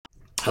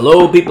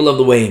Hello, people of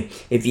the way.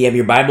 If you have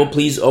your Bible,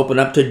 please open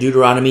up to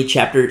Deuteronomy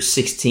chapter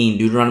 16.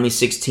 Deuteronomy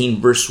 16,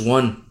 verse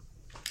 1.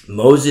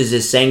 Moses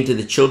is saying to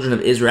the children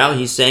of Israel,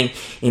 he's saying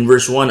in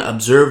verse 1,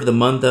 observe the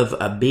month of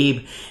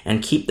Abib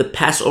and keep the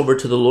Passover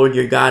to the Lord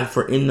your God,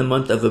 for in the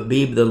month of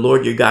Abib, the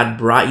Lord your God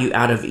brought you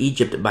out of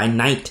Egypt by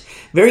night.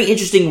 Very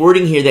interesting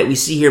wording here that we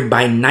see here,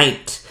 by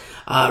night.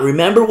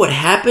 Remember what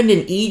happened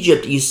in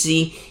Egypt. You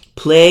see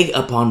plague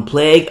upon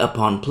plague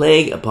upon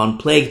plague upon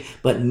plague.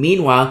 But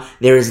meanwhile,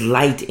 there is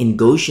light in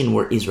Goshen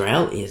where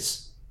Israel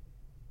is.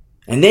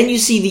 And then you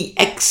see the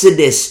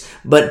Exodus,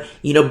 but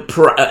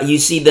you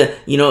see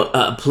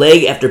the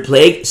plague after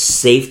plague,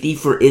 safety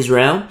for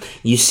Israel.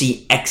 You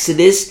see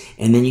Exodus,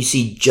 and then you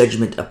see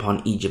judgment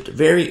upon Egypt.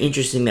 Very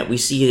interesting that we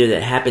see here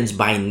that happens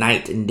by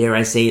night, and dare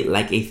I say,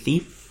 like a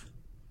thief.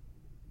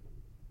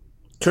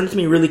 Turn with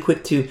me really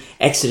quick to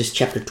Exodus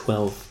chapter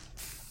 12.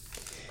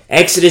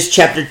 Exodus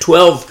chapter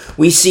 12,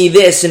 we see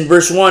this in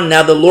verse 1.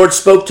 Now the Lord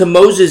spoke to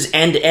Moses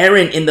and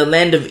Aaron in the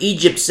land of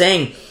Egypt,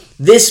 saying,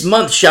 this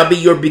month shall be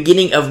your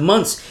beginning of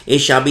months. It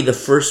shall be the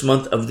first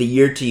month of the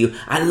year to you.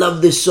 I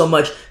love this so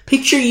much.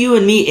 Picture you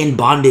and me in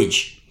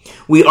bondage.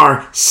 We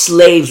are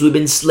slaves. We've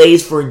been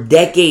slaves for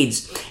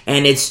decades.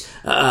 And it's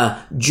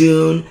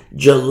June,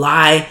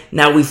 July.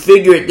 Now we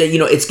figure that,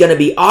 it's going to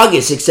be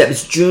August, except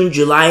it's June,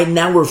 July.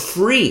 Now we're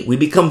free. We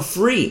become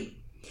free.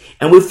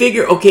 And we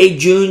figure, okay,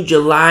 June,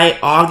 July,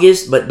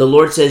 August. But the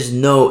Lord says,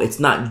 no, it's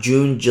not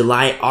June,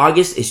 July,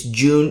 August. It's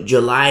June,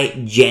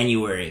 July,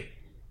 January.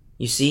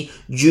 You see,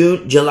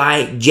 June,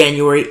 July,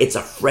 January, it's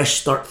a fresh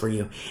start for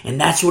you. And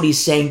that's what he's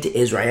saying to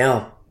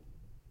Israel.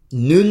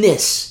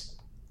 Newness.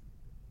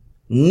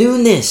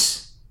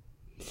 Newness.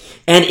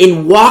 And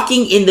in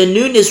walking in the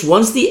newness,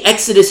 once the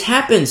Exodus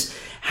happens,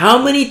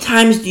 how many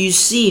times do you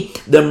see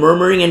the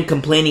murmuring and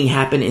complaining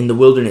happen in the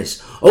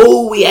wilderness?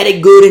 Oh, we had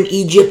it good in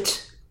Egypt.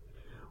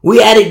 We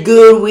had it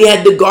good. We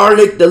had the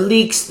garlic, the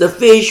leeks, the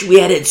fish. We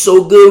had it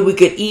so good we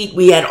could eat.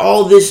 We had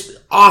all this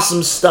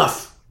awesome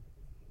stuff.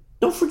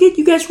 Don't forget,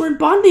 you guys were in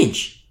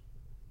bondage.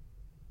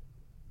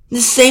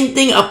 The same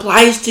thing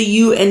applies to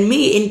you and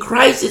me in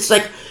Christ. It's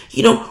like,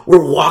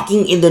 we're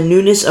walking in the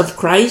newness of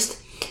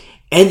Christ.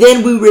 And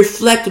then we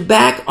reflect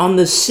back on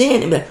the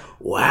sin and be like,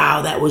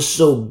 wow, that was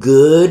so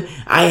good.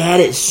 I had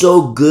it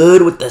so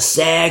good with the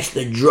sex,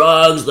 the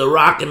drugs, the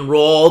rock and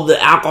roll,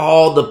 the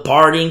alcohol, the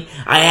partying.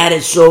 I had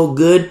it so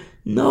good.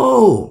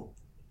 No.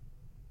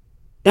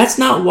 That's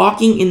not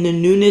walking in the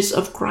newness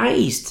of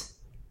Christ.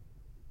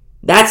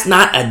 That's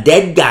not a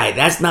dead guy.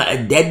 That's not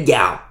a dead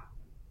gal.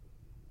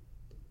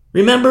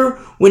 Remember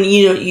when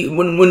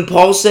when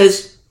Paul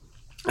says,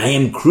 I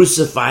am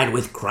crucified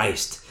with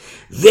Christ.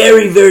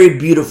 Very, very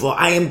beautiful.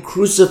 I am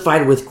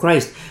crucified with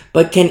Christ.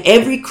 But can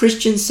every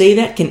Christian say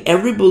that? Can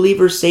every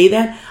believer say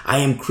that? I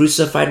am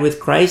crucified with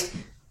Christ?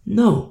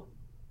 No.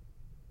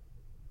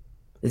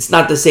 It's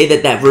not to say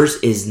that that verse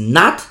is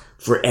not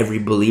for every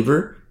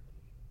believer.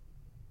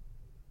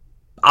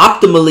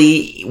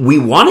 Optimally, we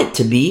want it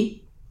to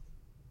be.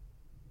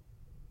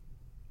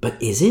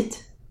 But is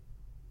it?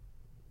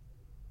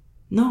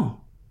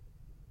 No.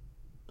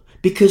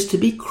 Because to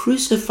be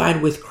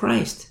crucified with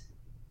Christ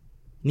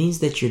means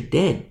that you're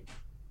dead.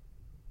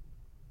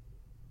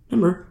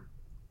 Remember,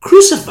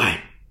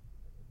 crucified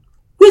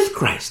with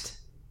Christ.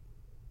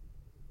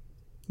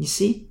 You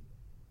see?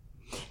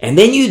 And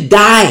then you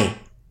die.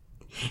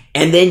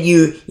 And then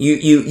you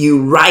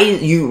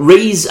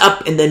raise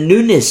up in the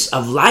newness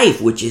of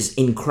life, which is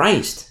in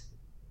Christ.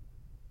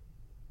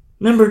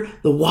 Remember,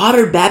 the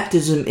water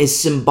baptism is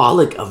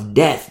symbolic of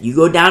death. You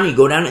go down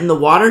in the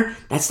water.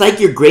 That's like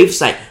your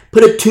gravesite.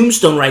 Put a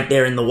tombstone right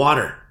there in the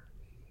water.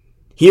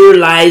 Here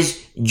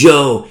lies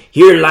Joe.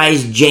 Here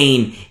lies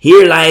Jane.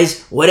 Here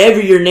lies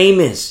whatever your name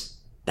is.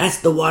 That's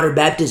the water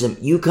baptism.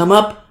 You come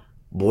up,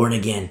 born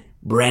again,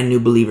 brand new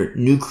believer,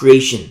 new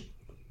creation.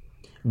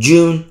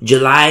 June,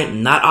 July,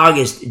 not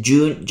August.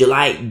 June,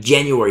 July,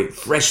 January,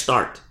 fresh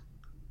start.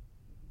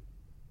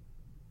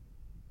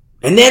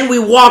 And then we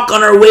walk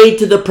on our way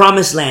to the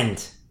promised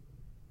land.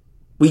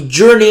 We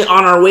journey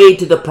on our way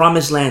to the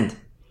promised land.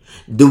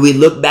 Do we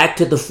look back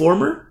to the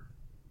former?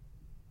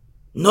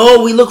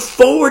 No, we look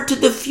forward to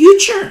the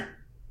future.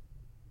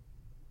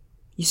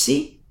 You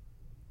see?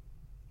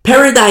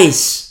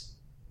 Paradise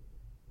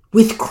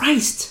with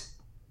Christ.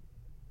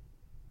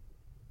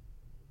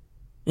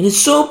 And it's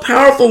so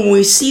powerful when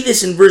we see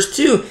this in verse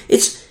 2.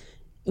 It's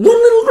one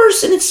little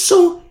verse and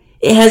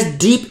it has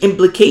deep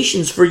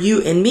implications for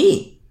you and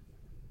me.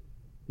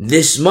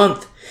 This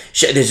month,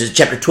 this is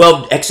chapter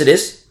 12,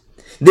 Exodus.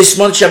 This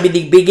month shall be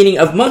the beginning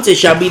of months. It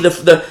shall be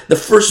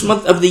the first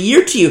month of the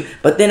year to you.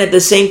 But then at the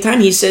same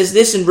time, he says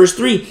this in verse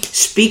 3.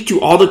 Speak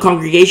to all the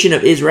congregation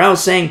of Israel,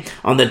 saying,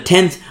 on the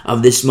 10th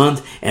of this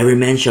month, every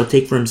man shall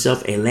take for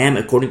himself a lamb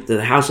according to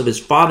the house of his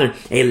father,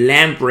 a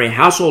lamb for a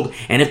household.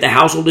 And if the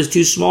household is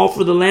too small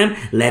for the lamb,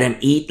 let him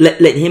eat. Let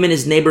him and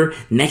his neighbor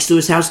next to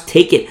his house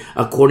take it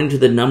according to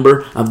the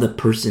number of the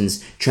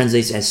persons.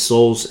 Translates as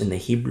souls in the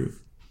Hebrew.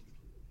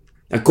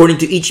 According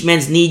to each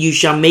man's need, you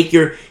shall make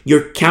your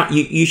count.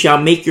 You shall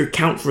make your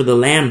count for the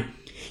lamb.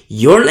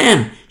 Your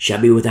lamb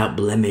shall be without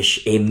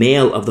blemish, a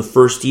male of the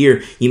first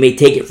year. You may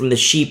take it from the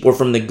sheep or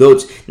from the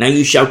goats. Now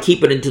you shall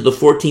keep it until the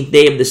 14th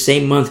day of the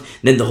same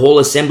month. Then the whole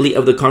assembly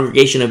of the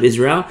congregation of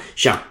Israel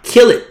shall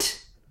kill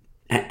it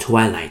at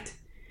twilight.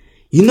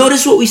 You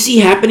notice what we see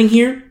happening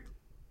here?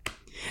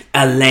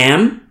 A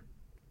lamb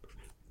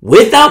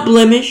without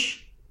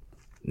blemish,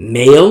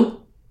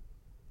 male,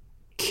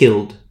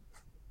 killed.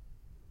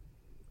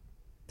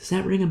 Does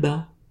that ring a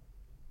bell?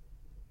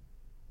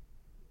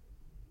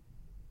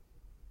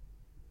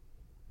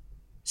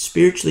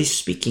 Spiritually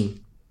speaking,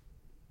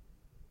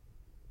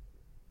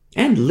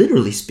 and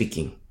literally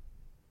speaking,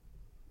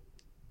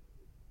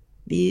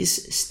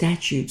 these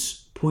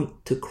statutes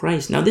point to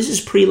Christ. Now, this is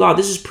pre-law.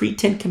 This is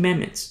pre-10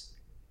 Commandments.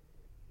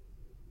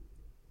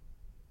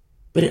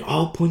 But it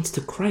all points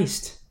to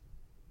Christ.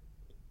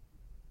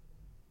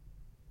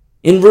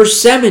 In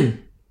verse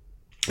 7,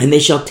 and they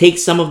shall take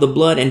some of the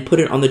blood and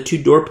put it on the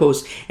 2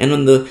 doorposts and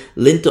on the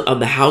lintel of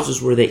the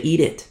houses where they eat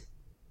it.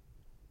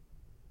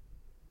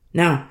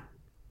 Now,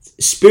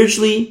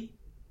 spiritually,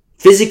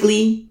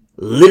 physically,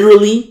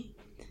 literally,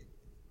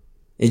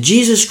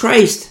 Jesus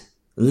Christ,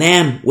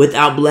 lamb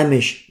without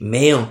blemish,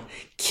 male,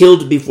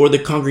 killed before the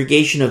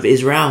congregation of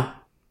Israel.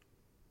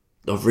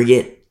 Don't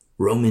forget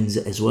Romans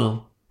as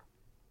well.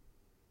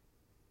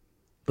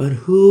 But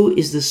who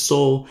is the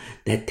soul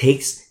that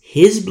takes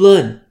his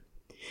blood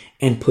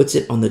and puts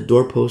it on the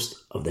doorpost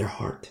of their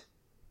heart?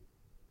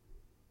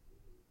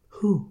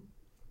 Who?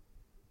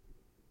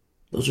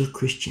 Those are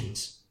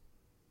Christians.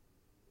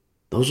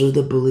 Those are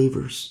the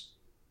believers.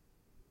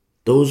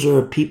 Those are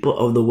a people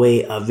of the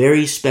way, a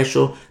very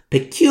special,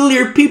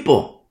 peculiar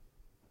people.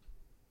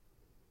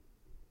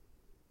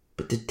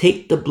 But to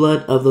take the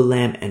blood of the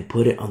lamb and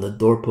put it on the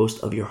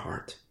doorpost of your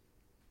heart.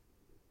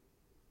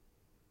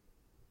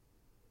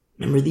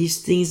 Remember,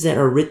 these things that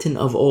are written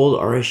of old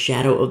are a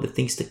shadow of the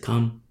things to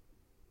come.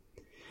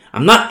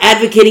 I'm not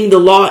advocating the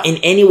law in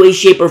any way,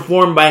 shape, or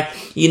form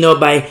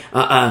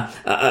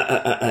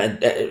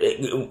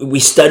we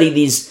study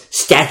these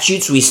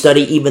statutes, we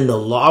study even the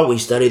law, we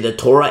study the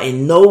Torah.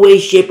 In no way,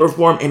 shape, or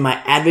form am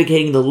I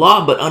advocating the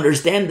law, but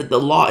understand that the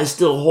law is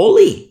still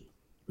holy.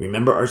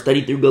 Remember our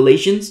study through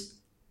Galatians?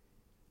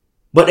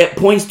 But it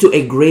points to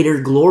a greater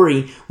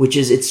glory, which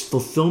is its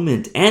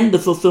fulfillment and the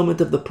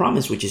fulfillment of the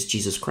promise, which is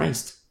Jesus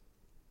Christ.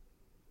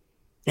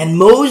 And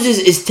Moses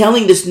is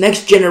telling this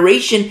next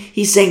generation,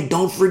 he's saying,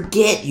 don't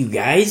forget, you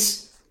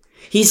guys.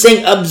 He's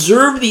saying,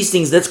 observe these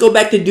things. Let's go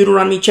back to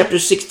Deuteronomy chapter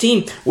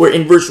 16, where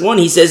in verse 1,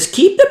 he says,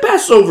 keep the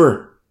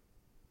Passover.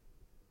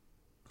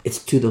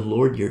 It's to the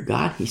Lord your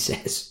God, he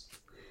says.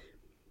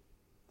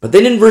 But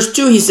then in verse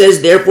 2, he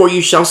says, therefore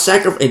you shall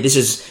sacrifice. This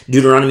is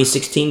Deuteronomy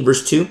 16,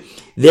 verse 2.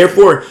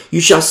 Therefore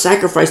you shall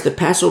sacrifice the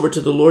Passover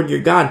to the Lord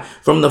your God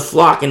from the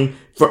flock and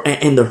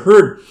the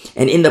herd,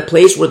 and in the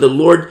place where the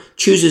Lord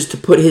chooses to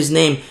put his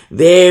name.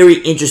 Very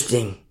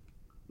interesting.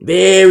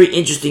 Very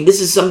interesting.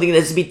 This is something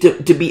that's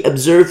to be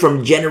observed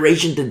from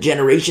generation to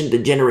generation to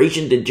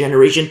generation to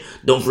generation.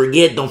 Don't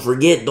forget, don't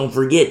forget, don't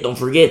forget, don't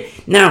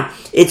forget. Now,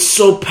 it's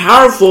so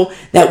powerful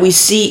that we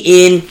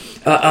see in,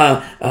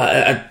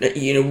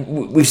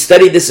 we've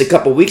studied this a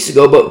couple weeks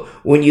ago, but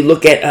when you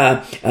look at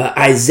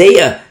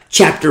Isaiah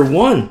chapter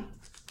 1,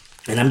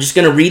 and I'm just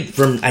going to read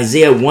from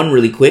Isaiah 1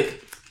 really quick.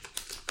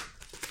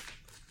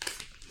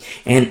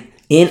 And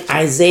in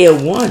Isaiah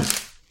 1,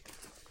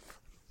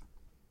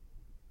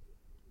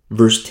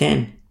 verse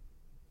 10,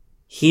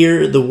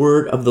 hear the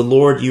word of the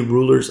Lord, you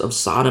rulers of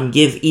Sodom.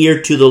 Give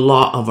ear to the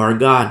law of our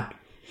God,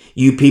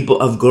 you people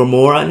of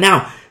Gomorrah.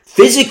 Now,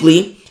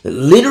 physically,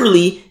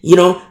 literally,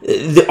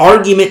 the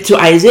argument to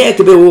Isaiah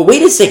could be, well,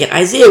 wait a second,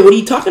 Isaiah, what are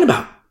you talking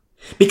about?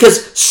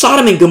 Because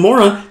Sodom and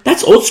Gomorrah,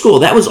 that's old school.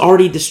 That was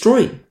already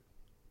destroyed.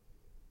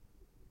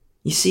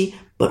 You see,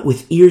 but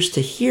with ears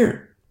to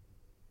hear.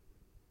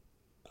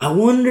 I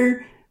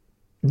wonder,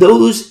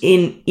 those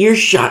in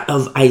earshot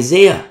of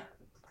Isaiah,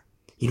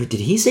 did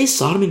he say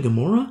Sodom and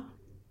Gomorrah?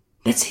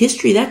 That's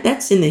history.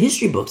 That's in the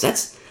history books.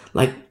 That's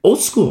like old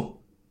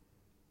school.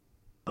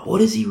 But what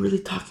is he really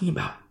talking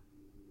about?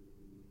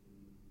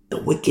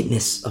 The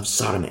wickedness of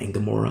Sodom and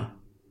Gomorrah.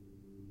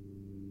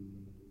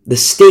 The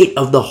state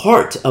of the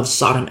heart of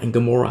Sodom and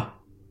Gomorrah.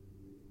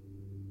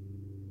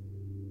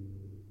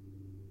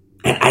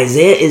 And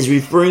Isaiah is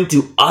referring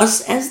to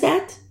us as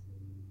that?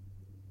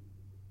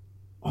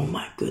 Oh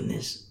my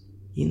goodness.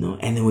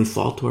 And then we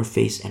fall to our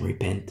face and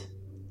repent.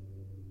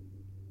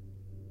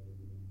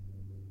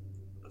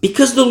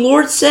 Because the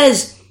Lord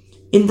says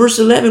in verse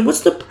 11,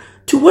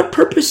 to what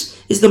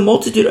purpose is the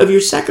multitude of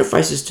your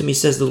sacrifices to me,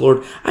 says the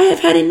Lord? I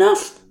have had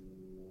enough.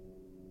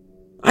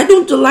 I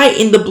don't delight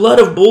in the blood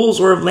of bulls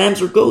or of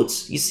lambs or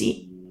goats, you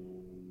see.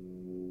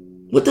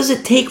 What does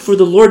it take for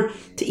the Lord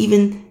to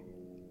even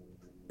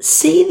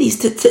say these,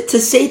 to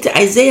say to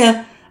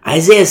Isaiah,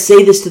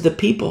 say this to the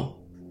people.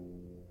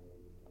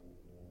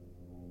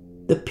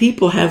 The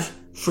people have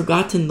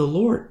forgotten the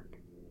Lord.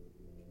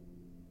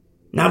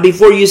 Now,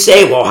 before you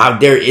say, well, how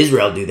dare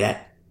Israel do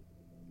that?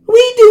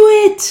 We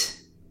do it.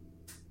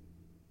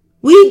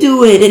 We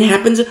do it. It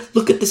happens.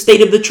 Look at the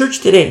state of the church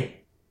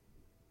today.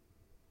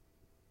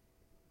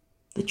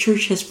 The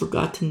church has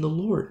forgotten the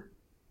Lord.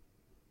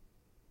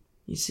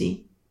 You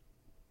see?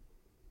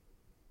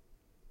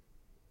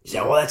 You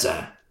say, well, that's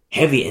a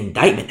heavy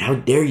indictment. How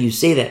dare you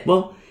say that?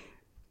 Well,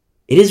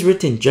 it is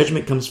written,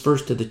 judgment comes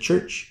first to the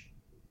church.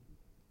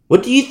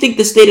 What do you think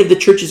the state of the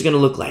church is going to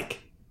look like?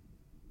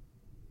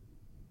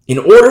 In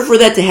order for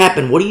that to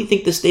happen, what do you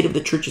think the state of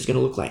the church is going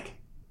to look like?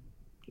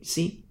 You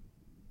see?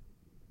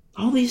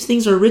 All these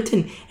things are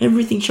written.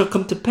 Everything shall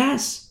come to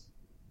pass.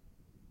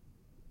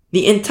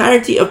 The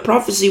entirety of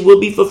prophecy will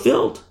be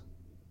fulfilled.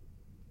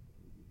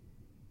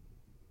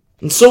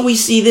 And so we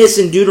see this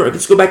in Deuteronomy.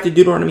 Let's go back to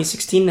Deuteronomy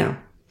 16 now.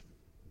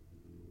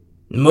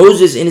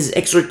 Moses in his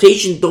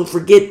exhortation, don't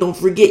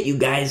forget, you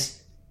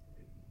guys.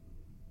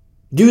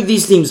 Do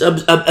these things.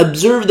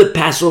 Observe the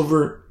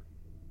Passover.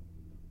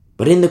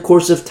 But in the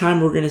course of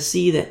time, we're going to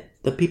see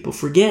that the people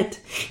forget.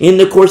 In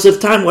the course of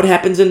time, what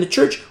happens in the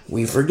church?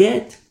 We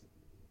forget.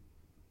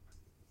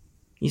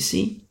 You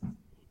see?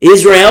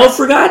 Israel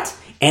forgot,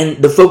 and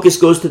the focus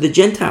goes to the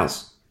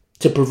Gentiles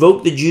to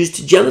provoke the Jews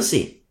to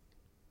jealousy.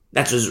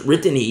 That's what's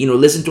written.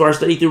 Listen to our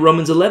study through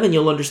Romans 11,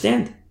 you'll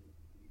understand.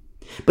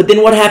 But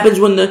then what happens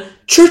when the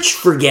church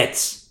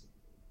forgets?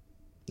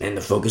 And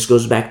the focus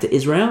goes back to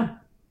Israel.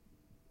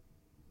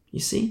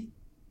 You see?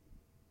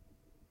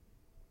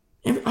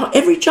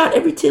 Every jot,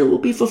 every tittle will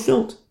be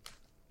fulfilled.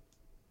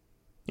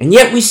 And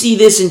yet we see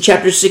this in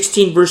chapter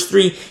 16, verse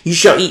 3. You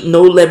shall eat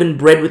no leavened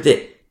bread with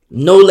it.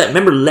 No leaven.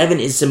 Remember,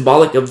 leaven is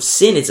symbolic of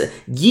sin. It's a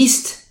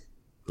yeast.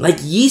 Like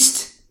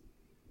yeast.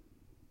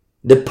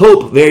 The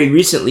Pope very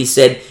recently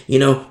said,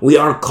 we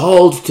are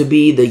called to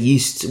be the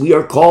yeast. We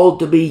are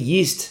called to be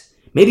yeast.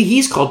 Maybe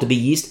he's called to be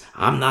yeast.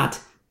 I'm not.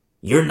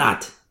 You're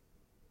not.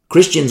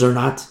 Christians are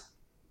not.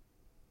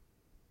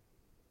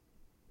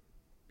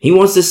 He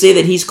wants to say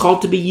that he's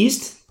called to be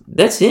yeast.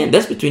 That's him.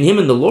 That's between him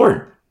and the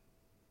Lord.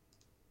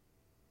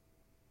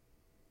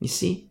 You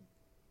see?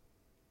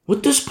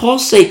 What does Paul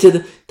say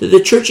to the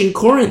church in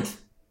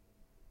Corinth?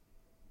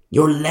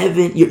 Your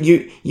leaven,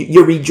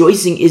 your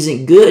rejoicing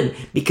isn't good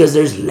because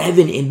there's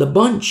leaven in the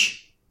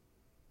bunch.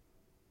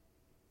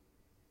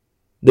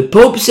 The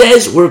Pope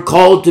says we're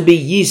called to be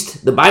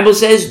yeast. The Bible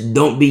says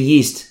don't be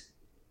yeast.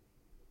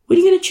 What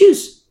are you going to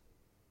choose?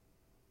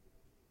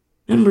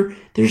 Remember,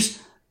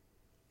 there's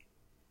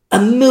a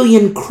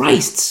million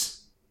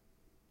Christs.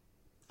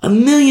 A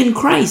million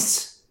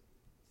Christs.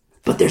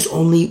 But there's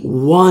only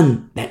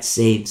one that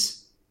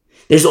saves.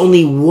 There's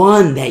only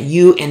one that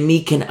you and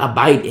me can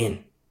abide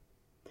in.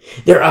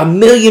 There are a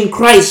million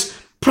Christs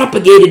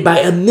propagated by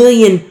a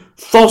million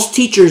false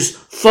teachers,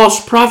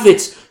 false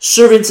prophets,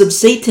 servants of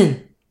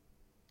Satan.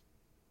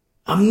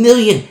 A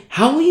million.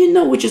 How will you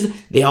know which is?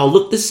 They all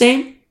look the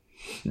same.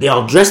 They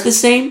all dress the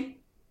same.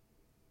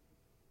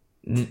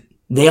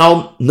 They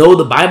all know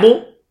the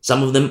Bible.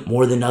 Some of them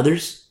more than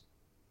others.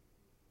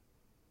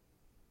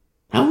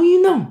 How will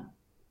you know?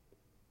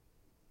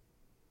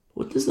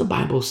 What does the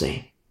Bible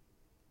say?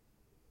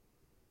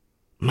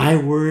 My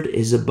word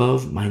is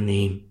above my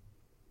name.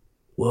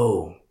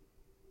 Whoa.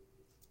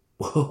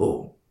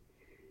 Whoa.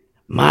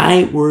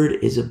 My word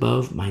is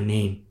above my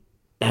name.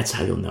 That's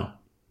how you'll know.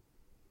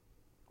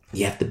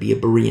 You have to be a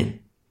Berean.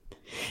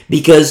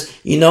 Because,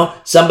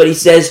 somebody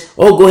says,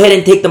 oh, go ahead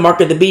and take the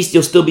mark of the beast.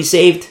 You'll still be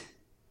saved.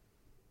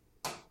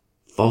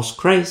 False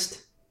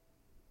Christ.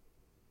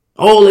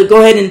 Oh,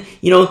 go ahead and,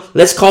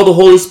 let's call the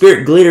Holy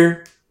Spirit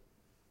glitter.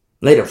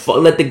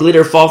 Let the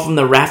glitter fall from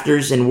the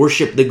rafters and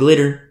worship the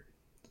glitter.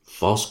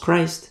 False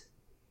Christ.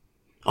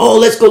 Oh,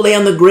 let's go lay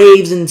on the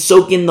graves and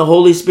soak in the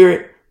Holy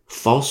Spirit.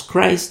 False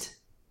Christ.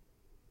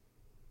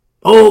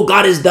 Oh,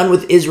 God is done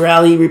with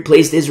Israel. He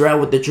replaced Israel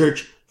with the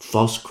church.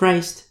 False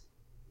Christ.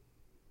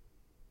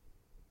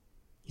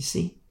 You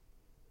see?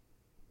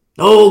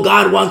 Oh,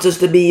 God wants us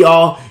to be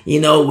all,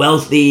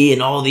 wealthy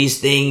and all these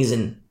things,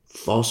 and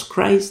false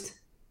Christ.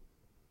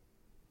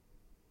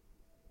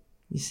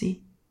 You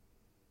see?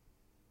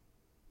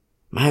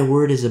 My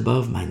word is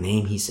above my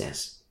name, he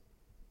says.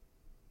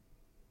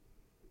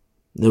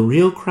 The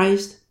real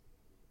Christ,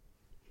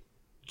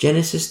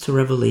 Genesis to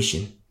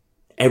Revelation,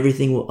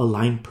 everything will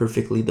align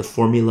perfectly. The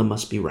formula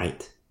must be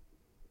right.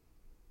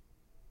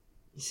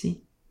 You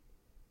see?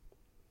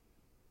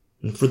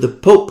 And for the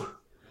Pope,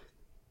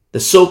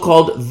 the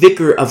so-called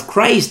vicar of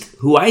Christ,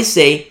 who I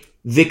say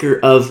vicar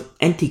of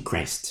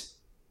Antichrist,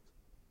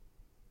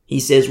 he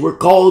says we're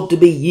called to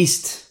be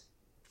yeast.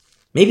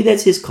 Maybe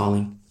that's his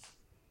calling.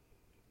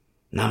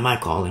 Not my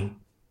calling.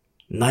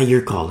 Not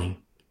your calling.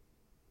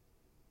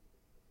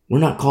 We're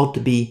not called to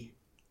be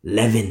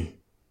leaven.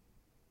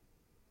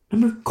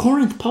 Remember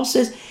Corinth, Paul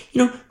says,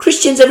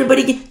 Christians,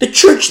 everybody, the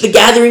church, the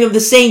gathering of the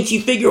saints, you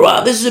figure,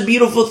 wow, this is a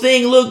beautiful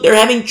thing. Look, they're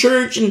having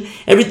church and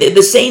everything.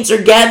 The saints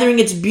are gathering.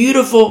 It's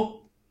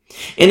beautiful.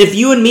 And if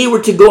you and me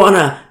were to go on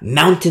a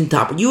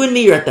mountaintop, you and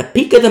me are at the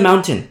peak of the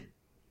mountain,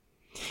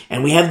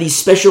 and we have these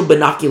special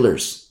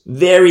binoculars,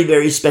 very,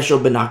 very special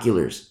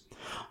binoculars.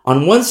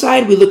 On one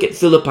side, we look at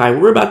Philippi.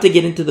 We're about to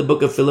get into the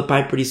book of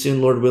Philippi pretty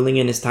soon, Lord willing,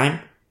 in his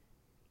time.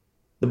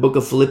 The book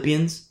of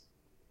Philippians.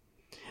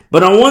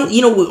 But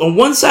on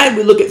one side,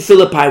 we look at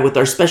Philippi with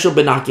our special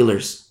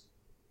binoculars.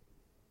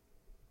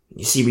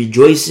 You see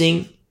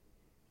rejoicing,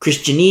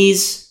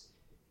 Christianese,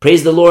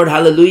 praise the Lord,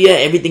 hallelujah,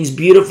 everything's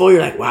beautiful.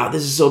 You're like, wow,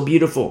 this is so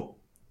beautiful.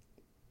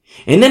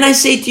 And then I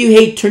say to you,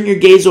 hey, turn your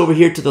gaze over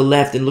here to the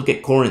left and look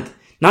at Corinth.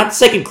 Not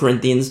 2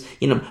 Corinthians,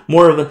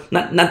 more of a,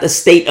 not the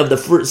state of the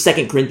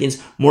 2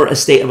 Corinthians, more a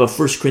state of a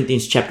 1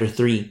 Corinthians chapter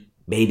 3,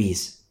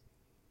 babies.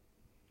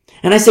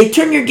 And I say,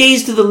 turn your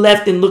gaze to the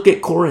left and look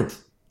at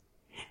Corinth.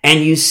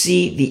 And you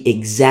see the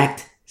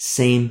exact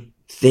same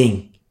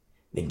thing.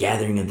 The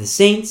gathering of the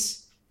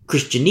saints,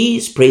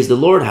 Christianese, praise the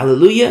Lord,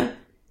 hallelujah.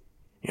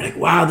 You're like,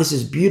 wow, this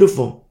is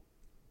beautiful.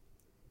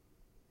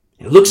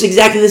 It looks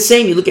exactly the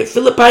same. You look at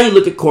Philippi, you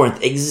look at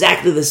Corinth,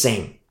 exactly the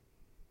same.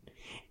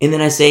 And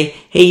then I say,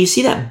 hey, you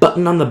see that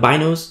button on the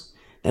binos?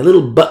 That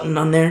little button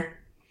on there?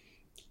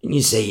 And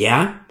you say,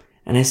 yeah.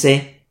 And I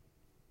say,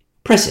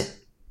 press it.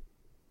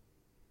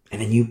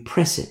 And then you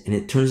press it and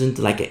it turns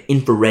into like an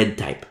infrared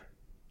type.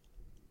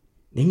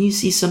 Then you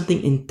see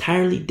something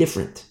entirely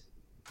different.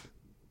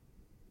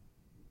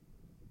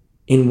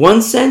 In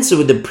one sense,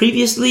 with the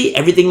previously,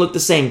 everything looked the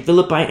same,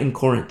 Philippi and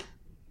Corinth.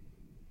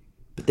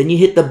 But then you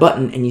hit the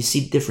button and you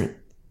see different.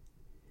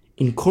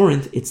 In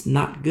Corinth, it's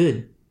not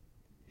good.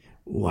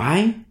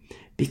 Why?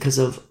 Because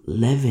of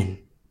leaven.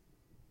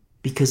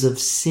 Because of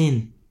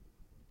sin.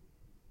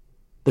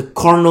 The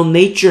carnal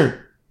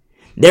nature.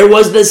 There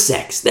was the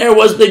sex. There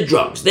was the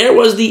drugs. There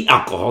was the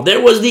alcohol.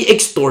 There was the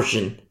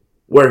extortion.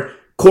 Where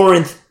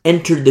Corinth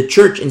entered the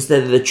church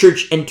instead of the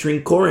church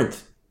entering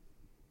Corinth.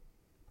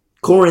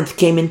 Corinth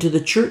came into the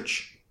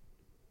church.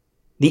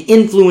 The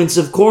influence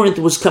of Corinth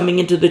was coming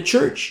into the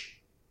church.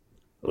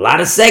 A lot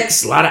of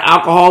sex, a lot of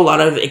alcohol, a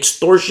lot of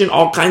extortion,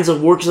 all kinds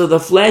of works of the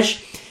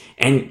flesh.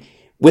 And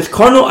with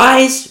carnal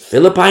eyes,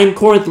 Philippi and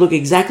Corinth look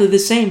exactly the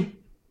same.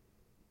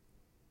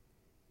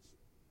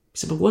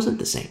 Except it wasn't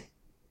the same.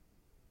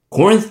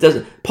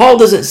 Paul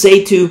doesn't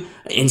say to,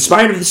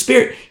 inspired of the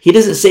Spirit, he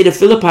doesn't say to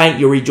Philippi,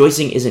 your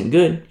rejoicing isn't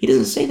good. He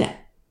doesn't say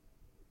that.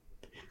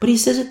 But he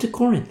says it to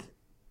Corinth.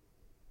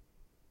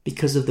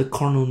 Because of the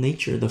carnal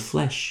nature, the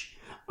flesh.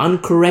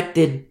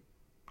 Uncorrected,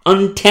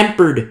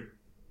 untempered.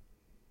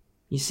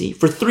 You see,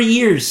 for 3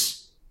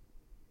 years.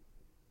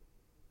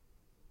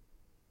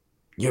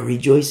 Your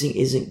rejoicing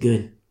isn't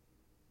good.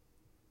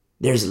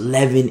 There's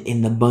leaven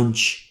in the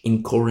bunch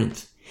in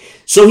Corinth.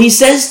 So he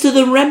says to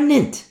the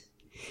remnant,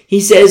 he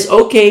says,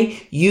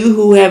 okay, you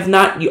who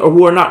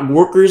are not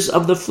workers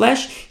of the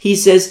flesh, he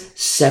says,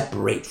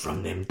 separate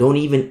from them. Don't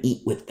even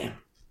eat with them.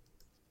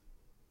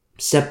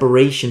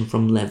 Separation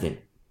from leaven.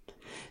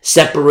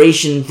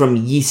 Separation from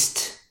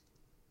yeast,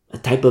 a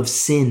type of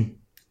sin.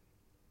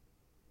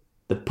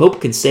 The Pope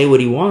can say what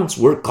he wants.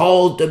 We're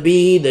called to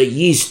be the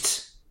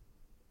yeast.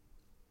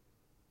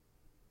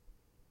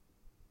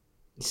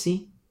 You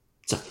see,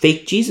 it's a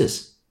fake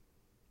Jesus.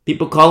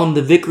 People call him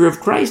the vicar of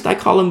Christ. I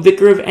call him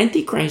vicar of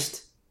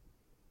Antichrist.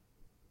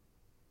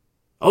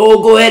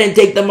 Oh, go ahead and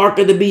take the mark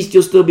of the beast.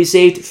 You'll still be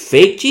saved.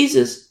 Fake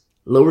Jesus.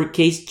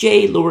 Lowercase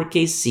j,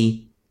 lowercase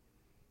c.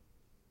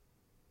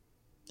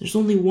 There's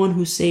only one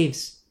who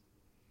saves.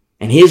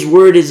 And his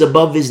word is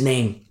above his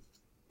name.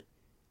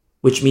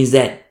 Which means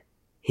that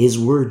his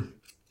word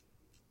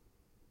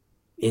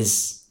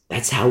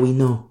that's how we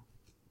know.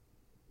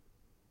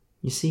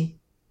 You see?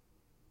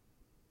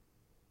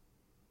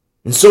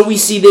 And so we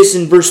see this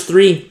in verse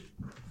 3.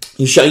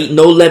 You shall eat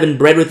no leavened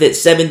bread with it.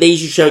 7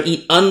 days you shall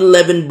eat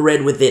unleavened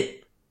bread with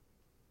it.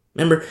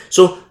 Remember?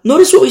 So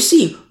notice what we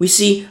see. We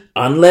see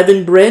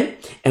unleavened bread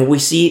and we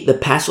see the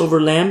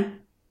Passover lamb.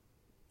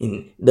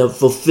 In the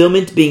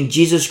fulfillment being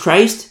Jesus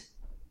Christ.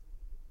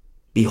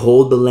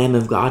 Behold the Lamb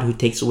of God who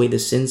takes away the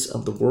sins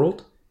of the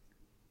world.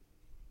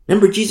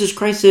 Remember, Jesus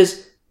Christ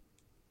says,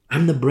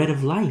 I'm the bread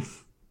of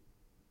life.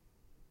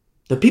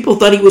 The people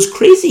thought he was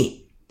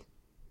crazy.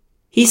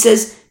 He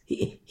says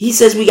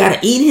we got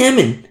to eat him,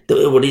 and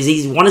what does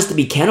he want us to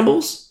be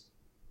cannibals?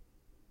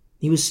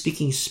 He was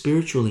speaking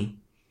spiritually,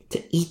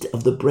 to eat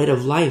of the bread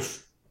of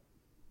life.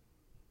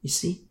 You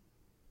see?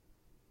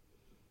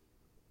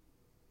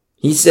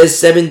 He says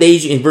 7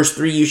 days, in verse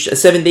 3,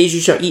 7 days you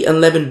shall eat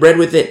unleavened bread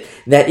with it.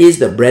 That is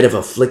the bread of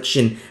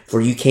affliction.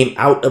 For you came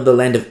out of the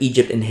land of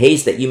Egypt in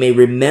haste, that you may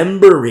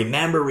remember.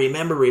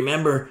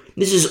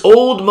 This is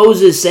old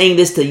Moses saying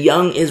this to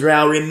young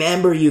Israel.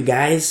 Remember, you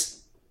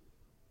guys.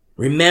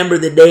 Remember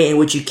the day in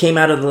which you came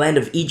out of the land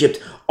of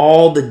Egypt,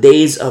 all the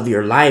days of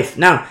your life.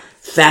 Now,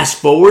 fast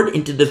forward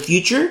into the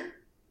future,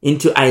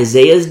 into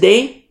Isaiah's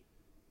day.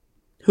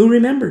 Who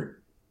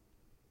remembered?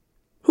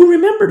 Who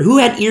remembered? Who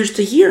had ears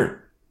to hear?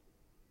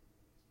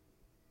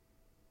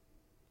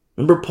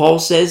 Remember, Paul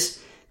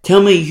says,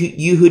 tell me,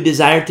 you who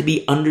desire to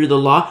be under the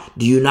law,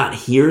 do you not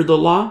hear the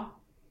law?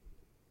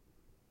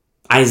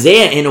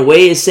 Isaiah, in a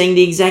way, is saying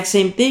the exact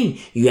same thing.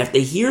 You have to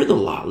hear the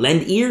law,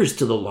 lend ears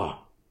to the law.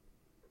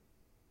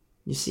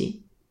 You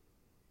see?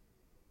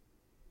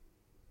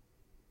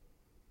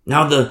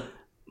 Now, the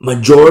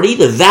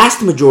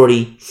vast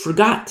majority,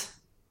 forgot.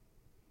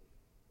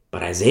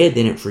 But Isaiah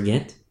didn't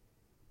forget.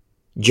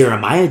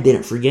 Jeremiah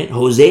didn't forget.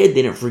 Hosea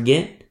didn't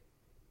forget.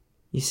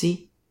 You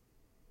see?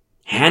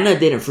 Hannah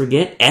didn't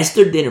forget.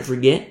 Esther didn't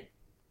forget.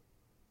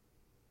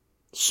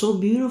 So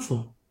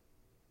beautiful.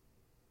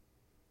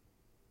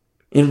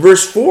 In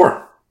verse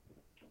 4,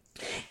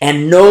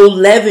 and no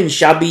leaven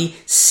shall be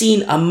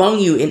seen among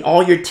you in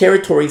all your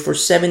territory for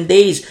 7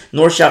 days,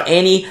 nor shall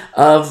any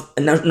of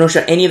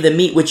the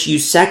meat which you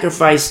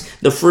sacrifice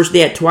the first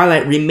day at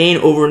twilight remain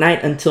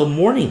overnight until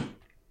morning.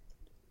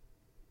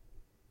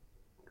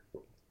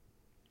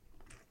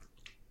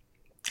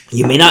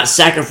 You may not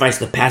sacrifice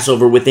the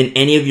Passover within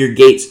any of your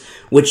gates,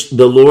 which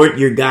the Lord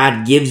your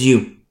God gives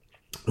you.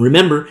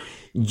 Remember,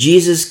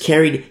 Jesus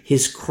carried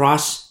his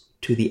cross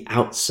to the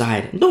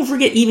outside. And don't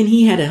forget, even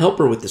he had a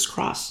helper with this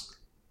cross.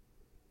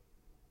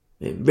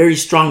 A very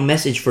strong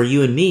message for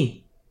you and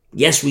me.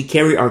 Yes, we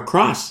carry our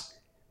cross,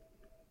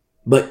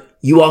 but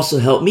you also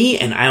help me,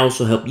 and I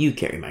also help you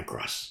carry my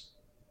cross.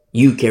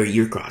 You carry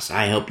your cross.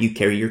 I help you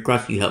carry your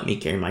cross. You help me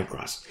carry my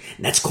cross.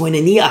 And that's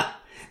koinonia.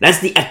 That's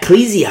the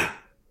ecclesia.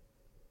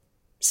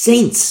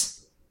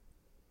 Saints.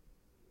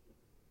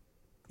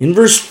 In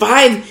verse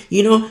 5,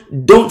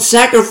 don't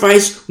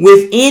sacrifice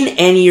within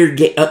any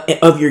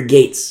of your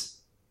gates.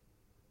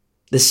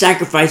 The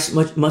sacrifice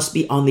must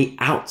be on the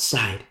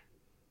outside.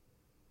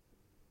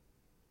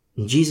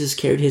 And Jesus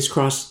carried his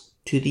cross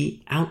to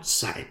the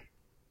outside.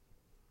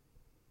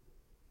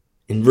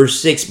 In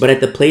verse 6, but at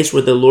the place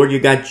where the Lord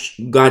your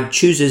God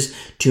chooses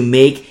to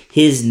make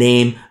his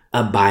name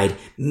abide.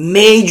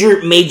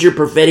 Major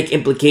prophetic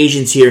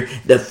implications here.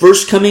 The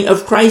first coming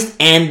of Christ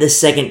and the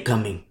second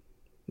coming.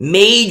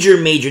 Major.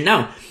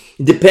 Now,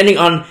 depending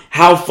on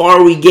how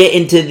far we get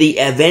into the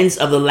events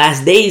of the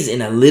last days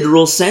in a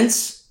literal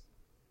sense,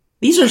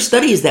 these are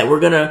studies that we're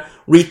going to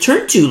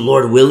return to,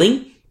 Lord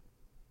willing,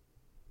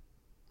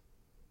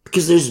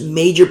 because there's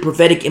major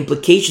prophetic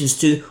implications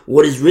to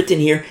what is written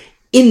here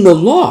in the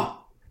law.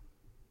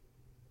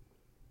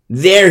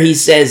 There he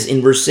says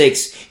in verse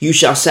 6, you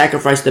shall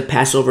sacrifice the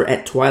Passover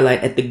at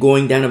twilight, at the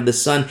going down of the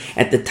sun,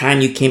 at the time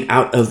you came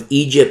out of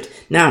Egypt.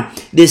 Now,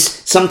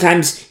 this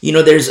sometimes,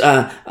 there's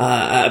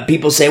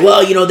people say,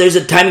 well, there's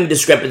a timing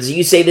discrepancy.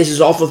 You say this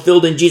is all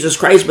fulfilled in Jesus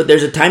Christ, but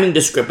there's a timing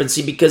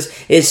discrepancy because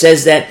it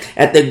says that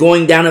at the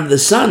going down of the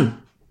sun.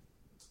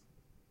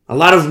 A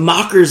lot of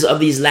mockers of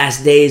these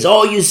last days.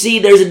 Oh, you see,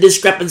 there's a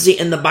discrepancy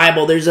in the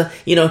Bible. There's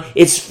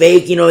it's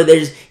fake. It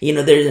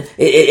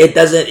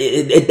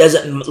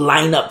doesn't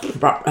line up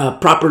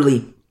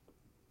properly.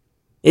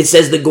 It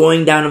says the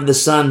going down of the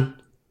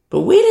sun. But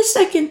wait a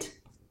second.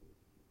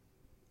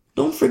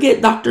 Don't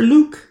forget Dr.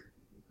 Luke.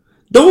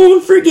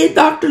 Don't forget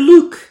Dr.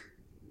 Luke.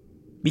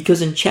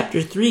 Because in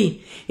chapter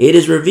 3, it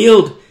is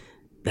revealed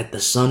that the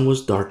sun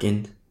was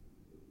darkened.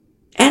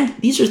 And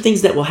these are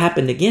things that will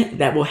happen again.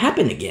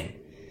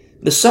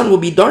 The sun will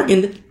be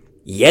darkened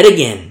yet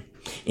again.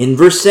 In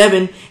verse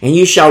 7, and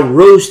you shall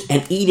roast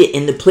and eat it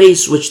in the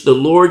place which the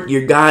Lord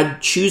your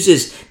God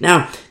chooses.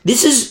 Now,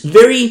 this is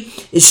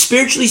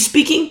spiritually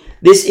speaking,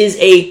 this is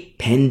a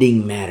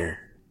pending matter.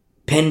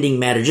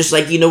 Just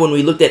like, when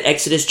we looked at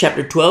Exodus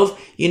chapter 12,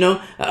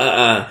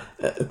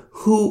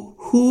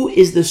 who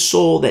is the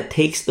soul that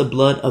takes the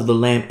blood of the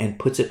lamb and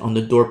puts it on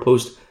the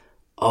doorpost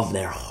of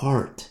their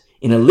heart?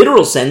 In a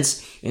literal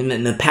sense,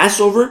 in the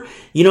Passover,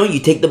 you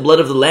take the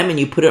blood of the lamb and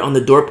you put it on the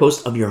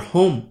doorpost of your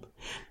home.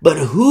 But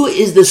who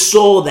is the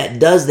soul that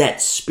does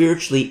that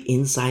spiritually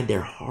inside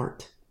their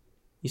heart?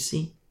 You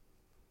see?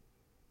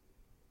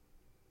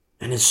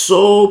 And it's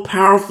so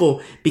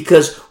powerful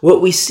because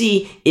what we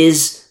see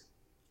is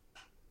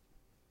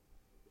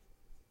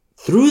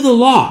through the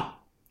law,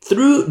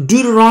 through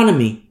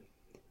Deuteronomy,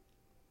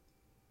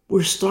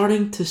 we're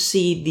starting to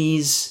see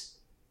these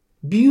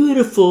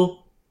beautiful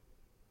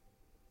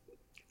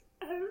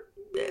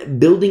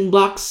building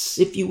blocks,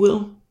 if you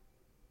will.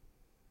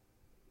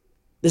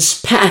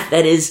 This path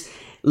that is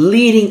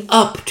leading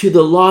up to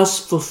the law's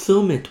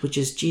fulfillment, which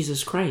is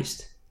Jesus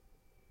Christ.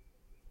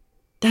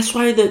 That's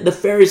why the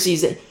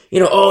Pharisees,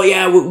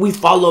 we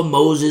follow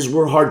Moses,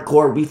 we're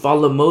hardcore, we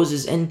follow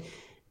Moses. And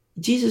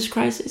Jesus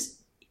Christ,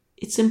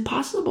 it's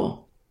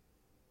impossible.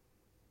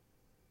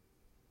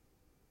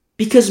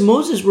 Because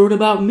Moses wrote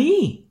about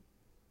me.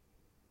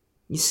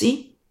 You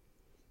see?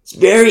 It's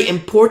very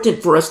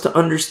important for us to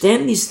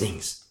understand these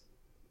things.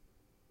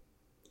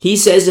 He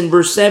says in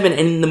verse 7,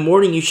 and in the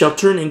morning you shall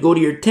turn and go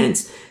to your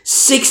tents.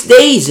 6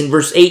 days, in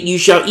verse 8, you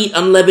shall eat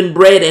unleavened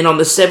bread, and on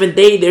the 7th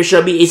day there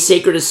shall be a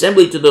sacred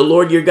assembly to the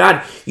Lord your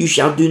God. You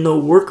shall do no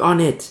work on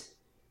it.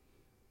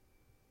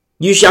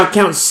 You shall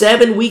count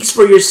 7 weeks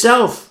for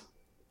yourself.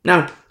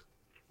 Now,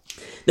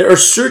 there are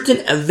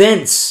certain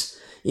events,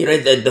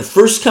 the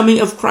first coming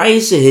of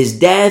Christ, his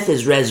death,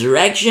 his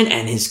resurrection,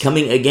 and his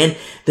coming again.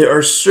 There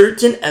are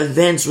certain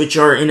events which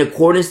are in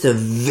accordance to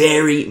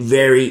very,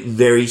 very,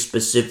 very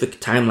specific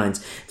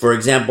timelines. For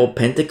example,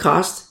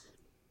 Pentecost,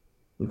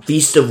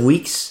 Feast of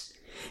Weeks,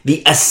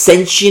 the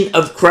ascension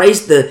of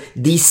Christ, the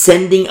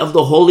descending of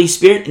the Holy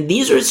Spirit. And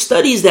these are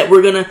studies that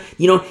we're going to,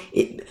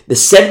 the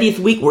 70th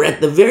week, we're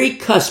at the very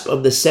cusp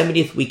of the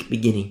 70th week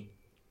beginning.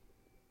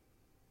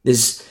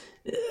 This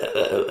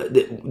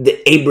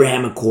the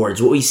Abraham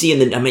Accords, what we see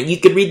you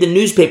could read the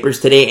newspapers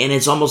today and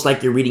it's almost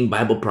like you're reading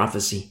Bible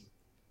prophecy.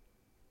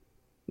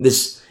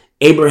 This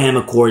Abraham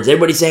Accords,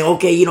 everybody's saying,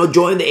 okay,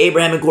 join the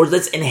Abraham Accords.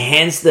 Let's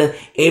enhance the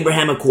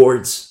Abraham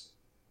Accords.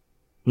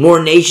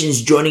 More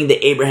nations joining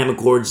the Abraham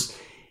Accords.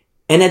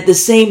 And at the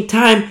same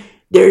time,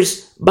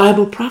 there's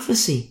Bible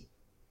prophecy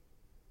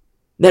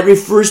that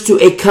refers to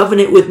a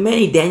covenant with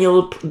many.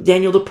 Daniel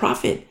the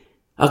prophet,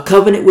 a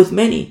covenant with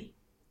many.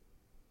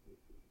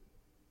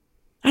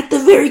 At the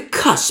very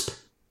cusp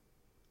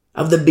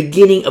of the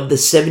beginning of the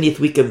 70th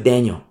week of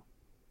Daniel.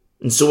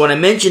 And so when I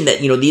mentioned that,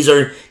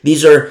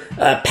 these are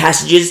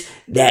passages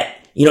that,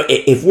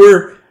 if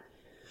we're,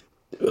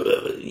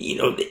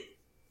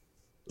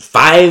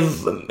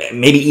 5,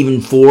 maybe even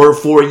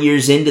 4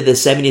 years into the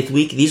 70th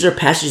week, these are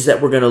passages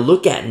that we're going to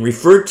look at and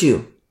refer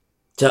to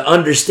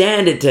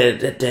understand it,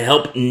 to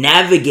help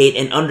navigate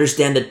and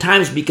understand the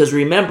times. Because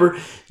remember,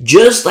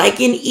 just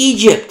like in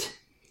Egypt,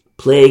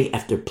 plague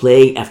after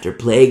plague after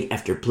plague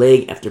after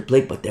plague after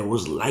plague, but there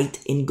was light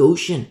in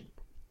Goshen.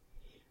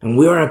 And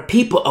we are a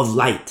people of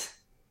light.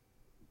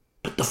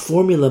 But the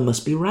formula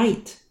must be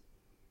right.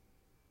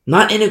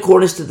 Not in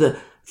accordance to the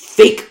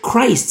fake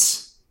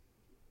Christs,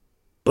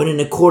 but in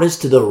accordance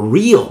to the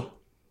real,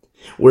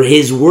 where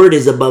his word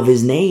is above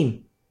his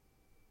name.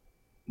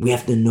 We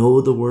have to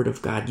know the word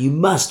of God. We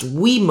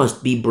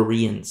must be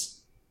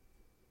Bereans.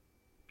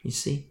 You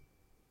see,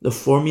 the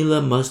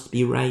formula must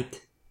be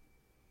right.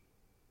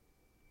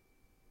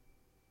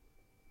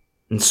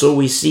 And so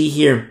we see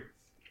here,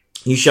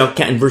 you shall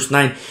count, in verse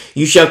 9,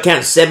 you shall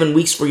count 7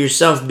 weeks for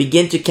yourself.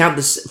 Begin to count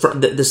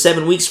the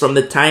 7 weeks from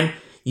the time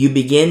you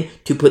begin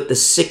to put the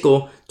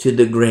sickle to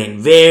the grain.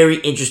 Very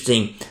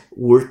interesting.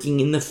 Working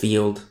in the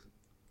field.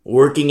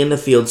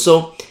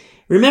 So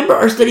remember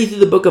our study through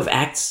the book of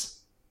Acts?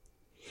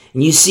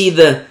 And you see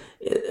the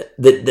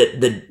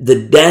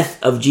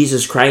death of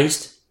Jesus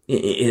Christ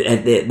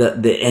at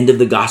the end of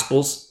the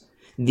Gospels.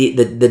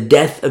 The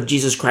death of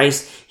Jesus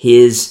Christ,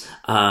 his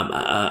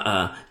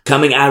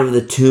coming out of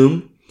the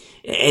tomb.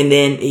 And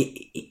then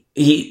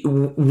he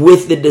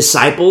with the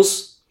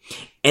disciples.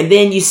 And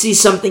then you see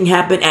something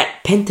happen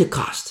at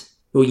Pentecost.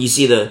 Where you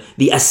see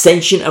the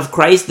ascension of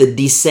Christ, the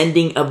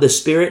descending of the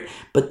Spirit.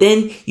 But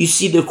then you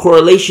see the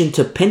correlation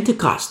to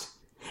Pentecost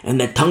and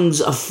the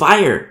tongues of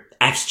fire,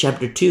 Acts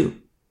chapter 2.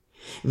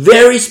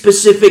 Very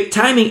specific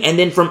timing. And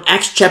then from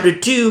Acts chapter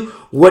 2,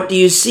 what do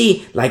you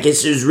see? Like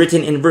it is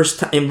written in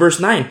verse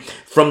 9.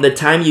 From the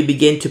time you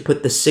begin to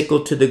put the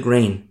sickle to the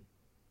grain,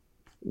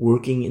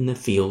 working in the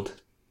field.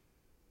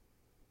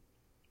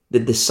 The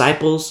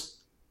disciples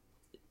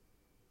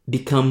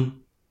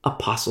become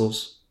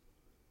apostles,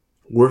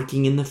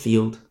 working in the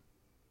field.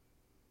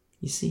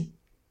 You see?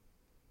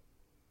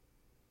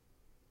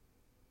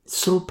 It's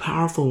so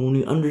powerful when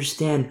we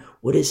understand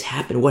what has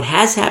happened,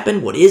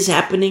 what is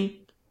happening.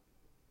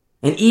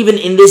 And even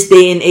in this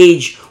day and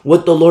age,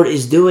 what the Lord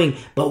is doing.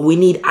 But we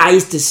need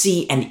eyes to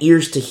see and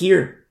ears to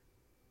hear.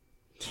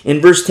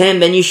 In verse 10,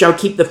 then you shall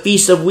keep the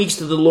feast of weeks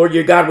to the Lord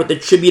your God with the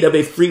tribute of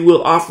a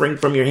freewill offering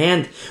from your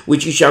hand,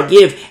 which you shall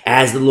give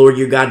as the Lord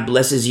your God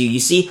blesses you.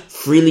 You see,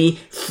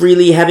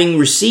 freely having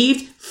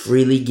received,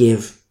 freely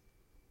give.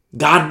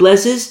 God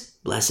blesses,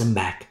 bless him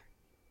back.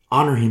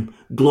 Honor him,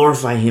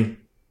 glorify him.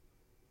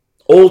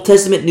 Old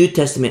Testament, New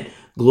Testament,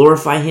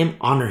 glorify him,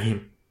 honor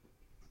him.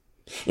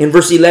 In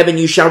verse 11,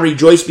 you shall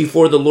rejoice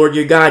before the Lord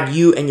your God,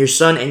 you and your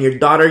son and your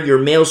daughter, your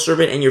male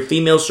servant and your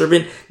female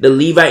servant, the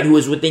Levite who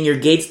is within your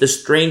gates, the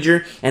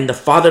stranger and the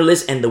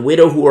fatherless and the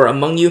widow who are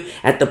among you,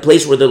 at the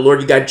place where the Lord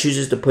your God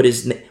chooses to put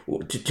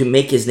to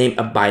make his name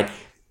abide.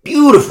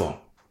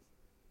 Beautiful,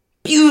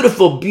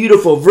 beautiful,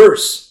 beautiful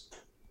verse.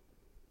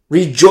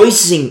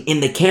 Rejoicing in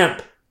the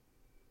camp.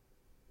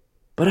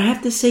 But I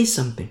have to say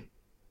something.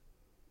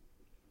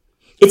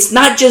 It's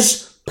not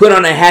just put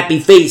on a happy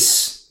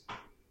face.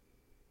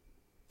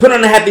 Put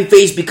on a happy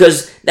face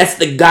because that's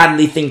the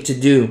godly thing to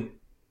do.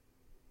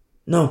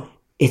 No,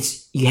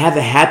 it's you have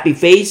a happy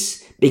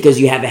face because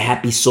you have a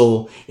happy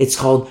soul. It's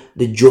called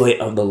the joy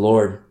of the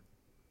Lord.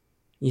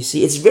 You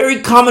see, it's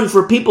very common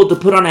for people to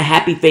put on a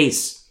happy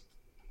face.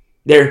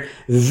 They're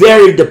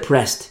very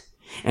depressed.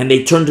 And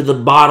they turn to the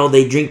bottle,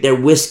 they drink their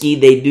whiskey,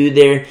 they do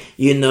their,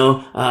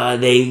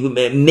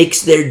 they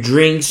mix their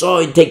drinks. Oh,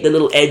 you take the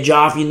little edge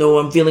off,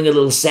 I'm feeling a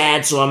little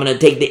sad, so I'm going to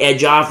take the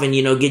edge off and,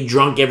 get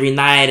drunk every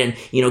night and,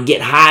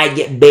 get high,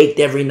 get baked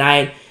every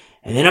night.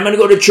 And then I'm going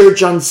to go to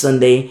church on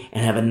Sunday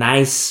and have a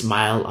nice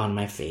smile on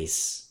my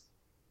face.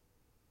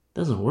 It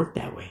doesn't work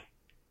that way.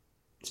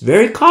 It's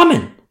very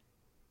common.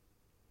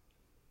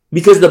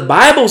 Because the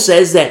Bible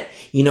says that,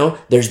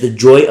 there's the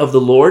joy of the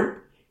Lord.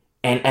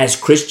 And as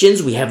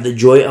Christians, we have the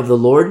joy of the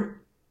Lord.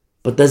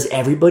 But does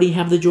everybody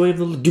have the joy of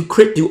the Lord? Do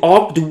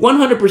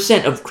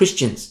 100% of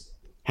Christians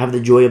have the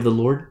joy of the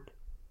Lord?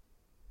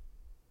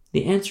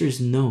 The answer is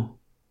no.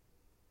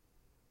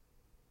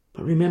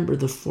 But remember,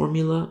 the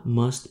formula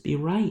must be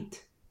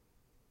right.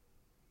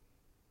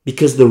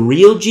 Because the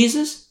real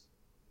Jesus,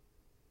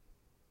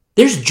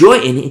 there's joy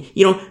in it.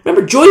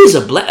 Remember, joy is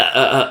a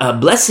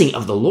blessing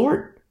of the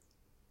Lord.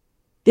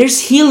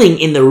 There's healing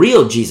in the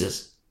real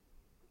Jesus.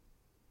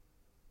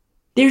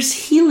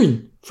 There's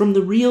healing from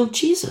the real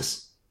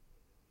Jesus.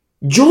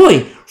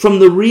 Joy from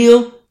the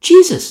real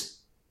Jesus.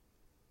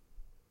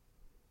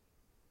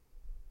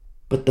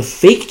 But the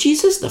fake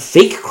Jesus, the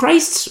fake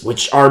Christs,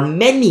 which are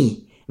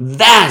many,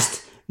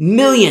 vast,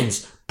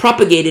 millions,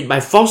 propagated by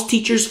false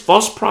teachers,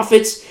 false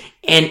prophets,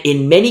 and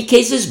in many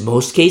cases,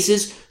 most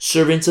cases,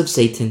 servants of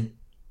Satan,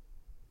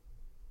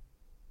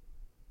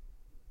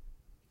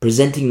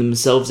 presenting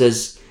themselves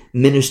as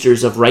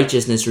ministers of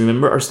righteousness.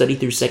 Remember our study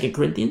through 2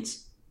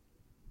 Corinthians?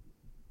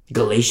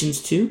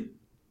 Galatians 2?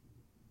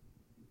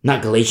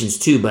 Not Galatians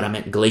 2, but I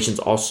meant Galatians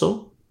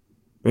also.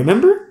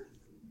 Remember?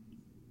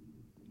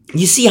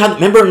 You see how,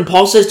 remember when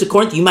Paul says to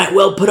Corinth, you might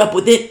well put up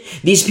with it.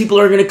 These people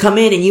are going to come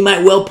in and you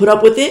might well put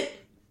up with it.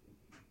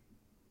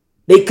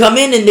 They come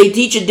in and they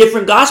teach a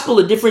different gospel,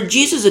 a different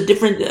Jesus, a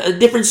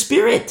different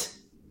spirit.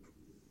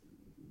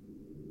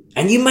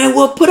 And you might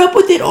well put up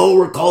with it. Oh,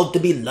 we're called to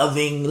be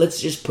loving. Let's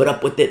just put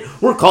up with it.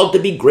 We're called to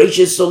be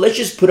gracious. So let's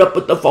just put up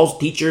with the false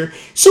teacher.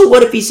 So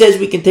what if he says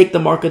we can take the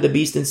mark of the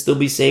beast and still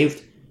be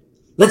saved?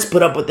 Let's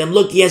put up with them.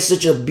 Look, he has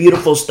such a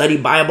beautiful study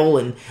Bible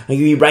and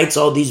he writes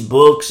all these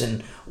books.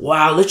 And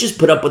wow, let's just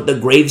put up with the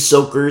grave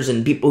soakers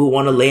and people who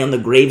want to lay on the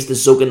graves to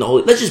soak in the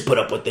holy. Let's just put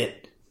up with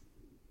it.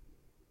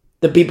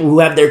 The people who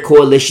have their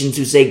coalitions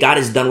who say God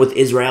is done with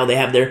Israel. They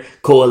have their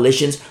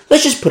coalitions.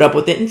 Let's just put up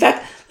with it. In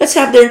fact, let's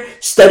have their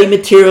study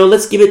material.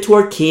 Let's give it to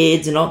our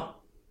kids and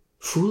all.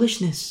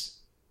 Foolishness.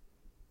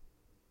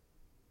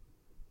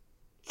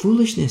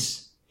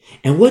 Foolishness.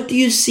 And what do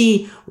you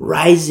see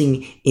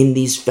rising in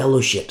these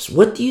fellowships?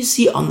 What do you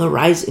see on the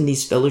rise in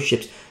these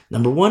fellowships?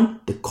 Number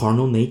one, the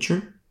carnal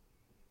nature.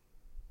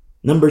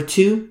 Number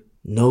two,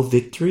 no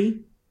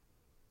victory.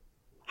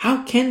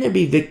 How can there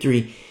be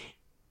victory?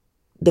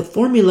 The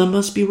formula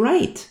must be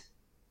right.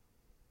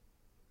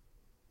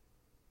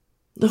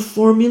 The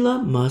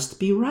formula must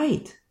be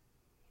right.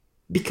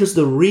 Because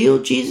the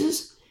real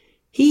Jesus,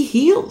 he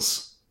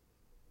heals.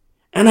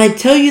 And I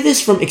tell you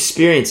this from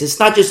experience. It's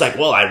not just like,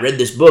 well, I read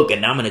this book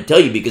and now I'm going to tell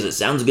you because it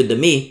sounds good to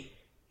me.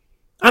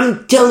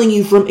 I'm telling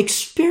you from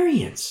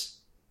experience.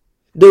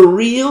 The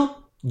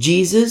real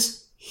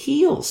Jesus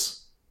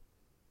heals.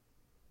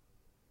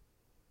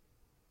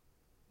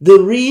 The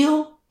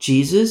real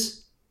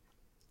Jesus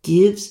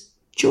gives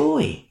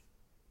joy.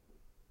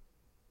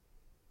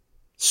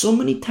 So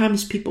many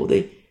times people,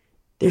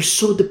 they're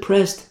so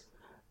depressed,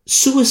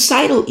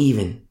 suicidal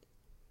even.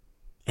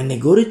 And they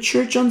go to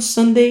church on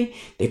Sunday,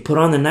 they put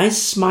on a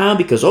nice smile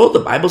because,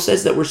 the Bible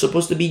says that we're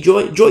supposed to be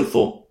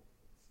joyful.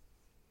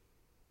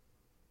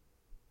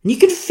 And you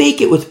can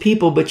fake it with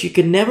people, but you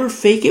can never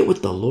fake it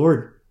with the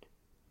Lord.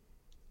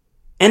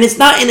 And it's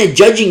not in a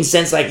judging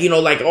sense like, you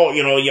don't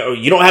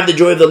have the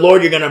joy of the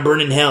Lord, you're going to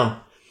burn in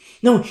hell.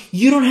 No,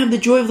 you don't have the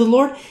joy of the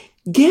Lord.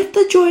 Get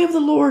the joy of the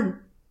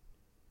Lord.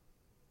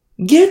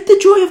 Get the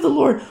joy of the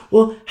Lord.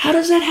 Well, how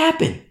does that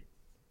happen?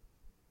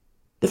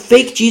 The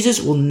fake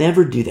Jesus will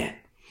never do that.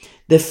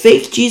 The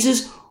fake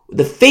Jesus,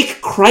 the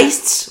fake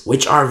Christs,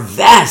 which are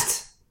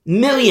vast,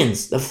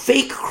 millions, the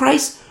fake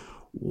Christ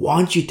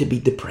want you to be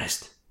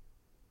depressed.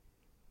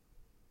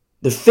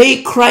 The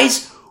fake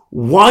Christ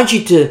want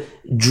you to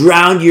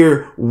drown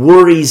your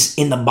worries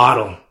in the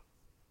bottle.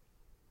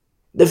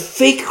 The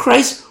fake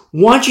Christ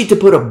wants you to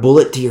put a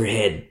bullet to your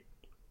head.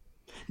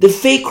 The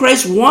fake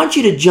Christ wants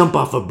you to jump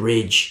off a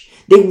bridge.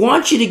 They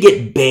want you to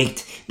get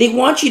baked. They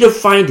want you to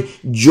find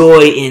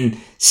joy in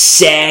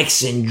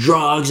sex and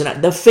drugs.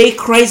 And the fake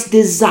Christ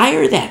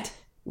desire that.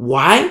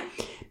 Why?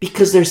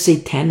 Because they're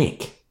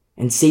satanic.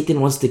 And Satan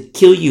wants to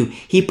kill you.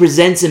 He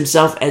presents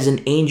himself as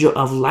an angel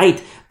of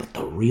light. But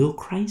the real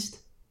Christ,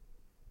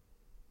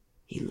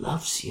 he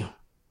loves you.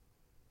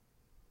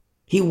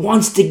 He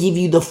wants to give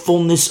you the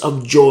fullness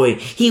of joy.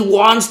 He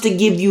wants to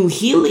give you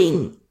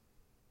healing.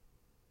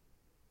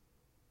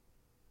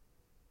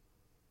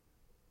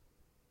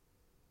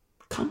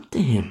 Come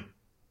to him.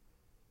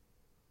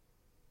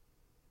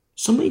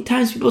 So many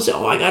times people say,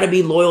 I got to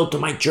be loyal to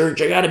my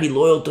church. I got to be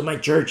loyal to my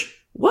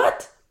church.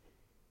 What?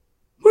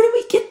 Where do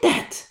we get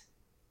that?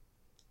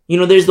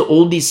 There's the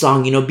oldie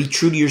song, be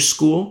true to your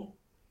school.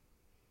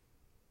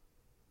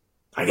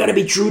 I got to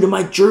be true to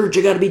my church.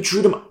 I got to be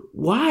true to my...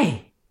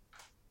 Why?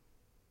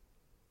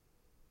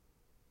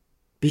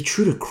 Be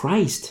true to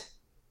Christ.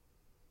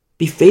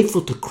 Be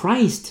faithful to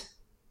Christ.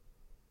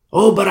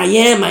 But I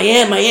am,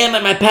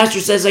 and my pastor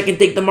says I can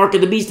take the mark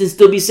of the beast and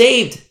still be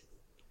saved.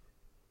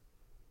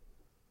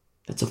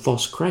 That's a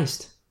false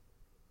Christ.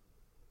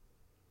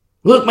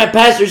 Look, my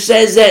pastor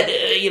says that,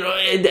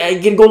 I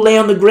can go lay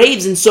on the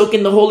graves and soak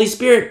in the Holy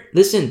Spirit.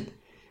 Listen,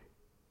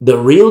 the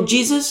real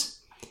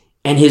Jesus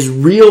and his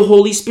real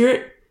Holy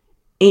Spirit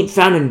ain't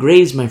found in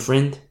graves, my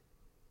friend.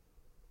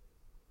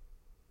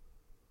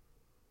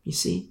 You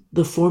see,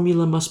 the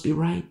formula must be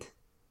right.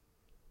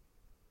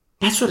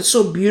 That's what is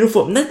so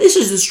beautiful. And this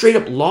is the straight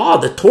up law,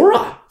 the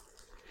Torah.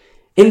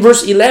 In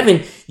verse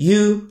 11,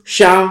 you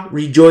shall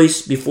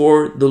rejoice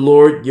before the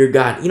Lord your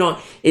God.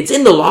 It's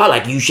in the law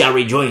like you shall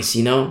rejoice,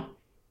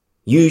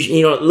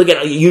 Look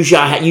at you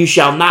shall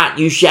not,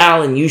 you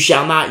shall, and you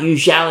shall not, you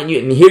shall, and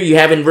here you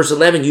have in verse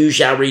 11, you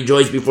shall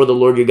rejoice before the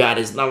Lord your God.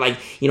 It's not like,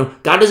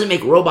 God doesn't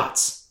make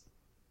robots.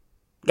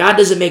 God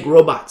doesn't make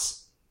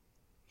robots.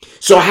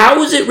 So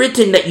how is it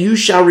written that you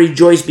shall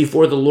rejoice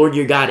before the Lord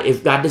your God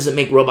if God doesn't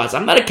make robots?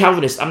 I'm not a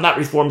Calvinist. I'm not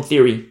Reformed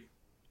theory.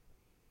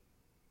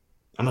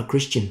 I'm a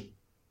Christian.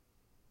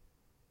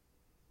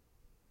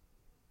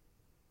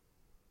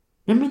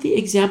 Remember the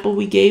example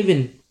we gave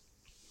in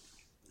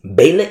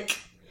Balak?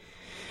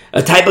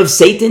 A type of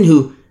Satan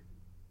who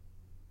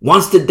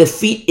wants to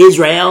defeat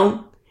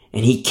Israel,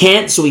 and he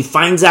can't, so he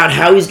finds out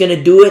how he's going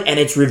to do it, and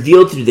it's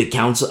revealed through the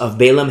counsel of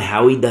Balaam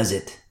how he does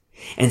it.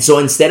 And so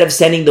instead of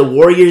sending the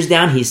warriors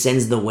down, he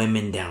sends the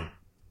women down.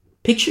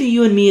 Picture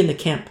you and me in the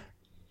camp,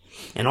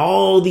 and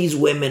all these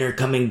women are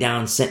coming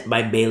down sent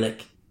by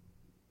Balak.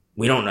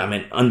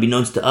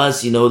 Unbeknownst to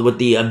us, what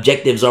the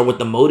objectives are, what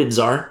the motives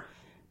are.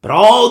 But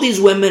all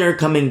these women are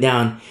coming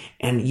down,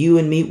 and you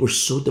and me, we're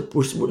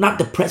not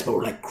depressed, but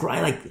we're like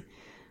crying, like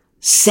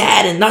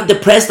sad, and not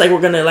depressed like we're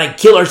gonna like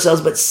kill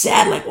ourselves, but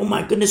sad, like, oh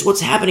my goodness,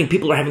 what's happening?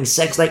 People are having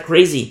sex like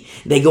crazy.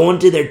 They go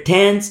into their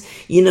tents,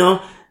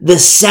 the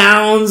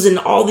sounds and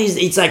all these,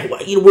 it's like,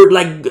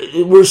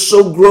 we're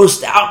so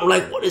grossed out. We're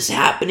like, what is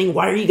happening?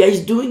 Why are you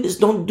guys doing this?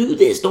 Don't do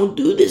this. Don't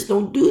do this.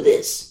 Don't do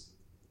this.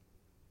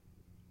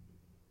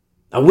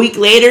 A week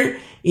later,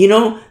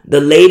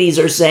 the ladies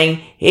are saying,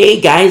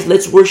 hey guys,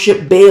 let's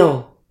worship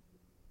Baal.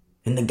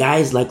 And the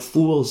guys like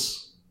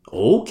fools.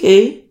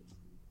 Okay,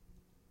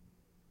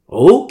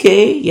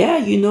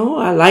 yeah,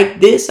 I like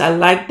this, I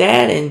like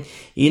that, and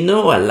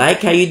I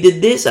like how you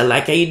did this, I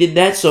like how you did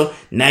that, so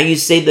now you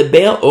say the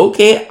Baal,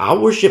 okay, I'll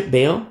worship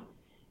Baal.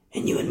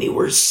 And you and me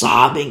were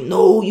sobbing,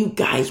 no, you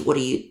guys, what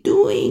are you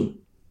doing?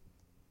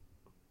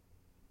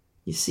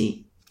 You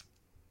see?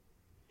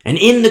 And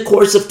in the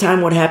course of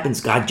time, what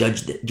happens? God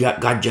judges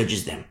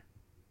them.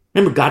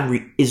 Remember,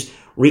 God is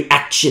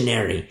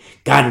reactionary.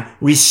 God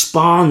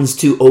responds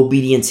to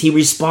obedience. He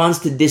responds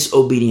to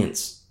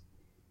disobedience.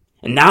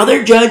 And now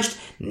they're judged.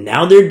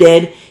 Now they're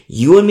dead.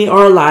 You and me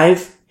are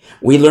alive.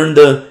 We learn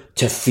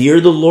to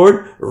fear the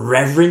Lord,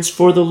 reverence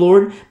for the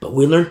Lord, but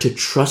we learn to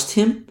trust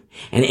Him.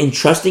 And in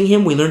trusting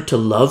Him, we learn to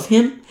love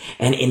Him.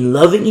 And in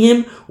loving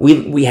Him,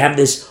 we have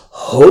this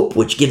hope,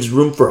 which gives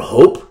room for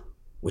hope,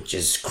 which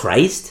is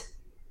Christ.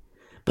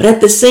 But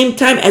at the same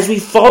time, as we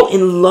fall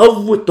in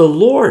love with the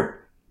Lord,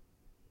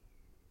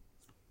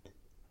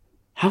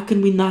 how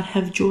can we not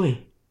have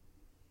joy?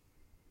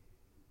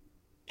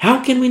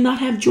 How can we not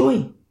have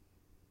joy?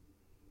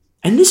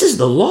 And this is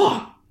the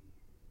law.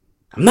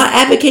 I'm not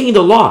advocating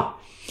the law.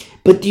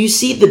 But do you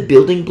see the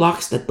building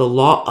blocks that the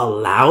law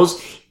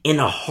allows in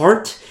a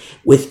heart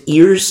with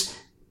ears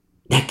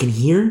that can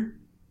hear,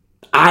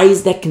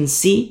 eyes that can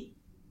see?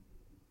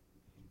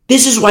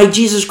 This is why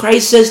Jesus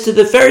Christ says to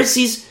the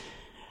Pharisees,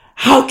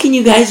 how can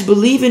you guys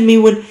believe in me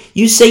when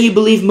you say you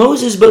believe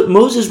Moses, but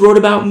Moses wrote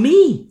about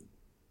me?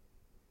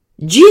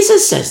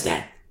 Jesus says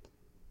that.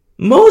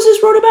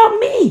 Moses wrote about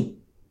me.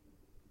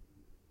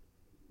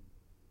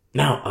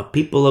 Now, a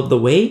people of the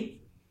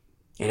way,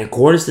 in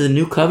accordance to the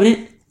new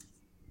covenant,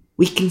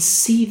 we can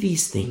see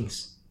these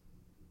things.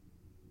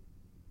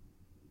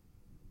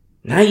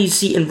 Now you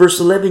see in verse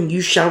 11, you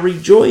shall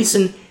rejoice,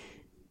 and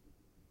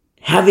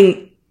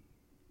having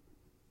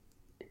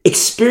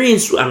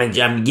experienced,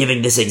 I'm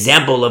giving this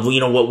example of,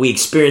 what we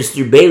experienced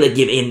through Balak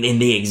in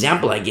the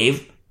example I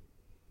gave.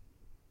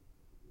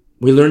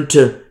 We learned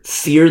to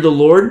fear the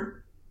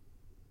Lord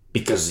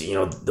because,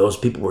 those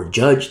people were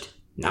judged.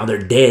 Now they're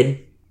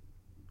dead.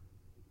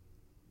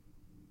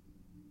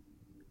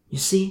 You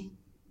see?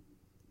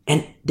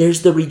 And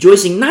there's the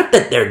rejoicing, not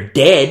that they're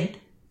dead,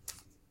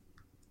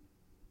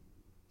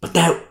 but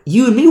that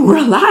you and me were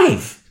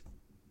alive.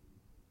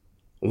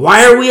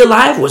 Why are we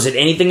alive? Was it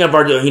anything of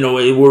our,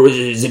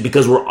 is it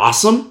because we're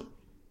awesome?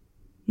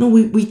 No,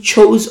 we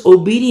chose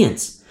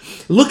obedience.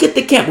 Look at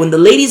the camp. When the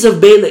ladies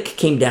of Balak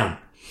came down,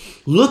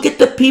 look at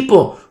the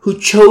people who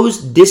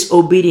chose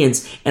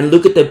disobedience and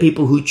look at the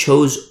people who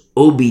chose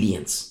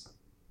obedience.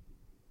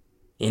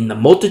 In the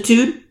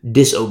multitude,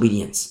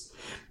 disobedience.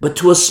 But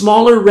to a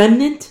smaller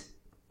remnant,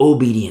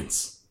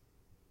 obedience.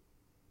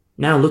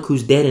 Now look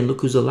who's dead and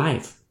look who's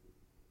alive.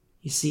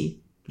 You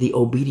see, the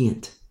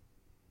obedient.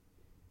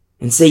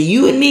 And say,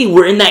 you and me,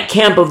 we're in that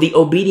camp of the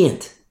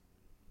obedient.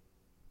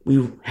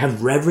 We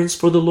have reverence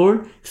for the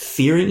Lord,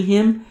 fearing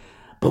Him,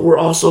 but we're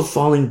also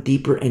falling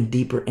deeper and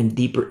deeper and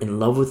deeper in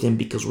love with Him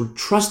because we're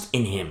trust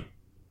in Him.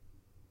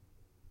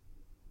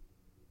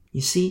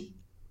 You see?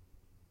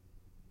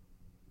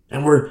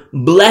 And we're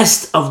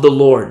blessed of the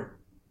Lord.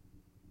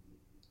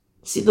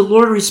 See, the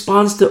Lord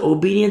responds to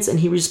obedience and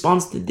He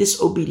responds to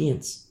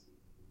disobedience.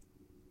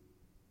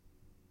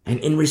 And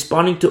in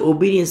responding to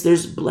obedience,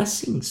 there's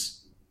blessings.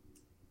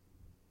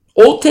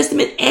 Old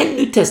Testament and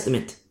New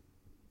Testament.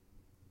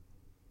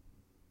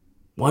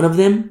 One of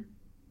them,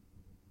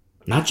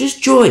 not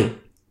just joy,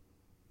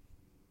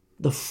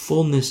 the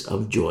fullness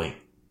of joy.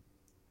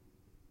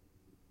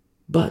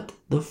 But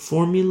the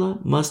formula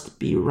must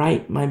be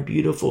right, my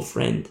beautiful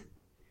friend.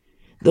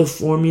 The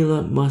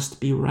formula must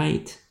be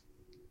right.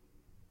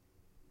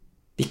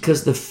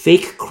 Because the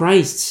fake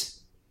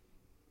Christs,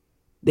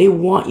 they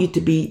want you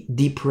to be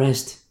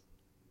depressed.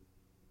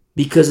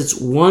 Because it's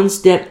one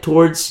step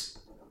towards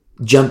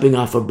jumping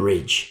off a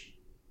bridge.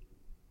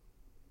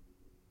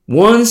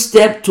 One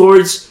step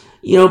towards,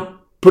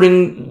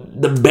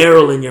 putting the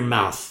barrel in your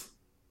mouth.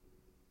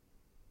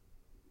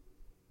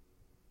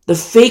 The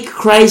fake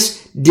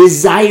Christ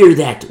desire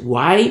that.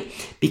 Why?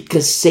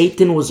 Because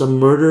Satan was a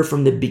murderer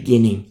from the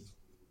beginning.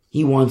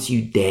 He wants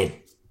you dead.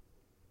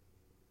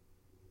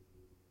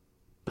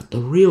 But the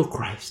real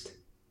Christ,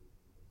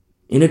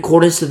 in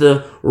accordance to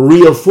the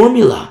real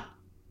formula,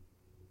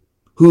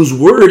 whose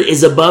word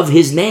is above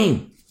his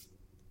name.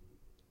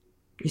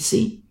 You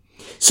see?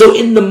 So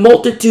in the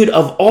multitude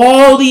of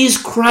all these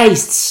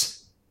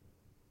Christs,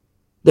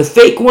 the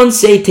fake ones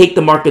say, take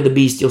the mark of the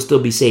beast, you'll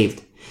still be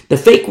saved. The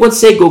fake ones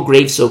say, go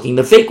grave soaking.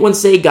 The fake ones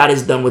say, God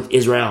is done with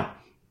Israel.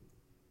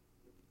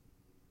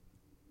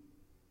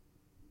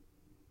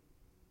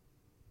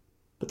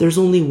 But there's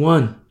only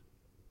one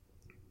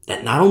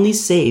that not only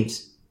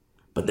saves,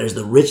 but there's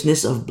the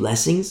richness of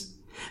blessings.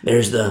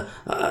 There's the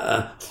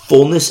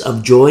fullness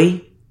of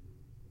joy.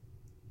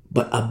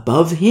 But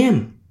above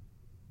him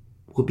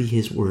will be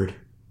his word.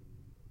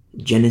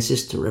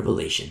 Genesis to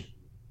Revelation.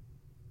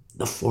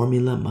 The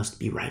formula must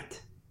be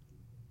right.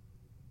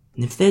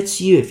 And if that's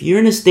you, if you're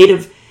in a state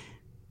of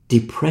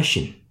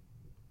depression,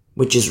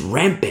 which is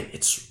rampant,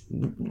 it's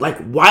like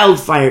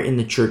wildfire in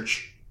the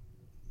church,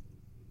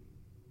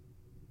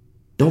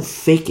 don't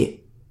fake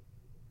it.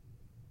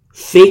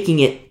 Faking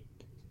it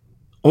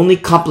only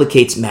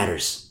complicates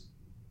matters.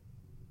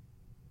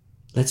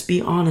 Let's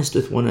be honest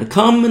with one another.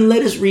 Come and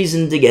let us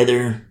reason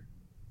together.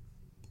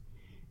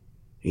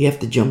 You have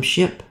to jump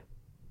ship.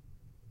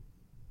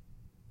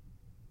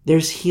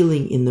 There's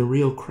healing in the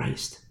real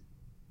Christ.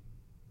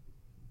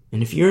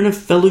 And if you're in a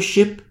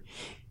fellowship,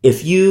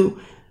 if you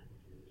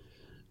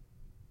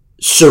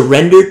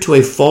surrender to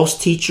a false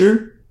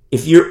teacher,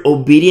 if you're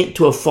obedient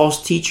to a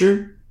false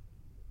teacher,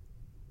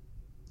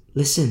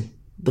 listen,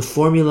 the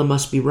formula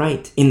must be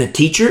right. In the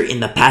teacher, in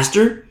the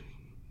pastor,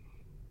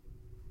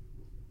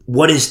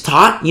 what is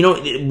taught,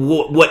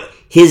 what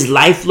his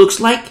life looks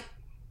like.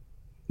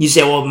 You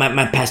say, well,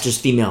 my pastor's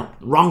female.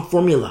 Wrong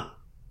formula.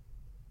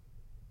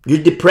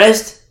 You're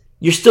depressed,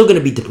 you're still going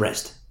to be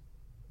depressed.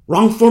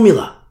 Wrong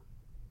formula.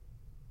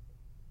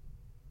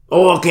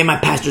 Oh, okay, my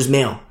pastor's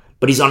male,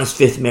 but he's on his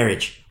 5th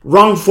marriage.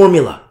 Wrong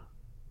formula.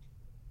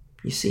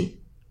 You see?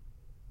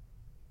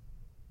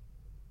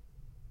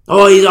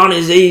 Oh,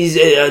 he's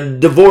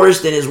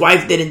divorced and his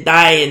wife didn't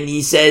die, and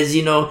he says,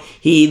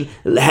 he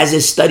has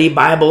his study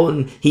Bible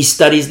and he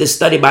studies the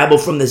study Bible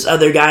from this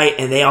other guy,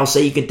 and they all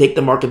say you can take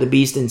the mark of the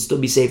beast and still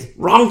be saved.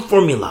 Wrong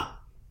formula.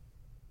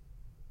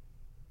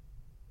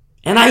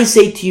 And I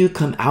say to you,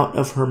 come out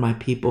of her, my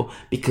people,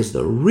 because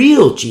the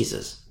real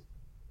Jesus,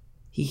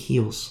 he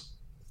heals.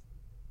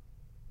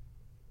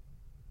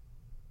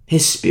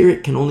 His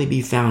spirit can only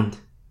be found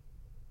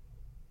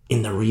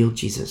in the real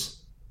Jesus.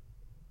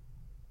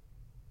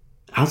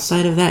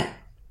 Outside of that,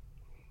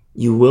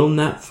 you will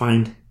not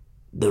find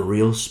the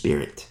real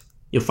spirit.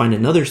 You'll find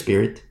another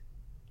spirit,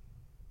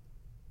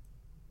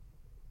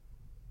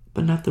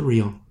 but not the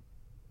real.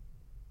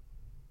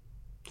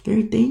 It's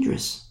very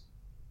dangerous.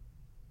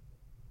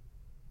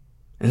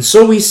 And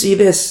so we see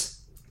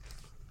this.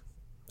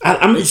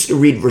 I'm just going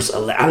to read verse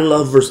 11. I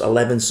love verse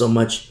 11 so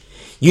much.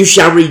 You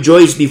shall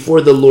rejoice before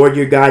the Lord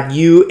your God,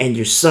 you and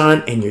your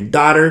son and your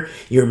daughter,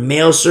 your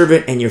male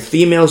servant and your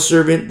female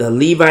servant, the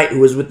Levite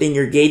who is within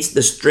your gates,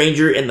 the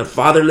stranger and the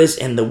fatherless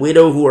and the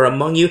widow who are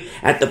among you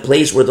at the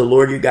place where the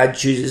Lord your God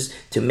chooses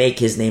to make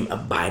his name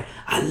abide.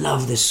 I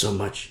love this so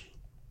much.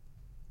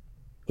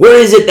 Where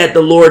is it that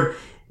the Lord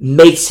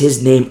makes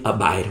his name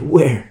abide?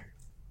 Where?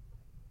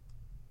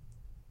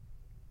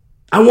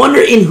 I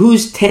wonder in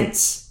whose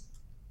tents?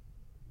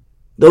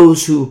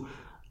 Those who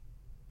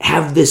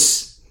have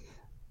this,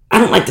 I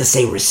don't like to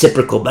say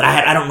reciprocal, but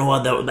I don't know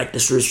how like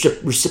this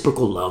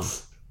reciprocal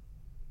love.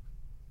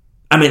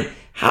 I mean,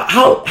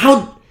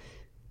 how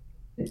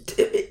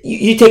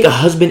you take a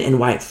husband and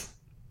wife.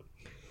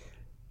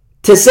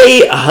 To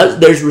say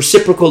there's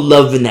reciprocal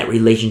love in that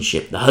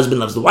relationship. The husband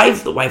loves the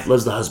wife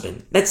loves the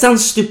husband. That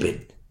sounds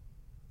stupid.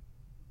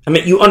 I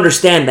mean, you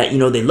understand that,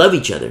 they love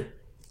each other,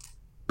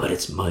 but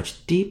it's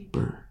much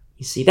deeper.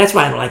 You see, that's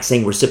why I don't like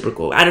saying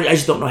reciprocal. I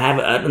just don't know,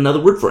 have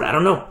another word for it. I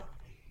don't know.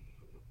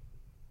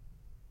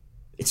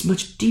 It's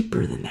much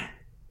deeper than that.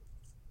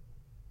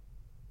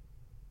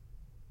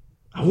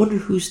 I wonder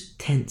whose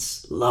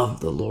tents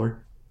love the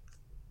Lord.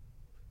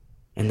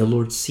 And the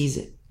Lord sees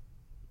it.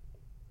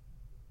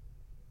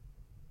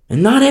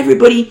 And not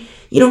everybody,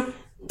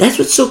 that's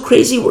what's so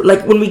crazy.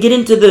 Like when we get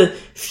into the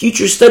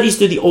future studies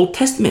through the Old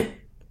Testament,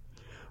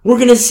 we're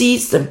going to see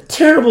some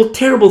terrible,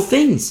 terrible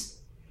things.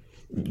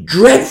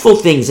 Dreadful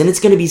things. And it's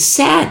going to be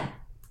sad.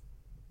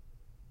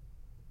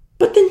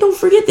 But then don't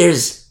forget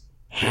there's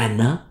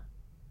Hannah,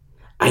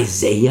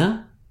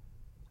 Isaiah,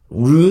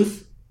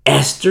 Ruth,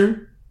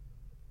 Esther,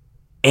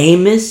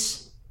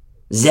 Amos,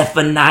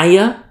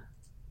 Zephaniah.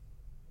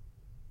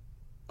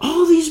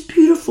 All these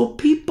beautiful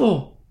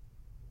people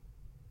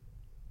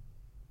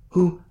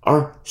who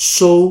are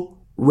so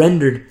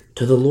rendered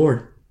to the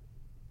Lord.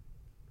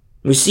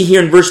 We see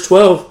here in verse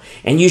 12,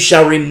 and you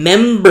shall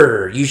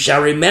remember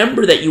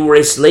that you were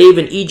a slave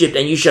in Egypt,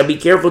 and you shall be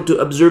careful to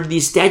observe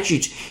these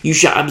statutes. You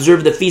shall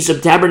observe the Feast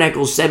of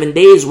Tabernacles 7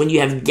 days when you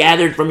have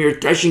gathered from your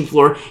threshing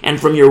floor and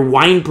from your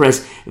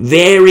winepress.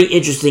 Very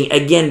interesting.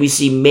 Again, we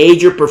see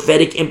major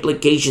prophetic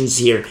implications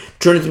here.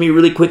 Turn with me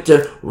really quick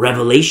to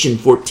Revelation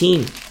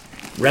 14.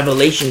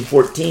 Revelation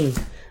 14.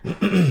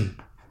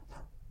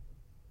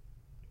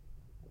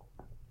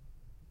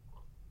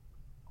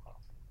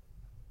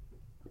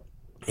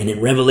 And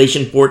in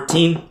Revelation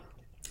 14,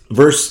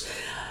 verse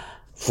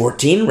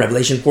 14,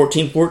 Revelation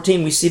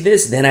 14, we see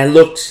this. Then I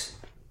looked,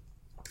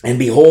 and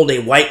behold, a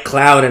white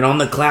cloud, and on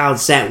the cloud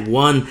sat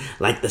one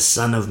like the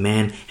Son of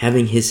Man,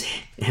 having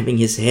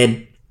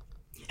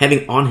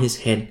on his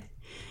head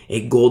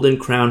a golden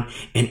crown,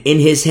 and in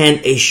his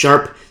hand a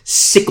sharp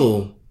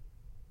sickle.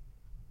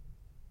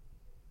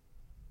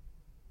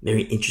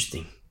 Very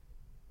interesting,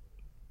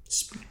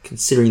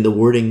 considering the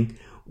wording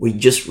we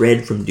just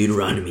read from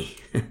Deuteronomy.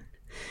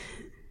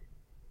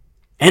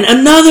 And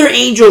another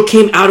angel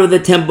came out of the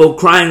temple,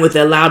 crying with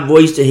a loud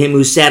voice to him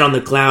who sat on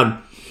the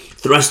cloud,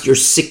 thrust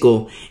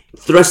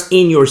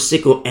in your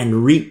sickle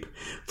and reap,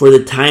 for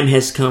the time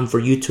has come for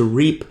you to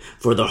reap,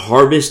 for the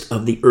harvest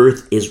of the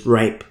earth is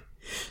ripe.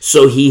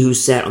 So he who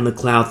sat on the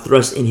cloud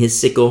thrust in his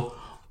sickle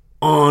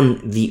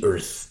on the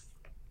earth,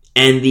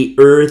 and the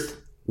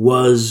earth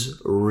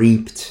was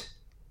reaped.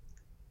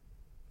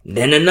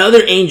 Then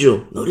another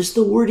angel, notice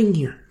the wording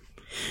here,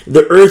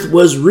 the earth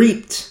was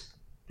reaped.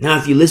 Now,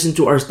 if you listen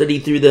to our study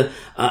through the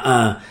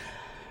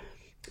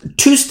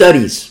two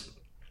studies,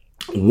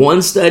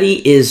 one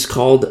study is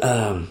called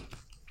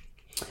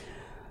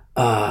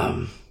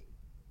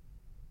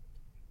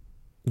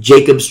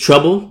Jacob's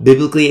Trouble,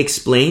 biblically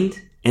explained,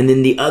 and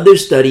then the other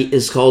study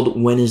is called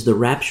When is the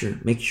Rapture?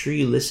 Make sure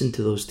you listen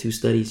to those two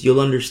studies. You'll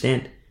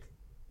understand.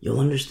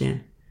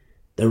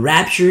 The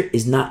rapture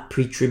is not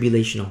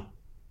pre-tribulational.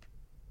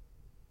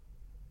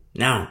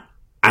 Now,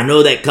 I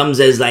know that comes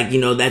as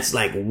that's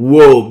like,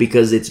 whoa,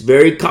 because it's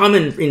very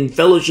common in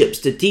fellowships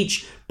to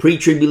teach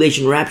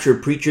pre-tribulation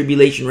rapture,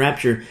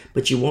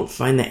 but you won't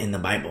find that in the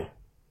Bible.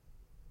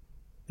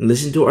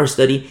 Listen to our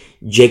study,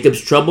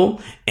 Jacob's Trouble,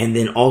 and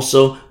then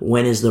also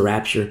When is the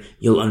Rapture?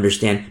 You'll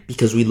understand,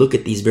 because we look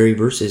at these very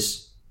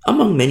verses,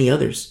 among many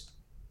others.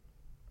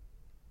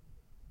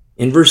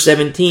 In verse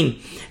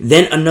 17,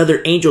 then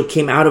another angel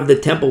came out of the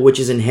temple which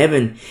is in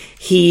heaven.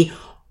 He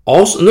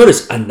also,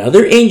 notice,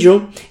 another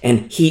angel,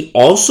 and he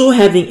also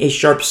having a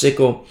sharp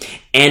sickle.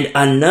 And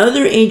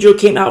another angel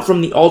came out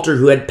from the altar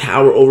who had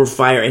power over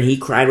fire, and he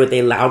cried with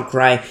a loud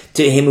cry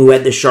to him who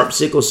had the sharp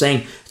sickle,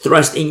 saying,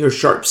 thrust in your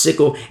sharp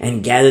sickle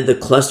and gather the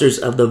clusters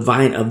of the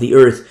vine of the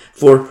earth,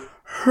 for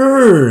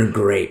her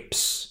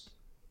grapes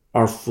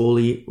are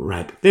fully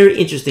ripe. Very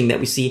interesting that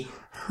we see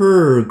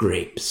her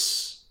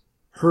grapes.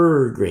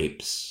 Her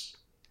grapes.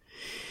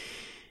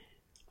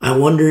 I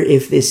wonder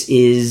if this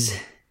is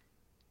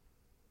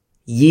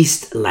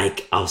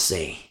yeast-like, I'll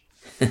say,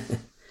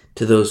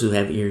 to those who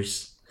have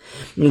ears.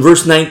 In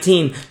verse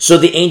 19, so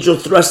the angel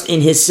thrust in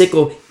his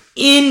sickle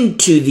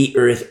into the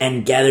earth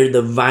and gathered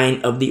the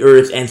vine of the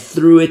earth and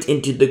threw it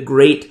into the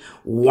great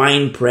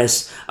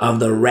winepress of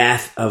the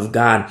wrath of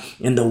God.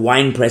 And the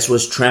winepress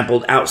was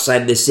trampled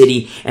outside the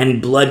city,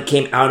 and blood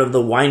came out of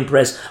the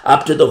winepress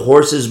up to the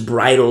horses'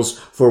 bridles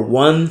for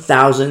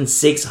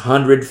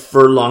 1,600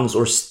 furlongs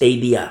or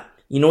stadia.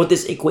 You know what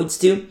this equates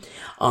to?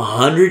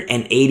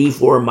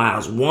 184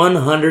 miles.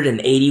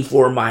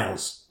 184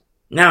 miles.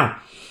 Now,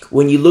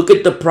 when you look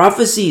at the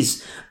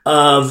prophecies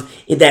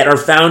that are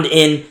found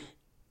in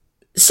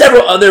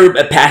several other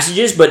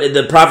passages, but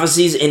the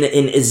prophecies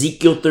in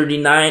Ezekiel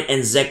 39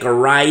 and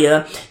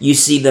Zechariah, you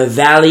see the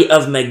valley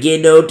of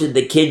Megiddo to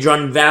the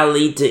Kidron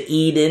Valley to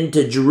Eden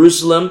to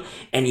Jerusalem.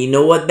 And you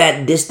know what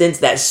that distance,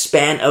 that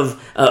span of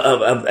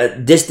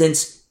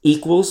distance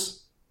equals?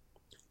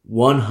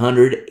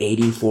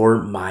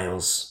 184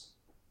 miles.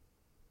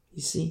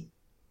 You see?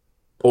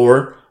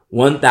 Or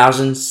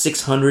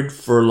 1,600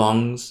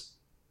 furlongs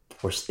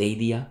or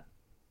stadia.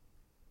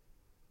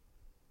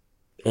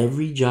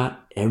 Every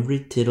jot,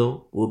 every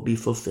tittle will be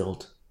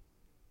fulfilled.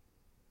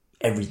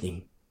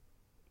 Everything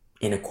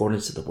in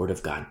accordance to the word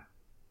of God.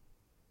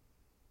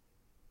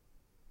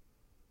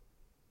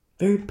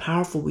 Very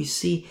powerful. We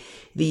see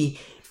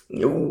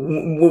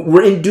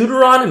we're in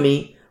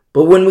Deuteronomy,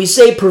 but when we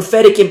say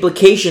prophetic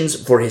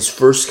implications for his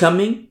first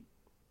coming,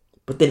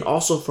 but then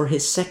also for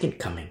his second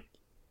coming,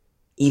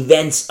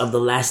 events of the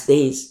last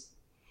days.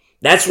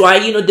 That's why,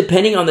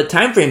 depending on the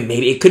time frame,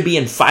 maybe it could be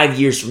in 5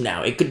 years from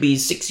now. It could be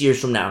 6 years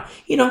from now.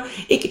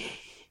 The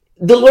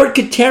Lord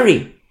could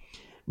tarry.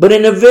 But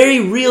in a very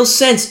real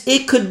sense,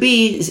 it could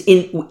be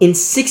in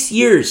 6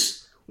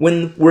 years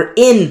when we're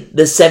in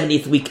the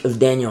 70th week of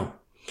Daniel.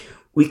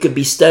 we could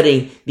be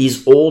studying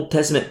these Old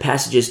Testament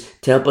passages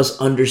to help us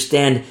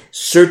understand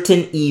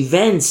certain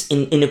events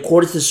in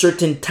accordance to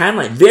certain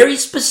timeline. Very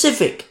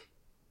specific.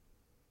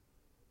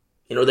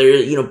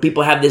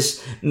 People have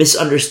this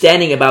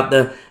misunderstanding about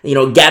the,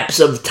 gaps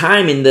of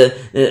time in the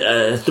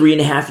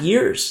 3.5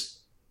 years.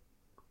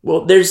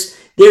 Well, there's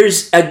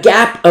a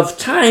gap of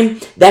time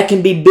that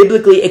can be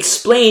biblically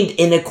explained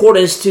in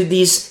accordance to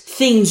these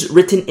things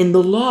written in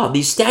the law,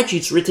 these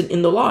statutes written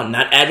in the law. I'm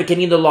not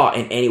advocating the law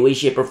in any way,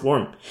 shape, or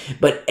form.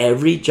 But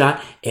every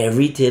jot,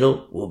 every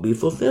tittle will be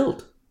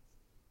fulfilled.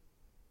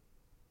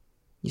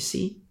 You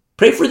see?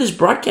 Pray for this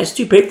broadcast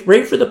too.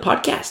 Pray for the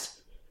podcast.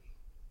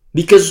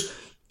 Because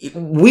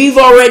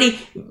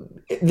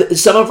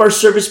some of our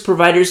service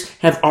providers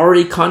have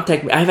already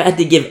contacted me. I've had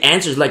to give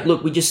answers like,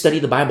 look, we just study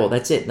the Bible.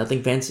 That's it.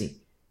 Nothing fancy.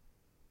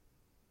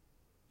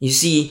 You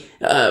see,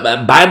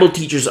 Bible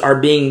teachers are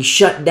being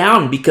shut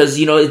down because,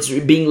 it's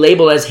being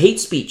labeled as hate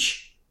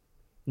speech.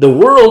 The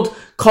world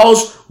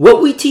calls what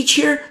we teach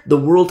here, the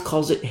world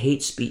calls it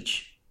hate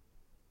speech.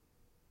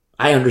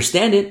 I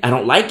understand it. I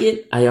don't like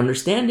it. I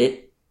understand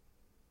it.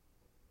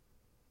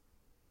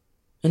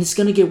 And it's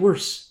going to get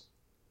worse.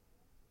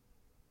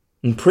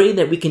 And pray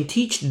that we can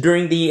teach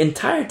during the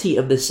entirety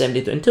of the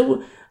 70th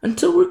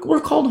until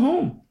we're called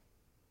home.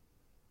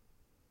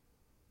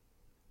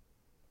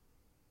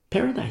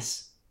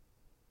 Paradise.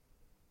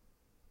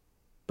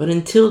 But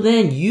until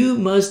then, you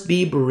must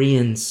be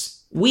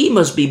Bereans. We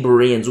must be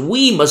Bereans.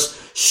 We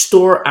must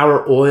store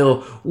our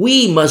oil.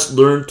 We must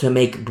learn to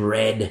make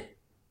bread.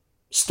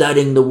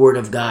 Studying the Word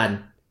of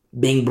God.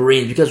 Being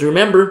Bereans. Because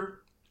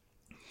remember,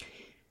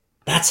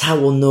 that's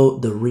how we'll know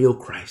the real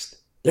Christ.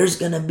 There's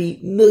going to be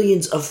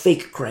millions of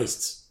fake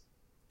Christs.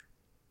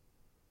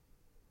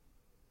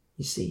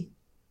 You see?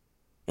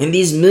 And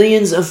these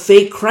millions of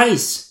fake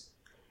Christs,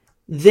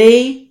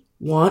 they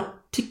want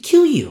to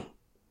kill you.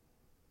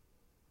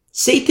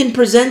 Satan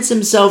presents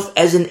himself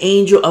as an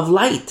angel of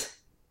light.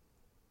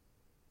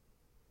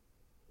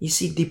 You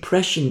see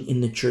depression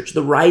in the church,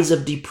 the rise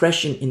of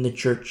depression in the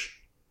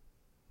church.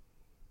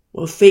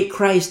 Well, fake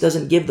Christ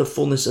doesn't give the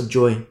fullness of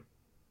joy.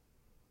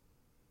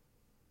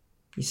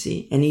 You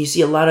see? And you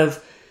see a lot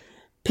of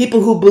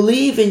people who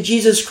believe in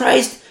Jesus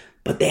Christ,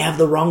 but they have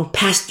the wrong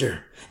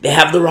pastor. They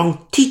have the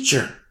wrong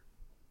teacher.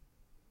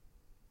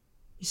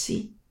 You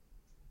see?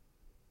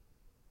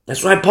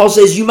 That's why Paul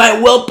says you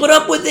might well put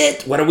up with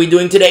it. What are we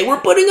doing today?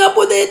 We're putting up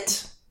with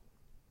it.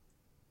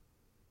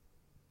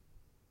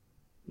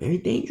 Very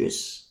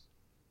dangerous.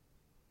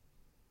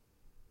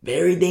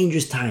 Very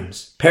dangerous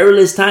times.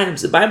 Perilous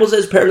times. The Bible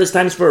says perilous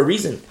times for a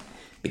reason.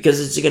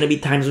 Because it's going to be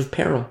times of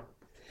peril.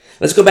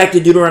 Let's go back to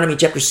Deuteronomy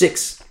chapter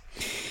 6.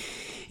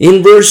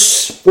 In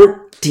verse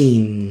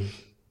 14.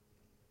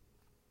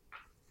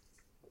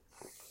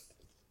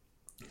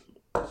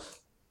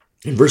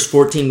 In verse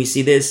 14 we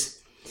see this.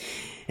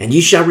 And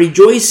you shall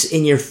rejoice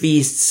in your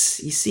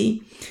feasts. You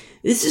see,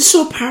 this is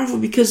so powerful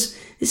because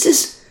this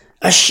is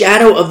a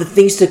shadow of the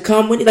things to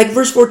come. Like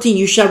verse 14,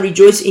 you shall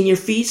rejoice in your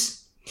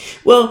feasts.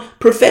 Well,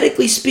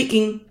 prophetically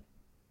speaking,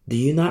 do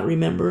you not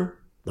remember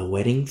the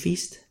wedding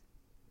feast?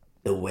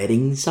 The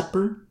wedding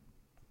supper?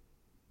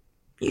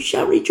 You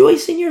shall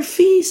rejoice in your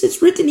feast. It's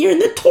written here in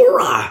the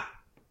Torah.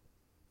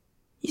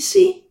 You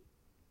see?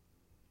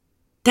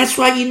 That's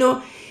why,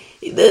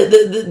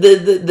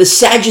 the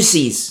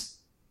Sadducees.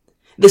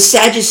 The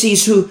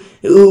Sadducees who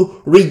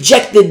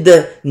rejected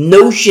the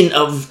notion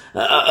of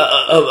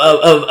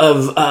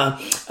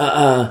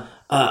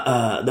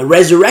the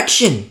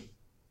resurrection.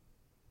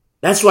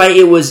 That's why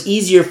it was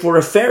easier for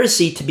a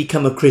Pharisee to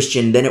become a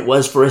Christian than it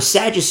was for a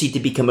Sadducee to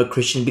become a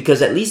Christian,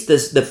 because at least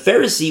the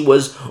Pharisee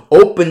was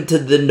open to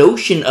the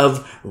notion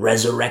of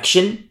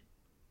resurrection.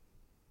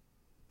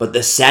 But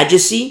the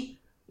Sadducee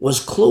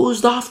was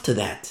closed off to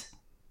that.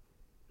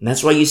 And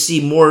that's why you see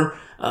more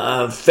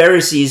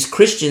Pharisees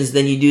Christians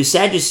than you do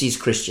Sadducees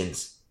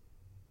Christians.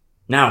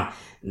 Now,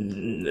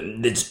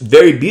 it's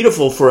very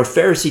beautiful for a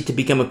Pharisee to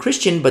become a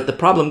Christian, but the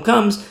problem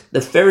comes,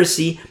 the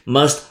Pharisee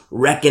must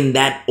reckon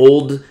that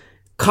old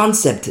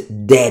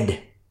concept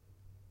dead.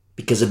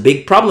 Because a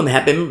big problem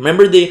happened.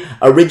 Remember the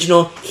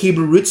original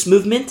Hebrew roots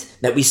movement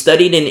that we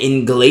studied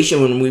in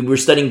Galatians, when we were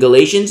studying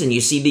Galatians, and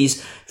you see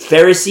these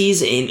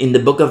Pharisees in the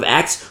book of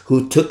Acts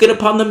who took it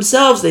upon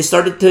themselves. They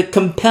started to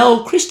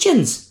compel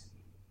Christians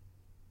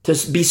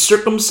to be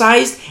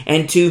circumcised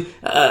and to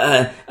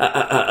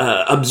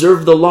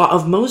observe the law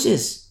of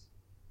Moses.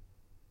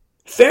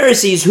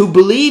 Pharisees who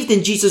believed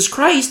in Jesus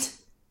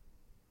Christ,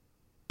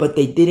 but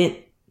they didn't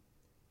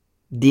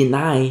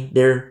deny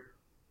their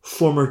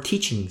former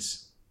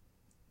teachings.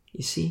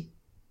 You see?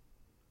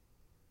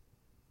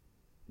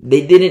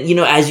 They didn't,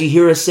 as you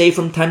hear us say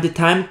from time to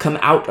time, come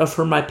out of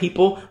her, my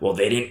people. Well,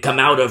 they didn't come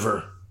out of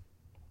her.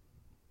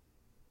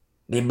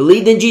 They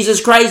believed in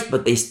Jesus Christ,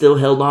 but they still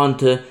held on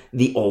to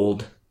the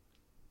old.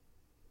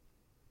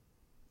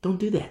 Don't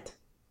do that.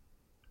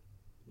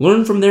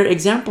 Learn from their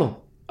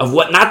example of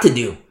what not to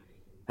do.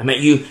 I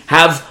mean, you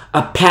have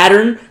a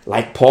pattern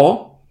like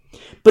Paul,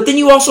 but then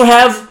you also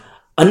have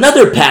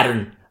another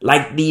pattern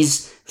like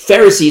these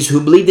Pharisees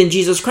who believed in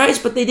Jesus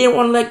Christ, but they didn't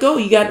want to let go.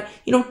 You got,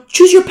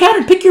 choose your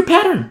pattern. Pick your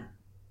pattern.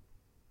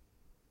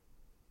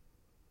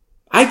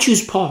 I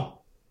choose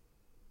Paul.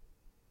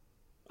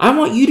 I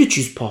want you to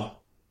choose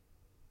Paul.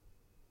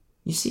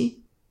 You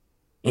see?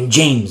 And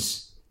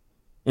James.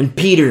 And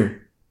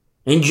Peter.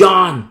 And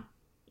John.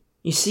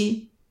 You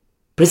see?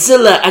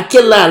 Priscilla,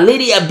 Aquila,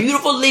 Lydia,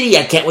 beautiful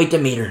Lydia. I can't wait to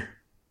meet her.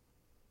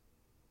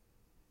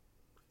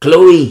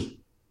 Chloe.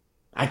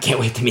 I can't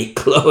wait to meet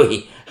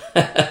Chloe.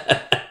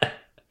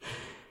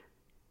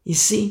 You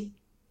see?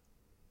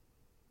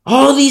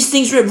 All these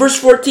things. Verse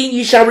 14,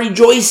 you shall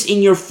rejoice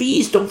in your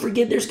feast. Don't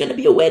forget there's going to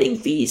be a wedding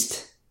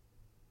feast.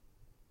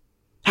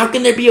 How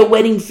can there be a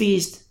wedding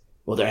feast?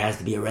 Well, there has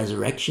to be a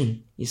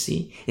resurrection, you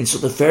see? And so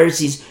the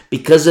Pharisees,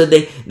 because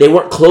they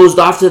weren't closed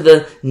off to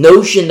the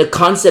notion, the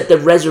concept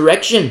of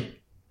resurrection,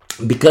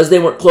 because they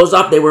weren't closed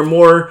off, they were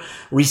more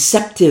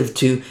receptive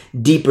to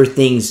deeper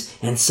things.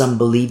 And some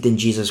believed in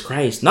Jesus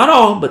Christ. Not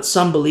all, but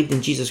some believed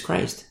in Jesus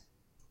Christ.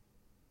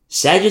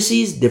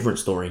 Sadducees, different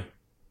story.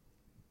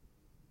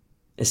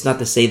 It's not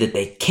to say that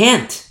they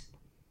can't.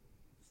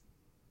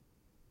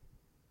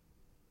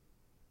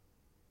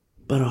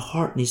 But a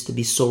heart needs to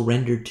be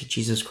surrendered to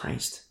Jesus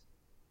Christ.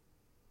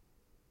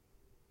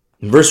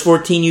 In verse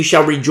 14, you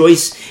shall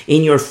rejoice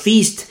in your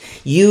feast,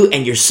 you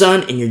and your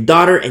son and your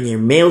daughter and your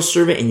male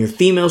servant and your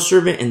female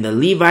servant and the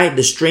Levite,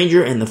 the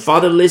stranger and the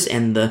fatherless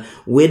and the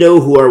widow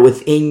who are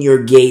within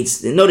your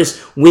gates. And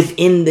notice,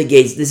 within the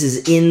gates. This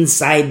is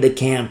inside the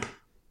camp.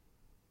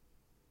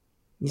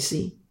 You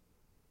see?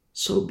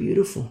 So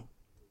beautiful.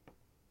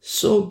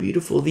 So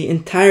beautiful. The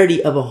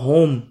entirety of a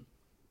home.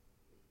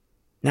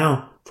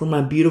 Now, for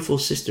my beautiful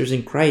sisters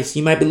in Christ,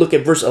 you might be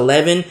looking at verse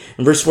 11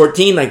 and verse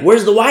 14 like,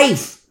 where's the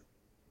wife?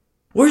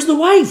 Where's the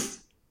wife?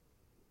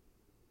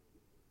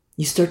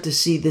 You start to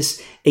see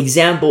this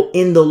example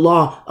in the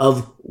law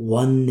of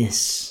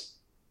oneness.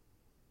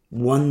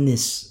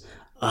 Oneness.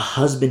 A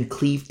husband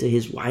cleave to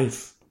his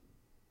wife.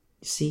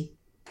 You see?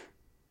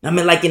 I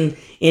mean, like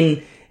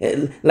in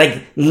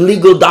like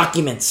legal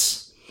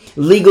documents.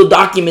 Legal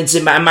documents,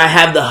 it might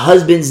have the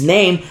husband's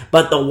name,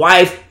 but the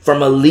wife,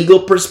 from a legal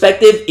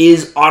perspective,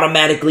 is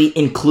automatically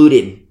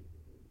included.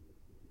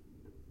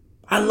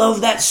 I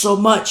love that so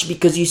much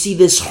because you see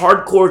this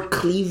hardcore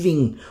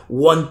cleaving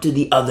one to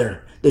the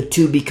other, the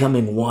two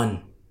becoming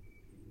one.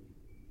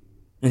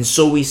 And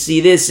so we see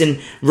this in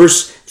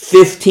verse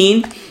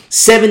 15.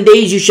 7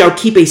 days you shall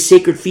keep a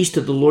sacred feast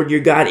to the Lord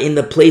your God in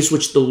the place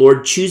which the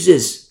Lord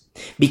chooses,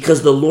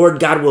 because the Lord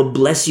God will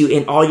bless you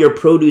in all your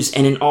produce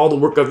and in all the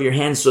work of your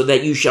hands, so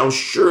that you shall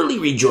surely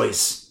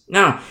rejoice.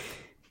 Now,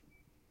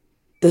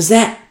 does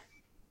that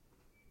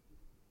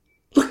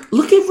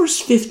look at verse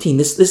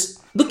 15.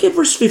 Look at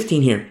verse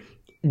 15 here.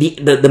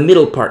 The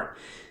middle part.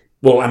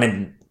 Well, I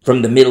mean,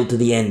 from the middle to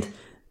the end.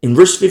 In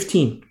verse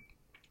 15,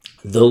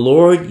 the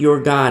Lord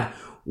your God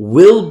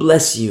will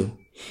bless you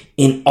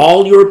in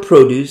all your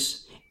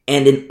produce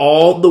and in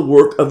all the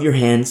work of your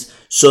hands,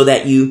 so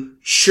that you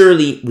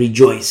surely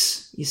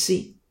rejoice. You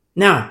see?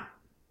 Now,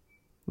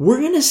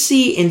 we're going to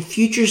see in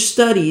future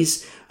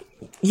studies,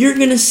 you're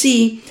going to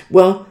see,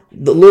 well,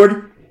 the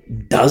Lord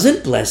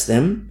doesn't bless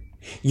them.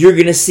 You're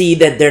going to see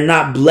that they're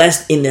not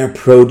blessed in their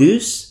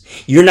produce.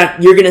 You're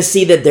going to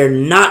see that they're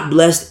not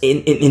blessed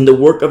in the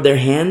work of their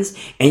hands.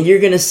 And you're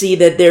going to see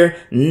that they're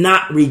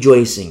not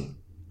rejoicing.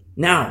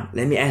 Now,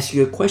 let me ask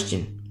you a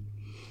question.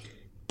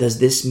 Does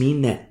this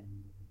mean that,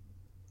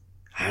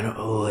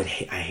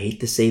 I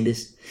hate to say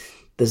this.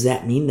 Does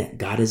that mean that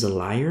God is a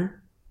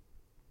liar?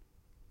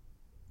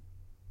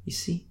 You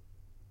see?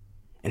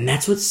 And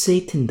that's what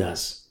Satan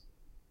does.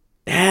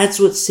 That's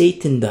what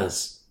Satan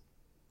does.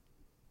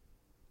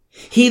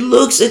 He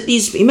looks at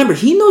these, remember,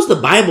 he knows the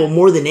Bible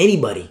more than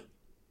anybody.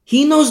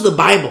 He knows the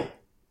Bible.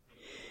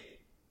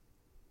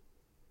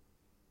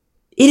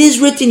 It is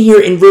written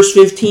here in verse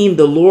 15,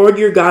 the Lord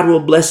your God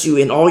will bless you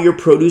in all your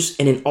produce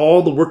and in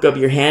all the work of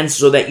your hands,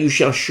 so that you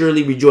shall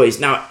surely rejoice.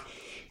 Now,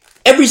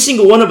 every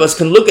single one of us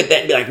can look at that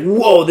and be like,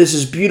 whoa, this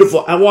is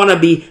beautiful. I want to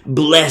be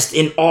blessed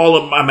in all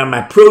of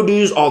my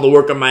produce, all the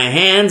work of my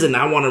hands, and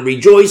I want to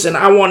rejoice, and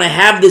I want to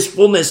have this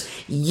fullness.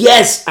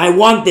 Yes, I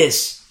want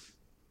this.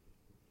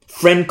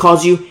 Friend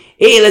calls you,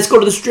 hey, let's go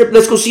to the strip.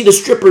 Let's go see the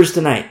strippers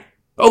tonight.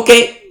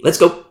 Okay, let's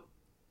go.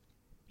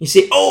 You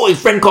say, oh,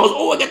 his friend calls,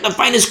 oh, I got the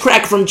finest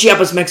crack from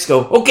Chiapas,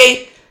 Mexico.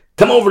 Okay,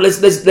 come over. Let's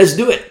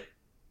do it.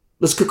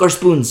 Let's cook our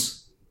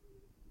spoons.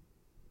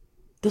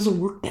 It doesn't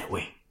work that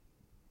way.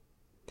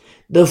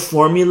 The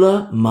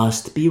formula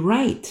must be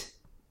right.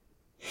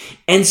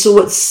 And so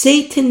what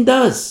Satan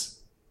does,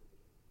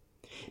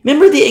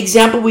 remember the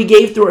example we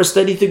gave through our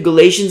study through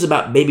Galatians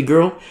about baby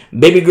girl?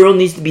 Baby girl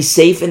needs to be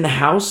safe in the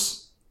house.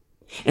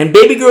 And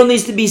baby girl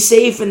needs to be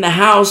safe in the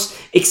house,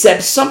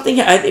 except something,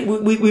 I think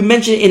we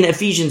mentioned in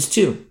Ephesians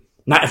 2.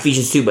 Not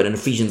Ephesians 2, but in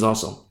Ephesians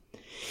also.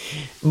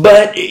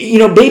 But,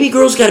 baby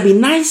girl's got to be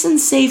nice and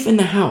safe in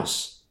the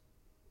house.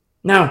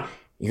 Now,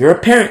 you're a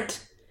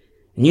parent.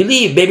 And you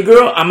leave, baby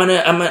girl, I'm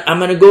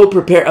gonna go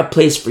prepare a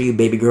place for you,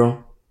 baby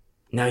girl.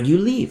 Now you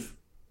leave.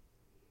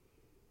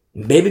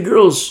 Baby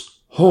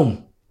girl's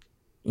home.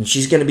 And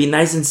she's going to be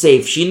nice and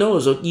safe. She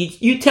knows.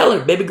 You tell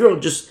her, baby girl,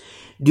 just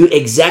do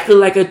exactly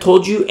like I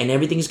told you and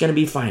everything's going to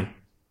be fine.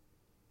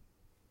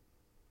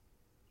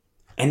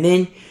 And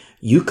then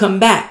you come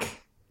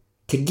back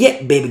to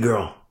get baby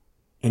girl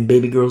and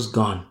baby girl's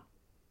gone.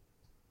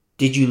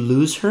 Did you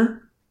lose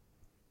her?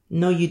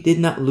 No, you did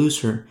not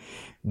lose her.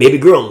 Baby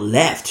girl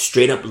left,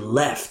 straight up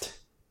left.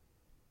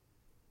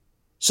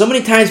 So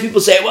many times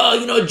people say,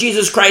 well,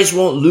 Jesus Christ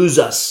won't lose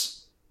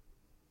us.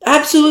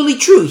 Absolutely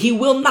true. He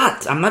will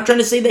not. I'm not trying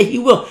to say that he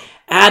will.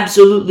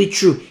 Absolutely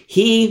true.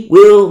 He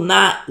will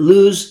not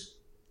lose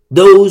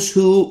those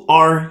who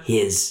are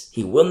his.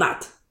 He will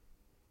not.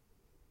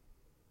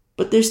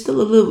 But there's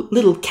still a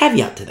little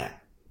caveat to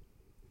that.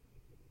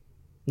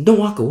 Don't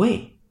walk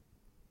away.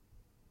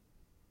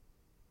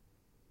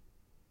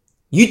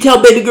 You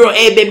tell baby girl,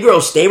 hey, baby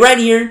girl, stay right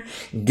here.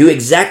 Do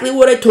exactly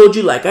what I told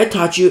you, like I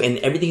taught you, and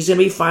everything's going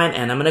to be fine,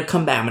 and I'm going to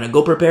come back. I'm going to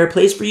go prepare a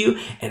place for you,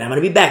 and I'm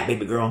going to be back,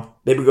 baby girl.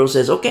 Baby girl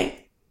says,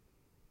 okay.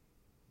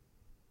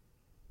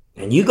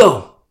 And you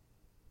go.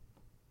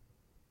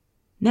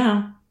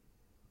 Now,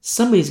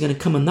 somebody's going to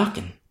come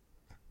a-knocking.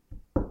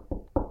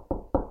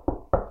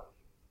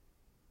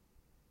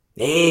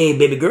 Hey,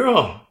 baby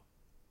girl.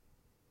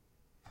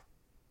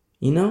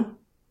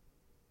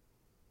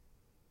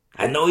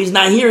 I know he's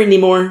not here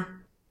anymore.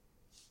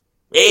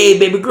 Hey,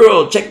 baby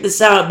girl, check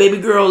this out. Baby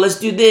girl, let's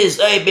do this.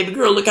 Hey, baby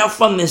girl, look how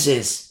fun this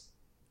is.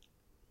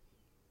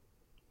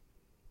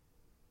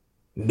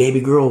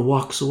 Baby girl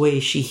walks away.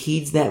 She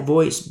heeds that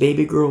voice.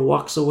 Baby girl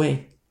walks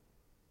away.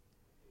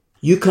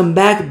 You come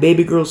back,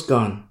 baby girl's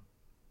gone.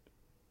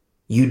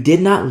 You did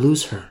not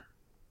lose her.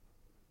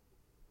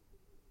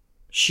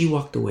 She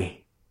walked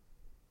away.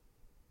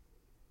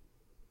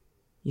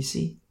 You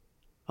see?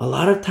 A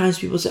lot of times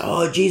people say,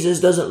 Jesus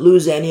doesn't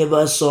lose any of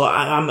us, so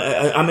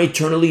I'm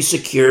eternally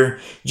secure.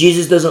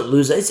 Jesus doesn't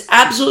lose us. It's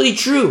absolutely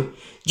true.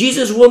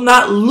 Jesus will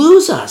not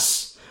lose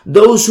us.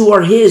 Those who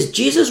are his,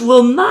 Jesus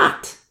will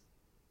not.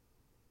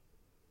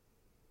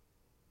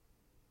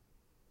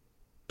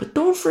 But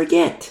don't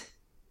forget,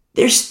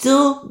 there's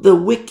still the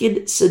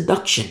wicked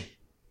seduction.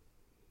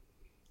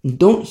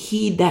 Don't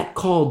heed that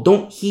call.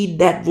 Don't heed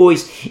that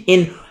voice.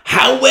 In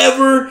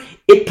however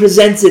it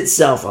presents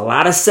itself. A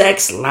lot of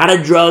sex, a lot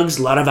of drugs,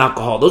 a lot of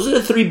alcohol. Those are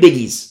the three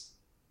biggies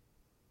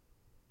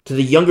to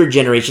the younger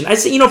generation. I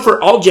say,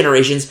 for all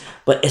generations,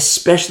 but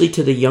especially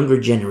to the younger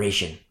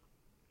generation.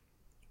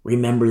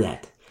 Remember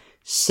that.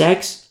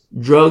 Sex,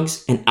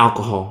 drugs, and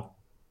alcohol.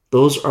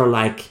 Those are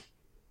like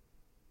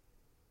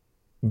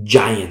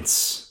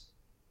giants.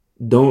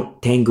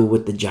 Don't tangle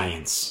with the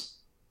giants.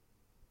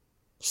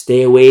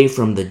 Stay away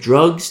from the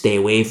drugs, stay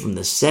away from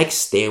the sex,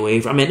 stay away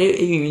from,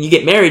 you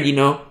get married,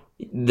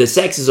 the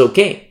sex is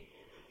okay.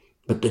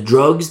 But the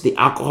drugs, the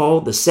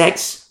alcohol, the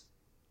sex,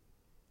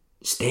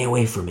 stay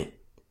away from it.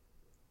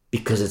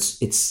 Because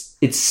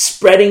it's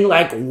spreading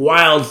like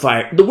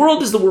wildfire. The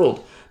world is the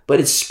world, but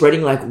it's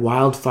spreading like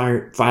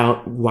wildfire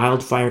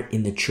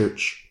in the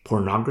church.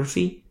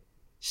 Pornography,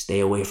 stay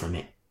away from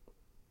it.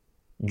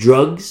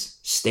 Drugs,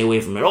 stay away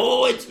from it.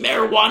 Oh, it's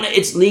marijuana,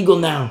 it's legal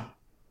now.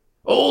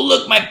 Oh,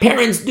 look, my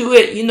parents do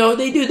it.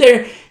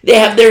 They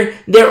have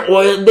their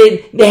oil.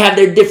 They have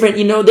their different,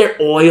 their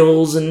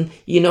oils and,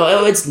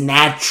 it's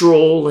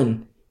natural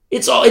and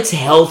it's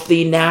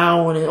healthy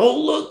now. And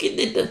look,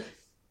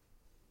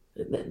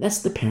 that's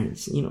the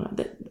parents,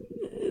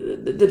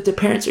 the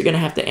parents are going to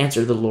have to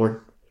answer the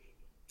Lord.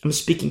 I'm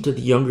speaking to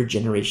the younger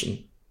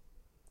generation.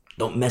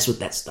 Don't mess with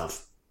that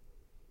stuff.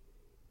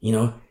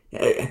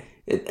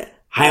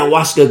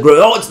 Ayahuasca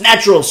grow. Oh, it's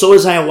natural. So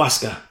is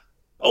ayahuasca.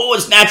 Oh,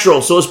 it's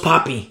natural. So is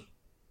poppy.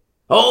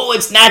 Oh,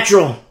 it's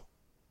natural.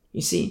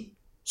 You see?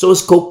 So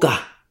is coca.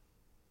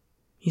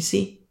 You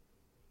see?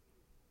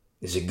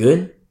 Is it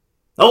good?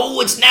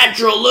 Oh, it's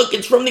natural. Look,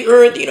 it's from the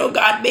earth.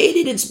 God made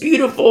it. It's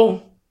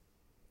beautiful.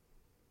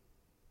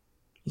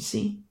 You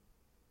see?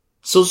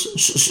 So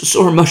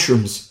are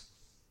mushrooms.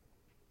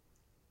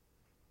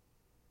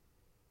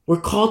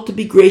 We're called to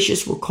be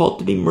gracious. We're called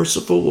to be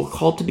merciful. We're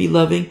called to be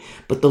loving.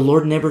 But the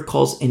Lord never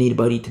calls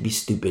anybody to be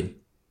stupid.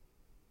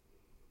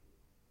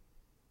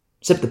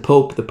 Except the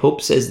Pope. The Pope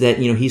says that,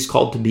 he's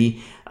called to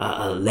be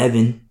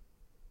leaven.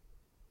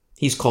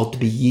 He's called to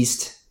be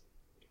yeast.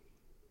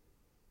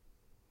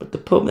 But the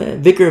Pope,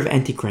 vicar of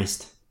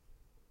Antichrist.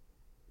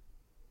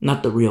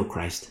 Not the real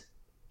Christ.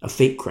 A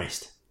fake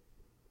Christ.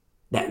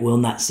 That will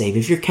not save.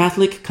 If you're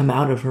Catholic, come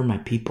out of her, my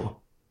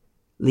people.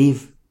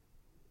 Leave.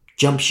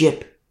 Jump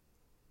ship.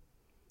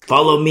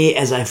 Follow me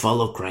as I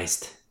follow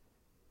Christ.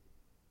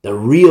 The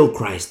real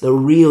Christ. The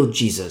real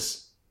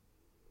Jesus.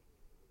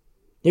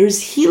 There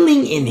is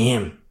healing in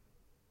him.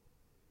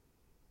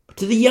 But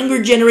to the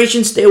younger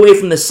generation, stay away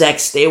from the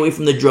sex, stay away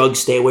from the drugs,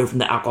 stay away from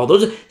the alcohol.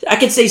 I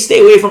could say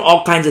stay away from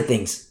all kinds of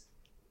things.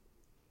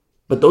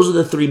 But those are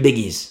the three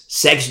biggies.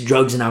 Sex,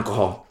 drugs, and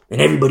alcohol. And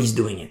everybody's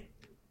doing it.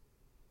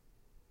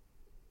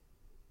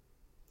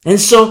 And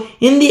so,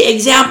 in the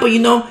example,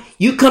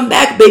 you come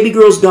back, baby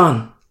girl's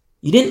gone.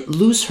 You didn't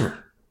lose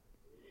her.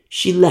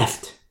 She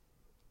left.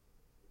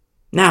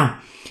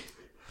 Now,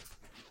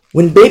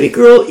 When baby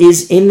girl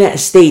is in that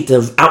state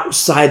of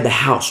outside the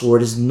house where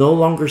it is no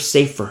longer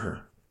safe for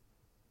her,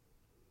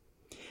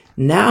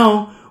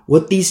 now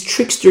what these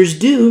tricksters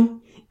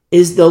do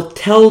is they'll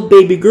tell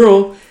baby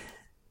girl,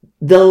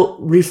 they'll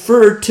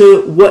refer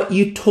to what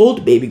you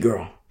told baby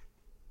girl.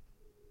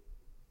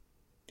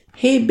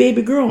 Hey,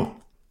 baby girl,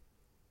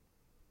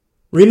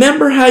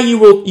 remember how you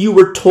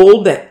were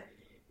told that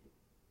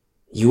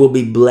you will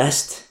be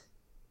blessed?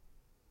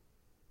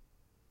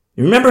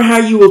 Remember how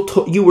you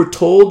were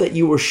told that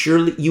you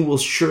will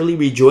surely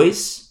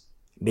rejoice?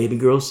 Baby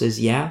girl says,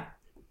 yeah.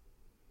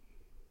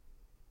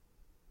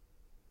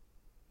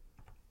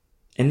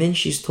 And then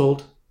she's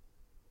told,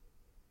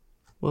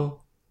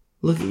 well,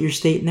 look at your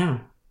state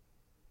now.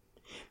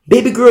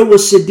 Baby girl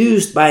was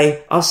seduced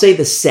by, I'll say,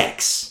 the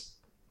sex.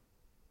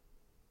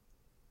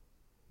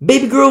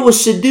 Baby girl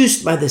was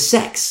seduced by the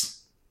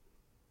sex.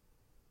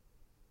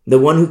 The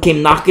one who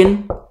came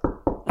knocking,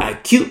 a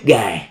cute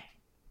guy.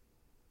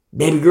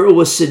 Baby girl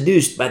was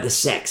seduced by the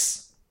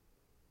sex.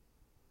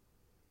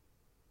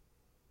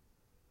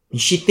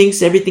 And she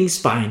thinks everything's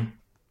fine.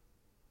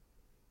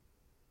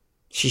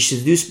 She's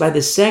seduced by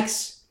the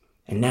sex,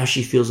 and now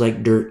she feels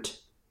like dirt.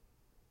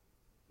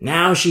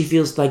 Now she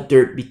feels like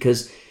dirt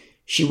because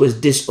she was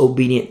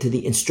disobedient to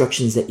the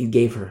instructions that you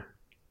gave her.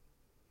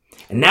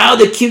 And now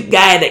the cute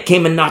guy that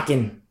came a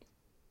knocking,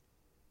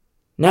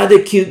 now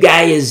the cute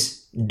guy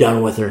is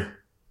done with her.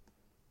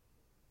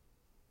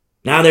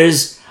 Now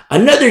there's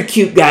another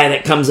cute guy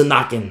that comes a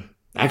knocking.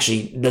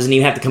 Actually, doesn't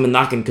even have to come a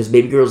knocking because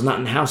baby girl's not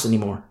in the house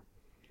anymore.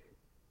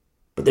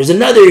 But there's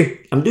another,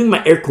 I'm doing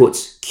my air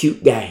quotes,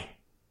 cute guy.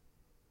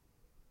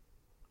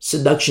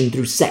 Seduction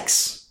through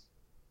sex.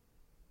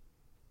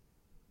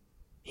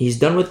 He's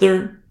done with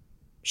her.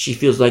 She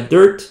feels like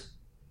dirt.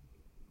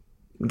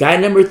 Guy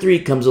number 3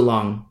 comes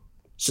along.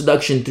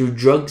 Seduction through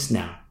drugs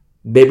now.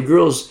 Baby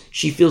girls,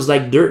 she feels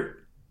like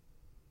dirt.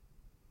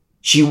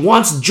 She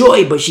wants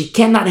joy, but she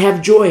cannot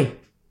have joy.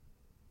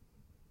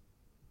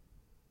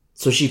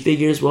 So she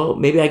figures, well,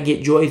 maybe I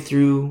get joy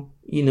through,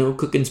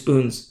 cooking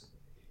spoons.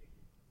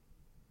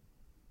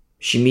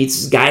 She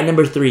meets guy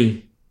number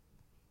 3.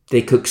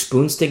 They cook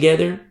spoons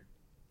together.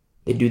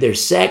 They do their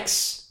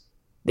sex.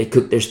 They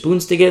cook their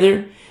spoons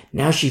together.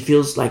 Now she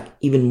feels like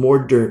even more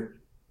dirt.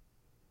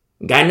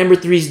 Guy number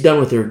 3 is done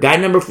with her. Guy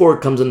number 4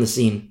 comes on the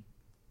scene.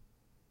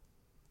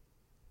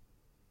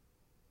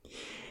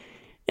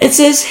 It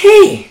says,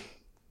 hey,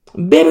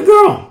 baby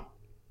girl,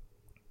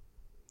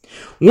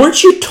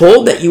 weren't you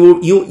told that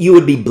you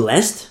would be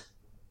blessed?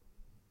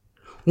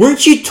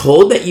 Weren't you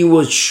told that you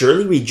would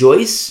surely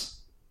rejoice?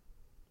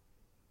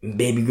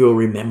 Baby girl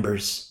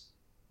remembers.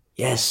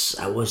 Yes,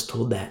 I was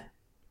told that.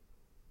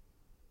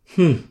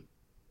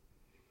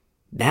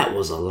 That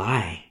was a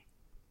lie.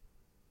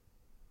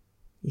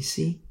 You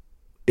see?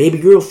 Baby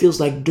girl feels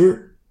like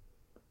dirt.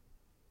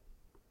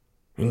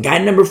 And guy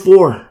number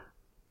 4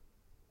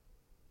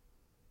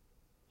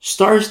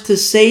 starts to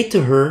say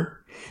to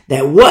her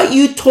that what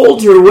you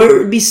told her, where it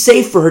would be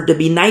safe for her to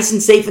be nice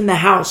and safe in the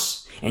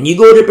house, and you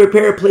go to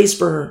prepare a place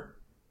for her.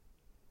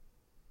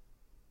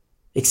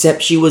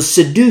 Except she was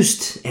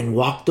seduced and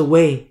walked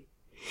away.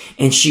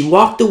 And she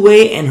walked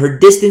away and her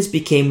distance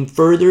became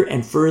further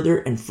and further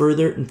and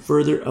further and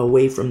further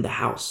away from the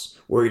house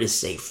where it is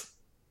safe.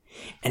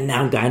 And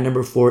now guy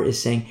number 4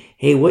 is saying,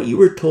 hey, what you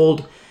were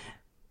told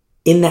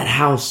in that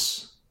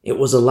house, it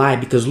was a lie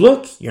because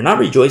look, you're not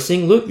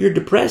rejoicing. Look, you're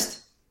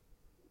depressed.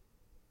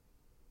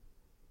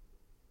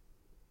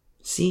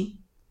 See?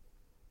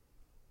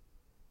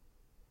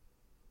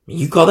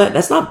 You call that?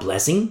 That's not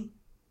blessing.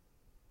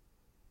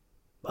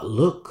 But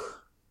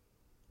look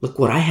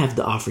what I have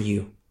to offer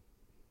you.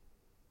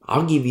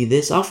 I'll give you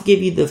this. I'll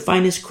give you the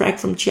finest crack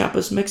from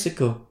Chiapas,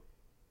 Mexico.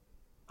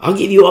 I'll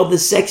give you all the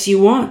sex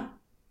you want.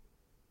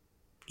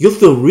 You'll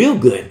feel real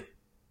good.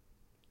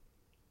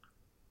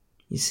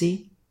 You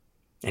see?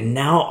 And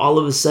now all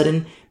of a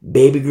sudden,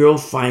 baby girl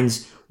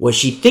finds what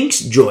she thinks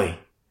joy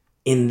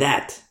in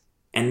that.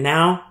 And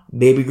now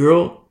baby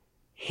girl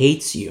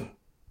hates you.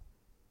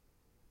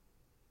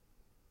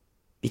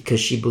 Because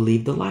she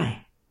believed a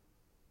lie.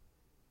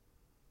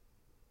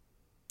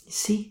 You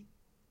see?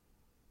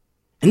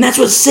 And that's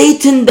what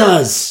Satan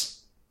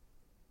does.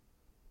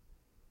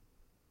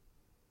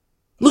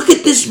 Look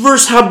at this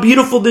verse, how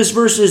beautiful this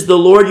verse is. The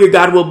Lord your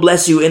God will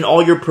bless you in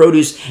all your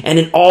produce and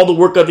in all the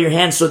work of your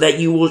hands so that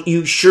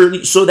you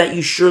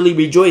surely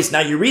rejoice.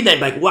 Now you read that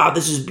like, wow,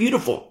 this is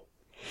beautiful.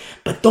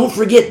 But don't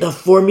forget the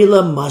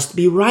formula must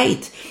be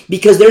right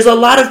because there's a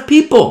lot of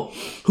people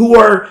who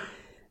are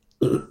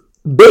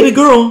baby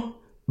girl,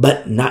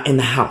 but not in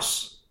the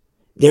house.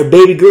 They're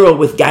baby girl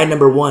with guy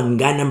number 1,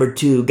 guy number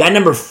 2, guy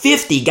number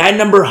 50, guy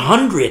number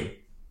 100.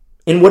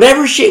 In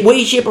whatever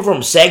way, shape, or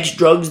form. Sex,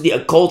 drugs, the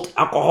occult,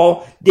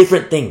 alcohol,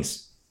 different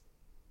things.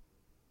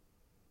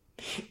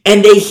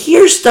 And they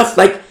hear stuff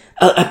like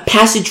a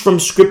passage from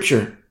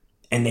scripture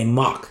and they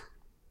mock.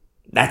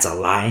 That's a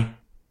lie.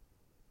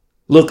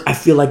 Look, I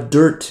feel like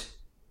dirt.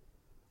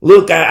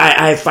 Look,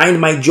 I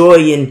find my joy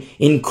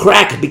in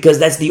crack because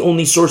that's the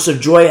only source of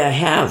joy I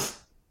have.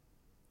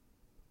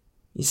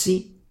 You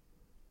see?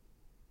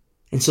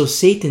 And so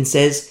Satan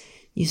says,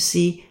 you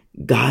see,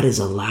 God is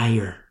a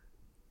liar.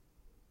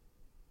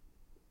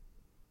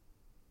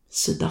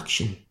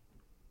 Seduction.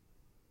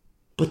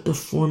 But the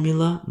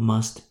formula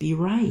must be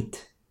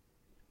right.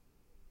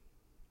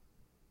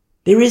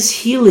 There is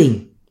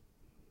healing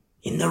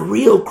in the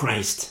real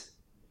Christ.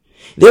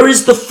 There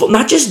is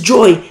not just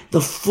joy,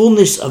 the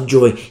fullness of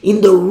joy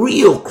in the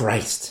real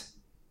Christ.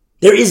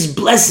 There is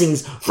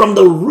blessings from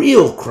the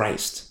real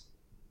Christ.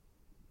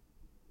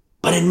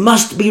 But it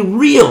must be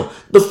real.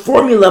 The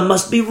formula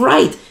must be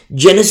right.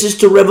 Genesis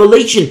to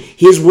Revelation,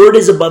 his word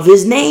is above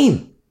his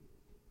name.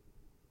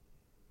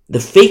 The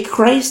fake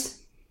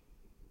Christ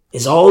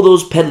is all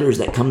those peddlers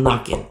that come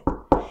knocking.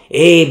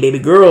 Hey, baby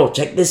girl,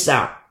 check this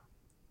out.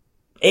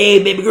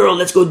 Hey, baby girl,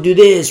 let's go do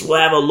this. We'll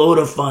have a load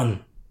of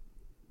fun.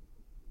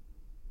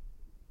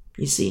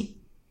 You see?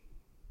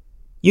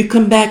 You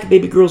come back,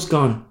 baby girl's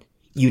gone.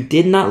 You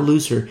did not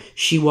lose her.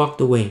 She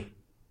walked away.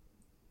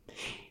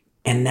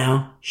 And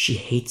now she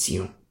hates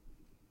you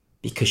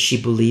because she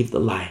believed the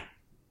lie.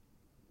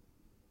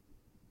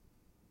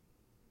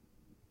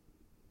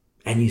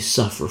 And you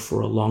suffer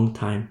for a long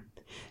time,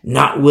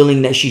 not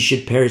willing that she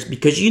should perish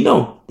because you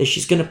know that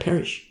she's going to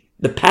perish.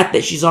 The path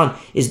that she's on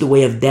is the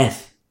way of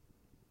death.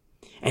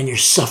 And you're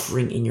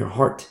suffering in your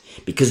heart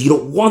because you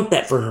don't want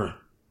that for her.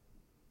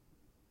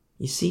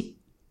 You see?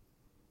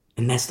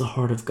 And that's the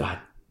heart of God.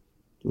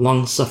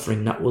 Long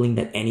suffering, not willing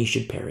that any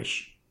should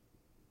perish.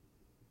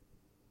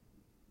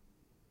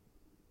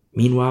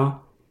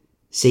 Meanwhile,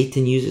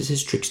 Satan uses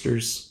his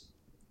tricksters.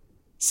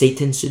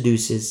 Satan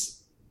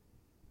seduces.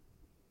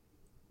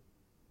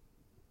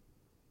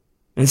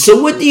 And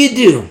so what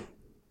do?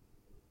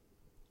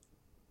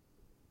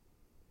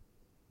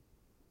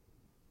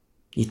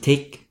 You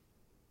take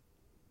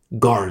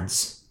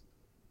guards.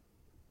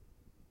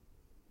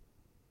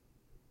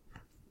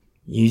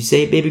 You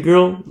say, baby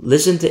girl,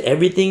 listen to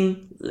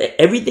everything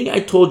I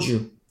told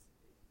you.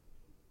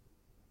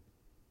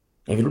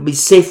 And it'll be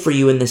safe for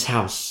you in this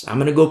house. I'm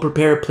going to go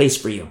prepare a place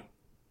for you.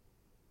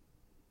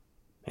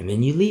 And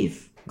then you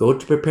leave. Go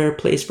to prepare a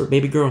place for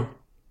baby girl.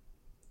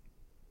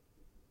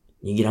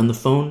 You get on the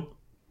phone.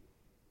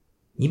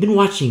 You've been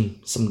watching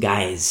some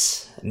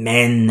guys.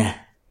 Men.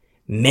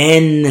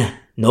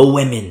 No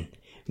women.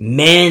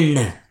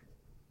 Men.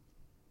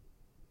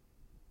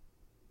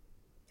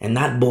 And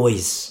not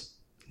boys.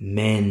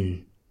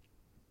 Men.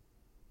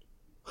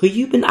 Who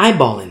you've been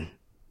eyeballing.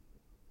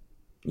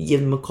 You give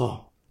them a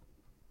call.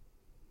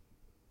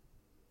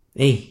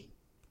 Hey,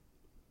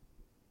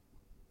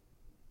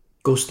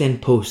 go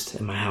stand post at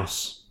my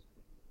house.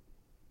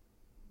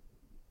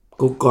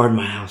 Go guard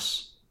my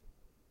house.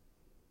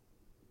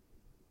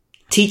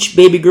 Teach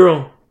baby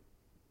girl.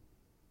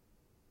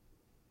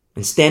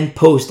 And stand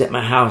post at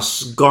my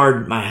house.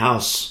 Guard my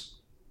house.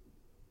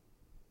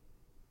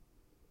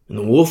 When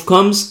the wolf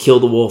comes, kill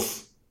the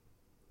wolf.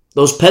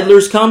 Those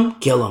peddlers come,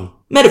 kill them.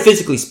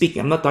 Metaphysically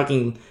speaking, I'm not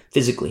talking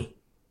physically.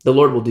 The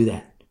Lord will do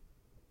that.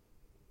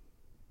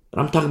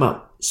 But I'm talking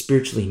about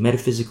spiritually,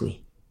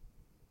 metaphysically.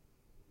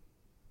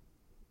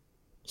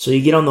 So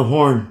you get on the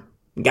horn.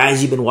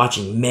 Guys, you've been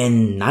watching.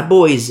 Men, not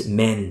boys,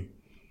 men.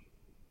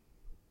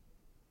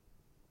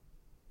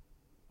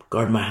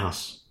 Guard my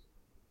house.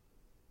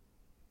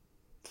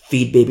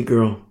 Feed baby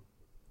girl.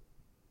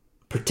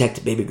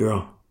 Protect baby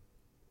girl.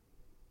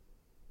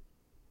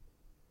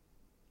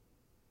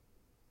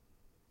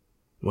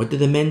 What do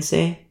the men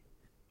say?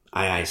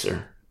 Aye, aye,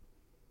 sir.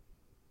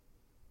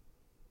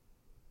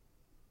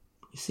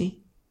 You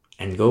see?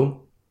 And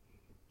go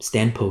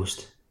stand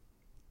post.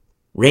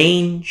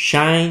 Rain,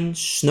 shine,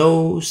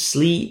 snow,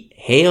 sleet,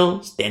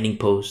 hail, standing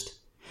post.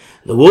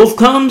 The wolf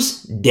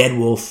comes, dead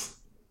wolf.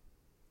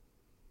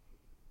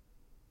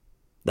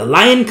 The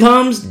lion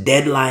comes,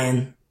 dead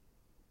lion.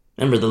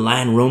 Remember, the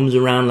lion roams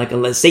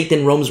around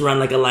Satan roams around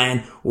like a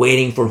lion,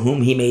 waiting for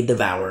whom he may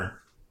devour.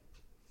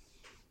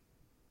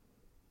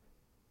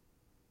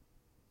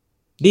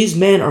 These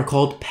men are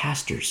called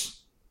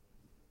pastors.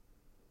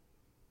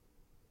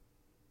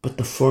 But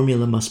the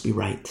formula must be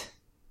right.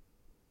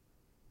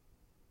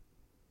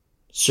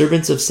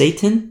 Servants of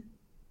Satan?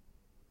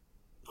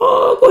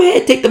 Oh, go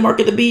ahead, take the mark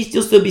of the beast,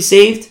 you'll still be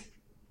saved.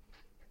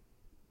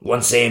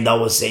 Once saved,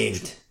 always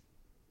saved.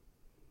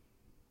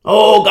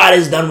 Oh, God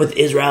is done with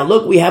Israel.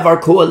 Look, we have our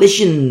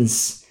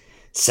coalitions.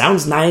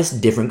 Sounds nice,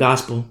 different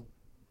gospel.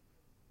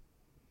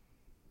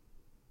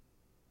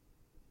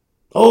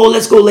 Oh,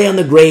 let's go lay on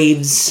the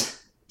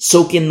graves,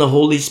 soak in the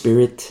Holy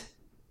Spirit.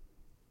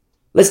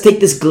 Let's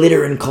take this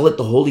glitter and call it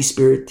the Holy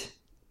Spirit.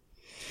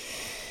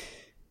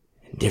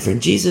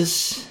 Different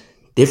Jesus,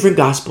 different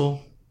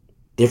gospel,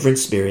 different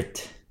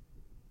spirit.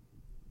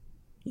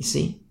 You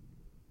see?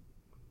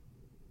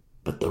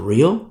 But the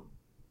real,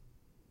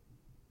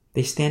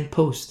 they stand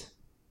post.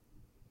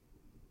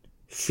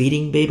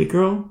 Feeding baby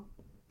girl,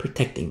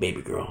 protecting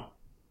baby girl.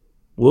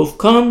 Wolf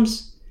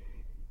comes,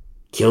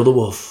 kill the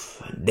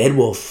wolf. Dead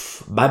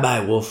wolf.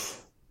 Bye-bye,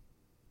 wolf.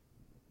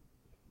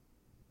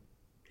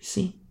 You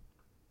see?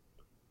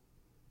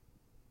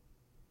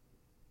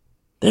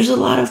 There's a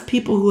lot of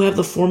people who have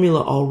the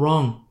formula all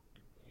wrong.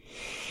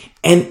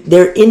 And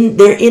they're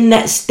in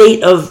that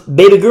state of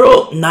baby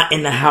girl, not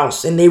in the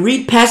house. And they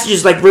read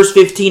passages like verse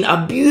 15,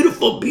 a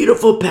beautiful,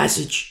 beautiful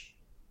passage.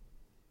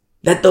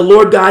 That the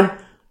Lord God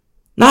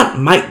not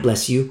might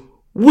bless you,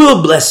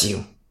 will bless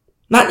you.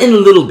 Not in a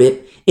little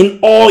bit, in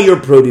all your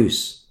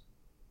produce.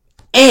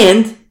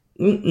 And,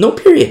 no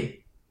period.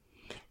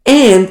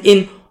 And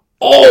in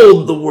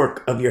all the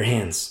work of your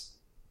hands,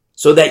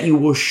 so that you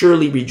will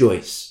surely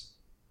rejoice.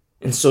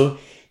 And so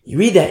you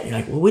read that and you're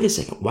like, well, wait a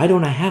second. Why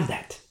don't I have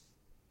that?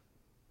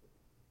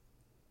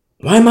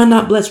 Why am I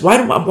not blessed? Why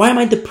am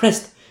I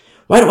depressed?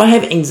 Why do I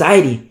have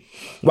anxiety?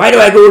 Why do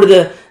I go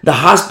to the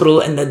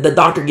hospital and the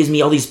doctor gives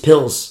me all these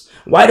pills?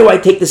 Why do I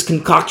take this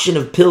concoction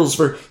of pills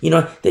for,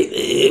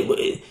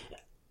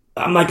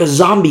 I'm like a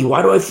zombie.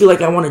 Why do I feel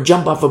like I want to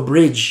jump off a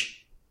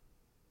bridge?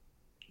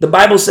 The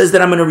Bible says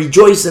that I'm going to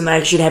rejoice and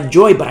I should have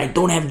joy, but I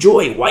don't have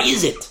joy. Why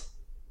is it?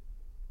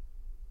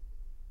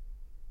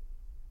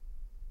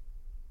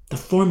 The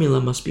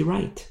formula must be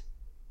right.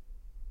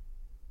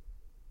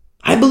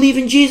 I believe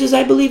in Jesus.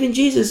 I believe in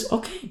Jesus.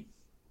 Okay.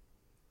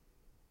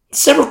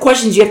 Several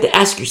questions you have to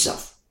ask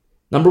yourself.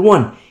 Number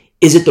one,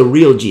 is it the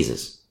real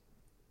Jesus?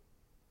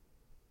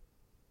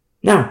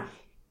 Now,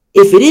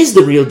 if it is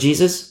the real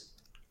Jesus,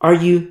 are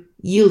you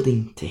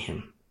yielding to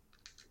him?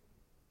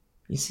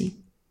 You see?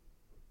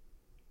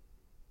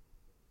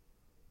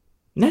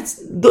 That's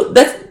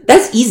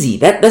easy.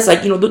 That's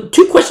like, the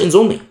two questions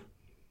only.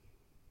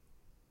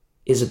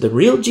 Is it the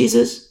real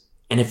Jesus?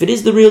 And if it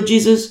is the real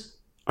Jesus,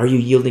 are you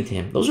yielding to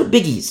him? Those are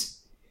biggies.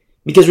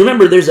 Because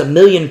remember, there's a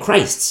million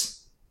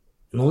Christs.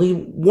 And only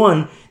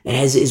one that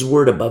has his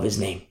word above his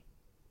name.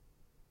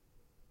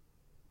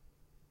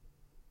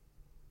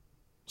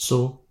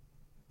 So,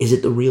 is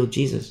it the real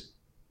Jesus?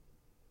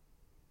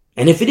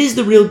 And if it is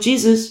the real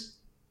Jesus,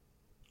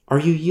 are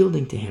you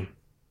yielding to him?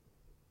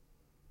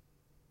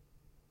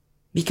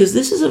 Because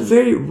this is a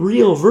very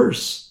real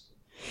verse.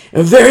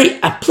 A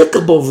very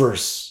applicable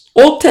verse.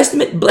 Old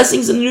Testament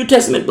blessings in the New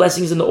Testament,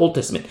 blessings in the Old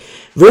Testament.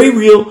 Very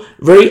real,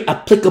 very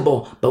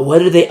applicable. But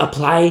whether they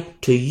apply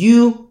to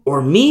you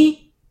or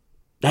me,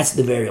 that's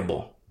the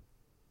variable.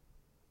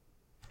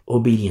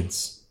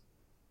 Obedience.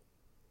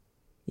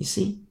 You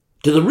see?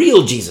 To the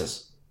real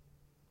Jesus.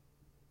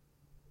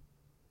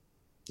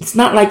 It's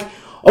not like,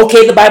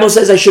 okay, the Bible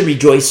says I should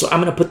rejoice, so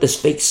I'm going to put this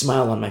fake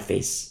smile on my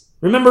face.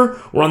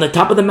 Remember, we're on the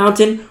top of the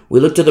mountain. We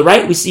look to the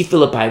right, we see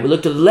Philippi. We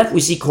look to the left,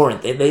 we see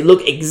Corinth. They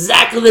look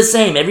exactly the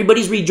same.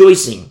 Everybody's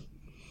rejoicing.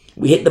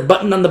 We hit the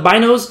button on the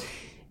binos.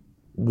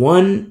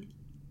 One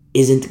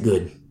isn't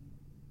good.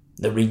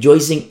 The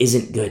rejoicing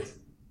isn't good.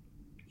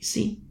 You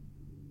see?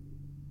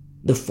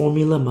 The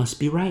formula must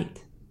be right.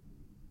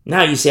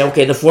 Now you say,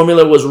 okay, the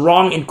formula was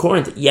wrong in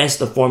Corinth. Yes,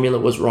 the formula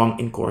was wrong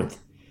in Corinth.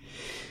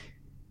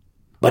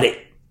 But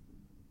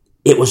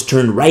it was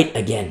turned right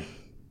again.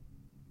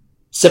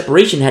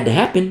 Separation had to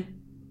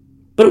happen,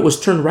 but it was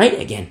turned right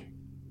again.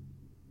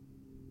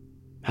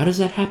 How does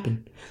that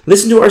happen?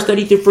 Listen to our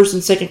study through 1st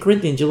and 2nd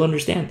Corinthians. You'll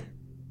understand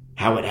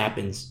how it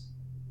happens.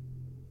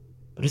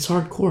 But it's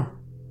hardcore.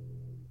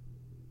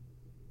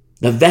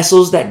 The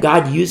vessels that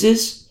God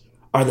uses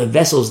are the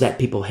vessels that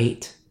people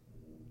hate.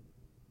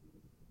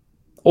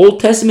 Old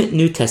Testament,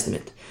 New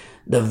Testament.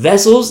 The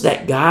vessels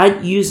that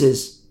God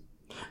uses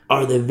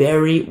are the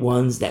very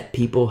ones that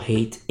people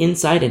hate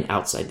inside and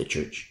outside the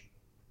church.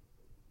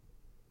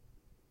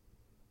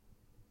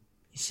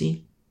 You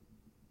see?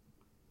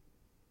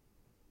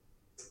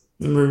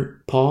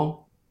 Remember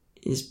Paul,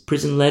 his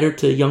prison letter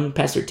to young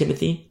Pastor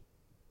Timothy?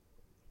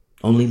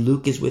 Only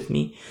Luke is with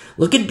me.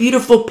 Look at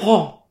beautiful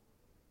Paul.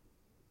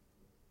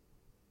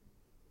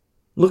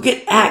 Look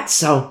at Acts,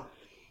 how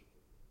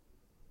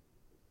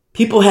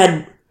people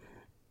had,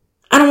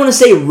 I don't want to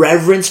say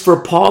reverence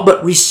for Paul,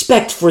 but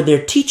respect for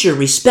their teacher,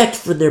 respect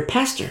for their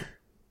pastor.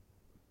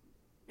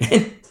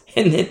 And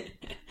then,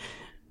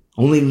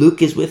 only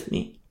Luke is with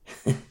me.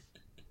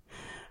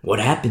 What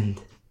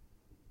happened?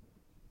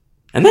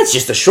 And that's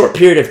just a short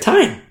period of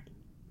time.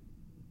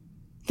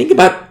 Think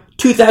about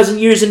 2,000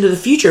 years into the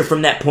future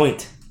from that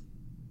point.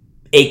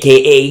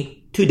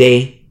 AKA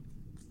today.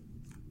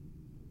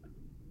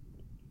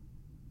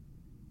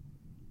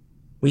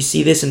 We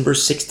see this in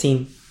verse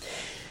 16.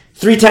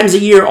 3 times a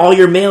year all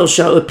your males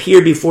shall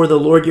appear before the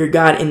Lord your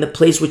God in the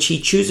place which he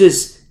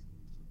chooses,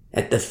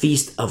 at the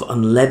feast of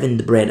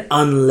unleavened bread.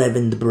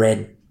 Unleavened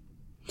bread.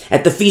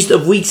 At the feast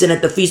of weeks and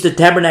at the feast of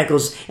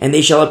tabernacles, and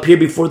they shall appear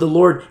before the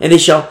Lord, and they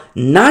shall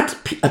not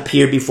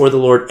appear before the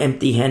Lord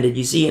empty-handed.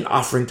 You see, an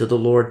offering to the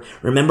Lord.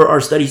 Remember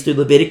our studies through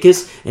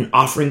Leviticus, an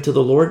offering to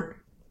the Lord?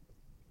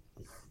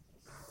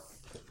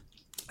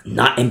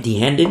 Not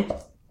empty-handed.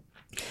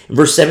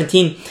 Verse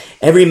 17,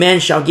 every man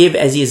shall give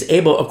as he is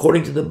able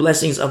according to the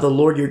blessings of the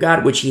Lord your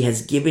God, which he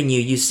has given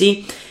you. You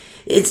see,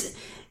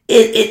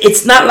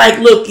 it's not like,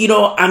 look,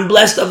 I'm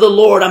blessed of the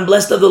Lord. I'm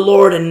blessed of the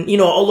Lord. And,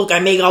 oh, look, I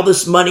make all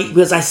this money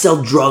because I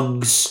sell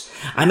drugs.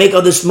 I make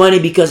all this money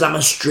because I'm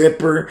a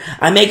stripper.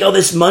 I make all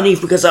this money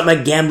because I'm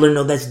a gambler.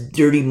 No, that's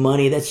dirty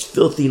money. That's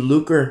filthy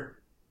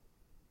lucre.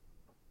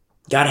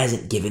 God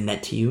hasn't given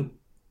that to you.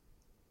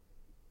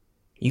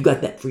 You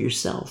got that for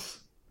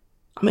yourself.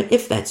 I mean,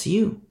 if that's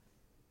you.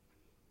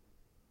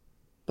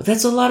 But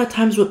that's a lot of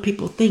times what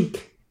people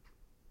think.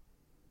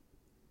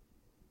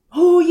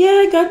 Oh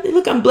yeah, God,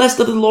 look, I'm blessed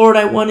of the Lord.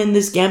 I won in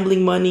this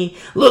gambling money.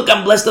 Look,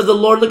 I'm blessed of the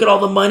Lord. Look at all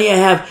the money I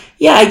have.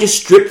 Yeah, I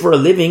just strip for a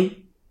living.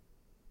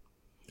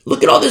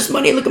 Look at all this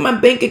money. Look at my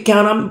bank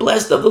account. I'm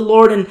blessed of the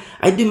Lord, and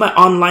I do my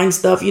online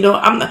stuff. You know,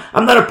 I'm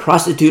not a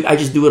prostitute. I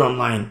just do it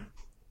online.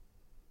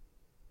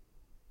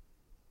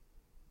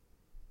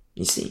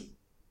 You see?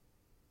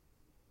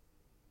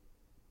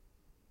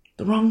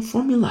 The wrong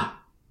formula.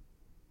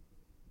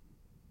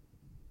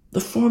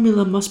 The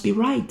formula must be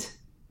right.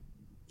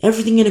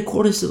 Everything in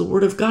accordance to the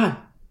Word of God.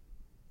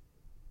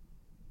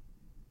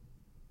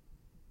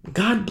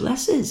 God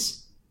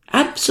blesses.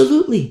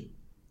 Absolutely.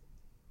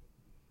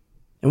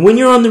 And when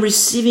you're on the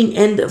receiving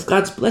end of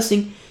God's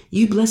blessing,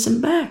 you bless Him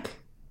back.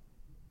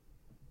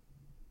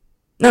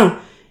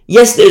 Now,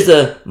 yes, there's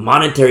a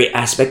monetary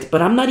aspect,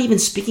 but I'm not even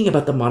speaking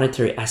about the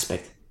monetary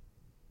aspect.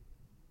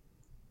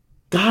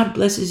 God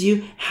blesses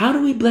you. How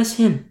do we bless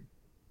Him?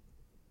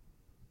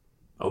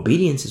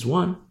 Obedience is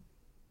one.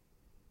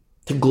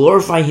 To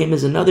glorify Him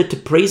is another. To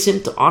praise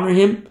Him, to honor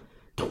Him,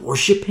 to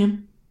worship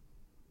Him.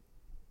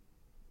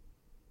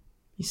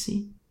 You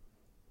see?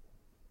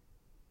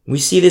 We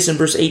see this in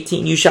verse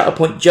 18. You shall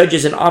appoint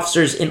judges and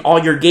officers in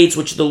all your gates,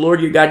 which the Lord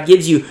your God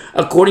gives you,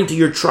 according to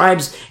your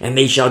tribes, and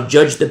they shall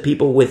judge the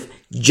people with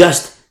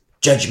just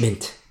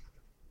judgment.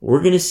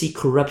 We're going to see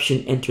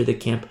corruption enter the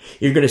camp.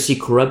 You're going to see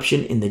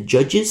corruption in the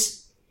judges.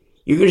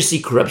 You're going to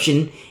see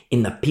corruption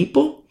in the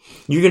people.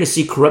 You're going to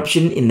see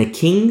corruption in the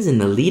kings and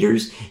the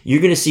leaders.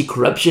 You're going to see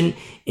corruption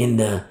in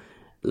the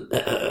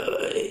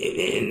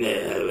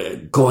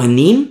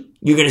Kohanim.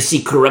 You're going to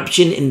see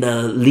corruption in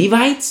the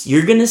Levites.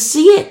 You're going to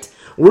see it.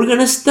 We're going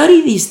to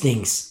study these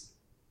things.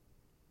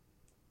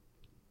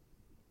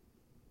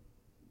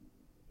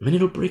 And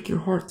it'll break your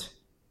heart.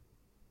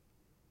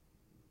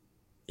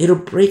 It'll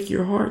break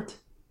your heart.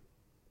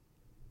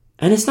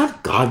 And it's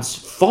not God's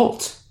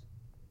fault.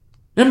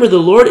 Remember, the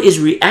Lord is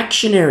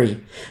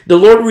reactionary. The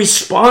Lord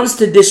responds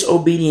to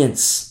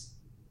disobedience.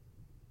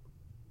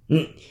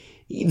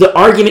 The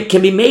argument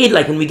can be made,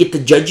 like when we get to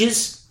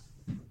Judges,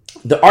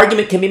 the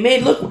argument can be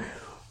made, look,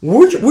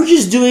 we're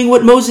just doing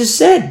what Moses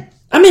said.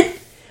 I mean,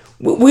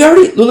 we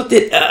already looked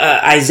at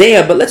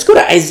Isaiah, but let's go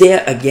to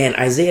Isaiah again.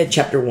 Isaiah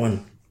chapter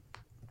 1.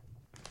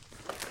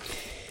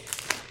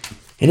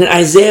 And in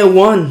Isaiah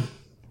 1,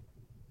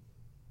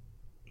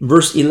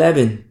 verse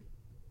 11,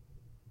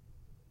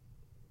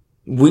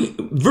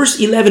 verse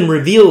 11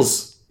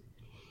 reveals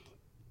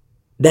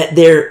that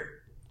they're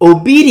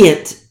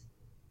obedient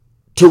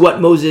to what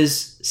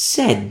Moses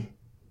said.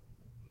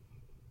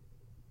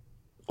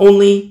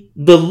 Only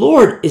the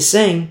Lord is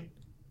saying,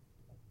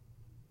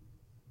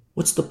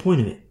 what's the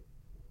point of it?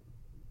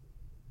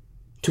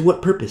 To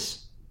what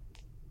purpose?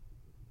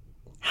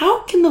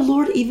 How can the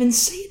Lord even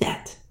say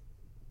that?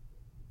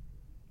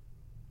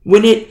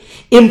 When it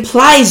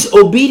implies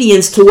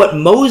obedience to what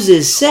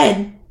Moses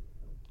said,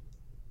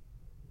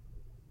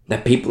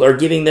 that people are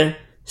giving their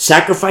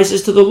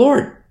sacrifices to the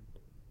Lord.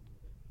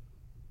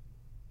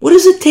 What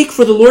does it take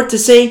for the Lord to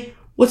say,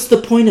 what's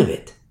the point of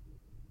it?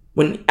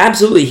 When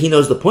absolutely He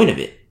knows the point of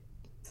it.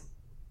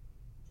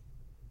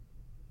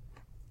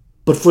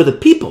 But for the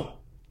people,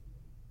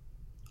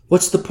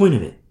 what's the point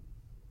of it?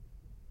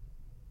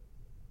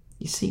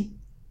 You see?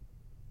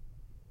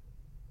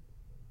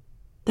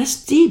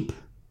 That's deep.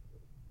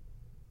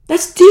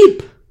 That's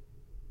deep.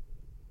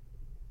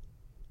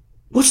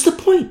 What's the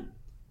point?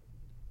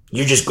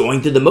 You're just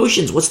going through the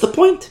motions. What's the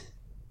point?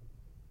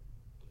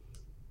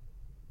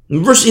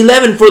 In verse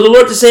 11, for the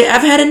Lord to say,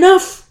 I've had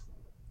enough.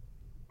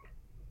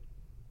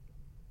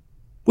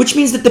 Which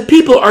means that the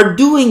people are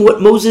doing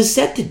what Moses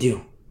said to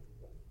do.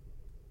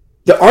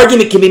 The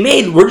argument can be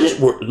made, we're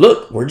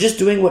just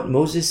doing what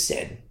Moses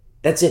said.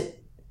 That's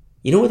it.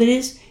 You know what it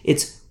is?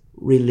 It's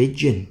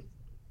religion.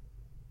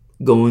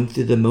 Going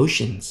through the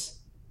motions.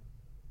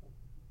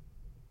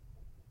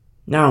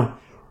 Now,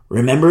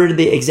 remember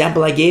the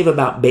example I gave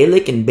about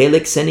Balak and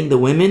Balak sending the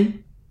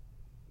women?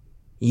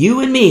 You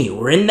and me,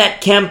 we're in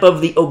that camp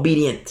of the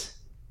obedient.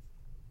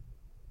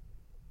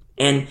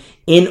 And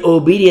in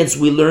obedience,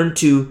 we learn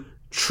to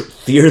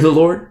fear the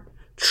Lord,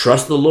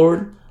 trust the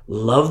Lord,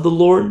 love the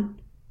Lord.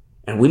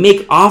 And we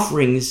make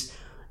offerings,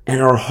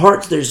 and our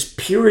hearts, there's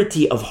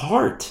purity of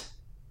heart.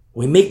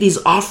 We make these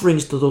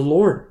offerings to the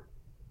Lord.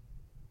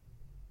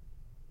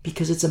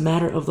 Because it's a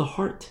matter of the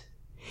heart.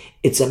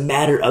 It's a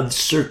matter of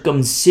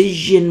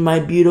circumcision, my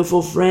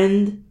beautiful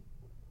friend.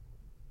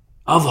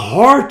 Of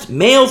heart.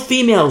 Male,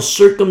 female,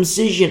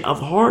 circumcision of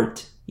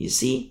heart. You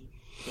see?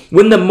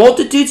 When the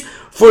multitudes,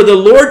 for the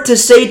Lord to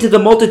say to the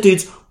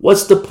multitudes,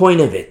 what's the point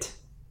of it?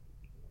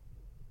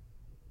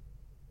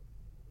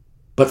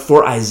 But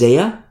for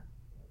Isaiah,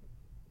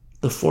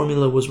 the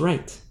formula was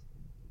right.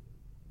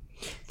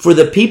 For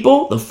the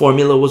people, the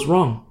formula was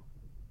wrong.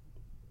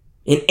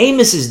 In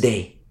Amos's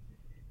day,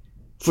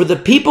 for the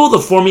people, the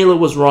formula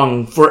was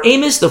wrong. For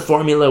Amos, the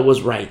formula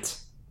was right.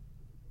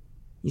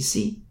 You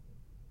see?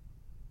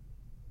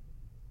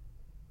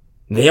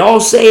 They all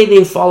say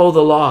they follow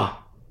the law.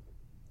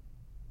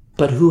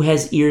 But who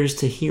has ears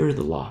to hear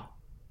the law?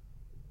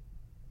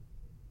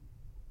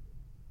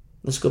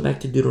 Let's go back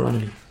to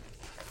Deuteronomy.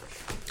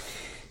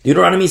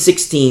 Deuteronomy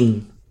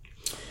 16.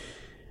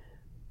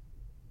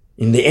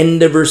 In the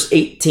end of verse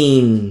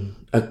 18,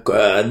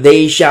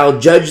 they shall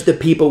judge the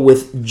people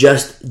with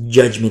just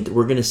judgment.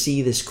 We're going to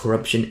see this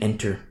corruption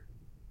enter.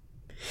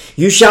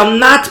 You shall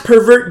not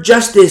pervert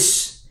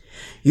justice.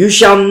 You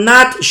shall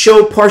not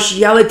show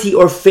partiality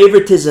or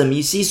favoritism.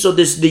 You see, so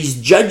there's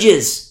these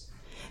judges.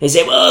 They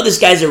say, well, this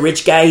guy's a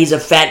rich guy. He's a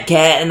fat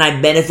cat and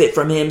I benefit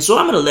from him. So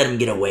I'm going to let him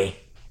get away.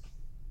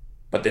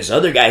 But this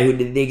other guy who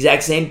did the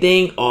exact same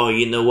thing, oh,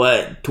 you know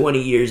what?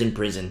 20 years in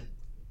prison.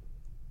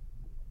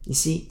 You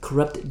see,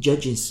 corrupt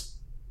judges.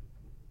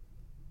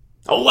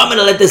 Oh, I'm going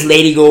to let this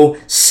lady go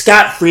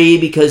scot-free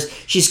because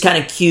she's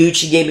kind of cute.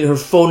 She gave me her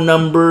phone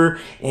number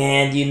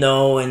and,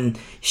 and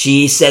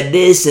she said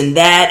this and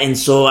that. And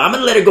so I'm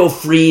going to let her go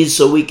free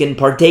so we can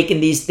partake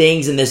in these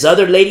things. And this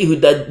other lady who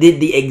did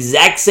the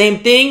exact same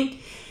thing,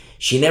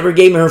 she never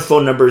gave me her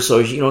phone number.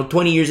 So,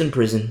 20 years in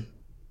prison.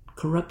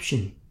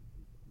 Corruption.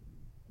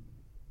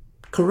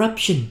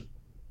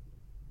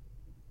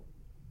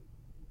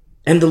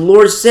 And the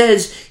Lord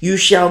says, you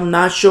shall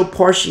not show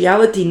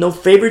partiality, no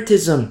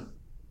favoritism.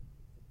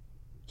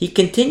 He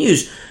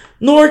continues,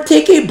 nor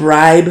take a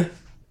bribe,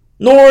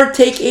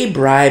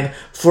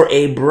 for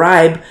a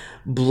bribe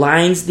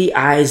blinds the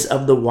eyes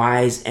of the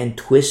wise and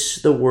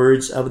twists the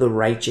words of the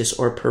righteous,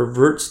 or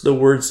perverts the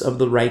words of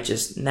the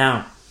righteous.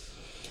 Now,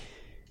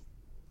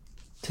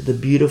 to the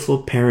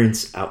beautiful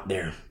parents out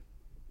there,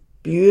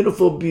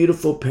 beautiful,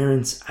 beautiful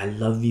parents, I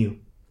love you.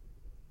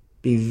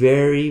 Be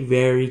very,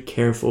 very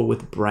careful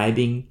with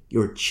bribing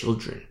your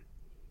children.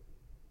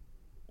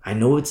 I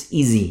know it's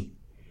easy.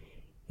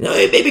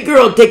 Hey, baby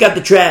girl, take out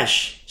the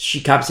trash.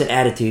 She cops an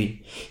attitude.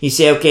 You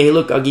say, okay,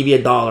 look, I'll give you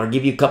 $1. I'll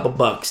give you a couple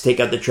bucks. Take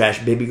out the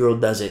trash. Baby girl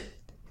does it.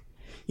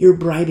 You're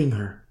bribing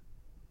her.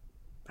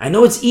 I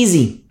know it's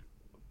easy,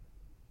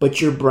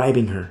 but you're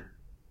bribing her.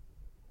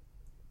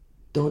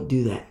 Don't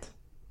do that.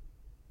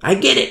 I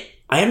get it.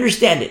 I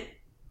understand it.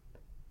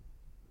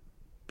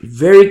 Be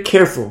very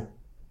careful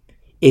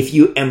if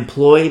you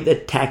employ the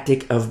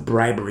tactic of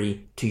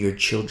bribery to your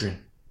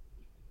children.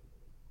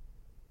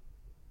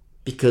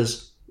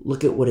 Because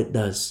look at what it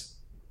does.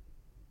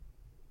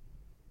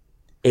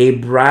 A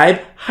bribe,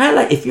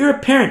 if you're a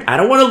parent, I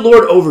don't want to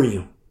lord over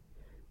you,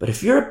 but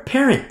if you're a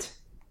parent,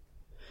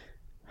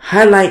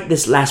 highlight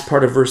this last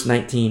part of verse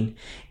 19.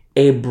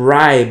 A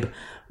bribe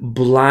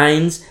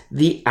blinds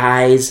the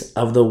eyes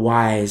of the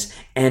wise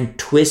and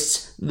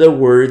twists the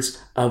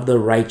words of the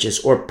righteous,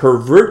 or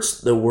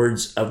perverts the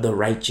words of the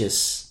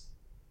righteous.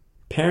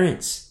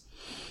 Parents,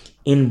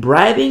 in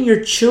bribing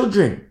your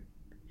children,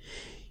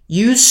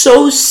 you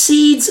sow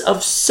seeds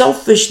of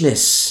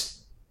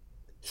selfishness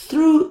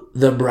through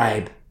the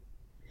bribe.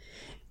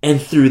 And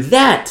through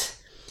that,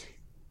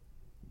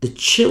 the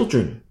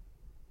children,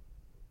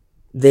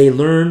 they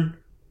learn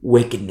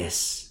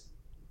wickedness.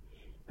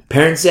 A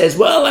parent says,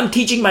 well, I'm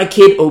teaching my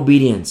kid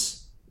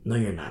obedience. No,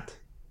 you're not.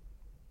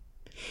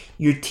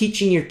 You're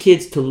teaching your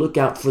kids to look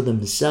out for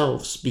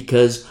themselves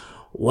because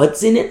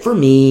what's in it for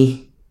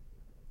me?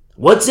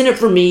 What's in it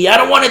for me? I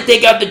don't want to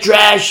take out the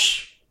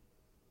trash.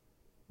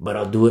 But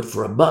I'll do it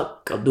for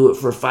 $1. I'll do it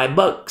for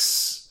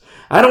 $5.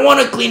 I don't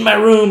want to clean my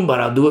room, but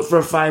I'll do it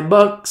for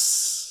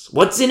 $5.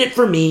 What's in it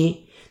for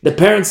me? The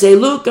parents say,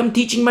 look, I'm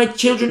teaching my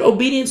children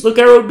obedience. Look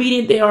how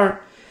obedient they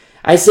are.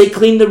 I say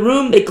clean the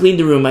room, they clean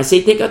the room. I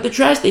say take out the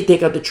trash, they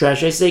take out the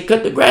trash. I say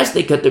cut the grass,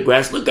 they cut the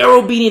grass. Look how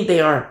obedient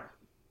they are.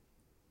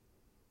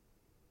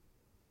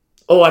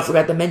 Oh, I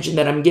forgot to mention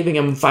that I'm giving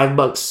them $5.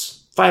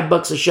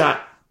 $5 a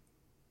shot.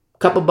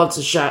 Couple bucks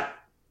a shot.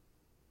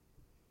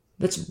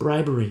 That's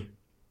bribery.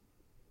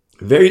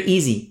 Very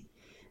easy.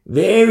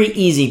 Very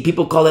easy.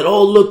 People call it,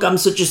 oh, look, I'm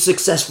such a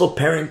successful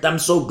parent. I'm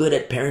so good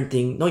at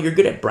parenting. No, you're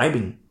good at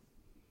bribing.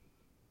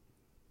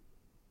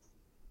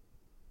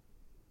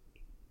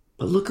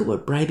 But look at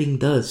what bribing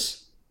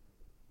does.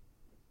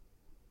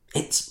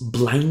 It's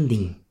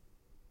blinding.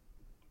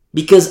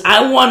 Because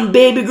I want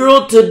baby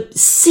girl to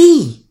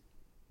see.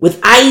 With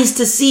eyes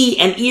to see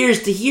and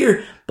ears to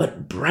hear.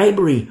 But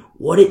bribery,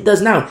 what it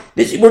does now.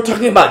 We're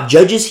talking about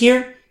judges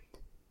here.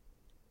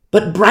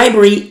 But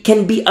bribery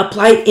can be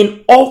applied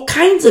in all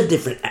kinds of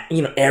different,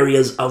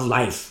 areas of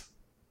life.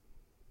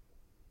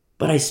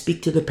 But I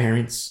speak to the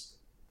parents.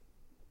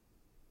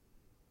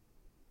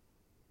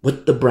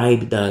 What the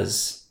bribe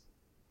does,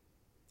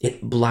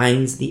 it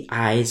blinds the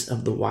eyes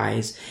of the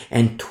wise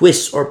and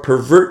twists or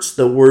perverts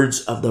the words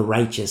of the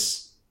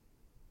righteous.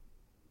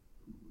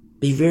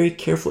 Be very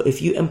careful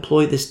if you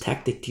employ this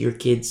tactic to your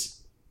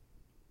kids.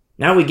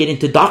 Now we get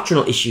into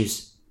doctrinal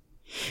issues.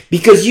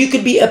 Because you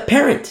could be a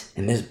parent,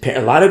 and there's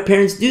a lot of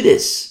parents do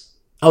this,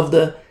 of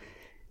the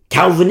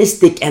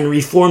Calvinistic and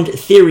Reformed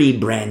theory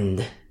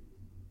brand.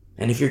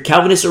 And if you're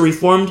Calvinist or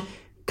Reformed,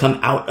 come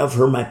out of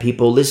her, my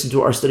people. Listen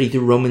to our study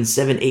through Romans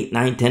 7, 8,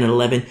 9, 10, and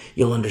 11.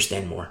 You'll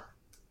understand more.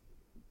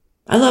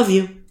 I love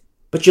you,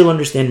 but you'll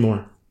understand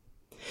more.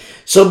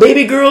 So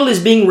baby girl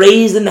is being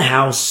raised in the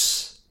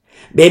house.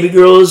 Baby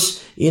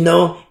girl's,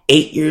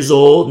 8 years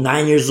old,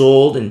 9 years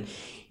old, and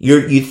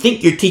you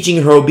think you're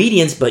teaching her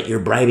obedience, but you're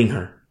bribing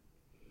her.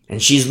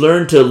 And she's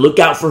learned to look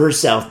out for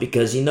herself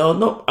because,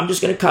 no, I'm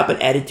just going to cop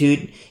an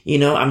attitude.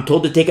 I'm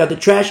told to take out the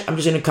trash. I'm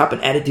just going to cop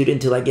an attitude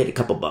until I get a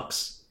couple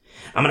bucks.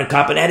 I'm going to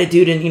cop an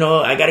attitude and,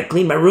 I got to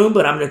clean my room,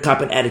 but I'm going to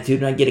cop an attitude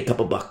and I get a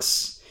couple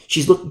bucks.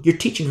 You're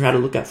teaching her how to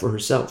look out for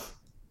herself.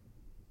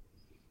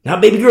 Now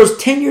baby girl's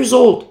 10 years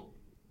old.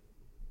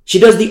 She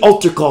does the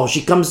altar call.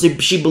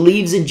 She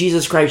believes in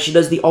Jesus Christ. She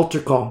does the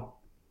altar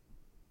call.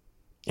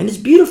 And it's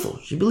beautiful.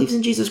 She believes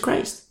in Jesus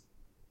Christ.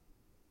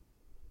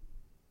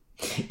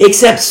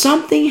 Except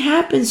something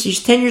happens.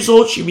 She's 10 years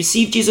old. She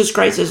received Jesus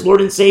Christ as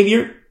Lord and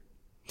Savior.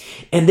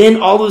 And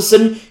then all of a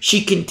sudden,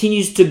 she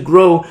continues to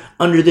grow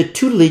under the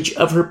tutelage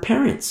of her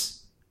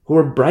parents who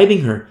are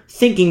bribing her,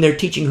 thinking they're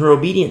teaching her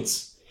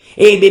obedience.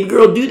 Hey, baby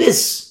girl, do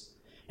this,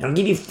 and I'll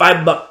give you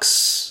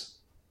 $5.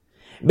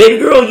 Baby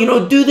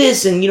girl, do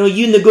this, and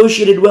you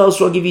negotiated well,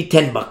 so I'll give you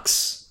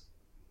 $10.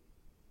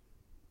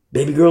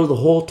 Baby girl, the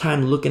whole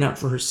time looking out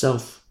for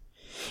herself.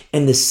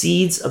 And the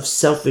seeds of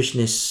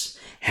selfishness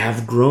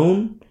have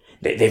grown.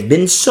 They've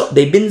been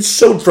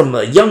sowed from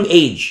a young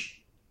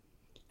age.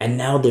 And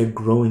now they're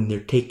growing. They're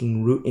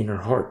taking root in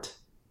her heart.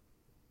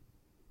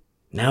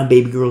 Now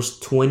baby girl's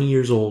 20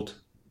 years old.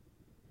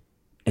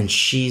 And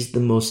she's the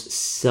most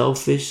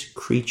selfish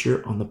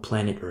creature on the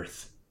planet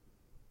Earth.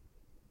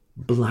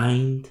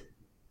 Blind.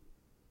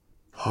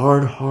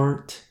 Hard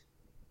heart.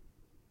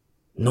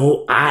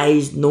 No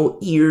eyes, no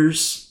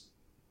ears.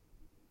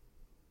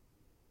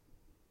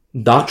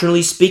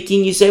 Doctrinally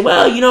speaking, you say,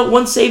 well,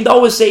 once saved,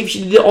 always saved.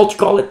 She did the altar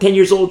call at 10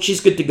 years old.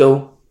 She's good to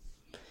go.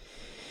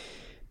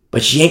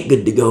 But she ain't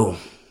good to go.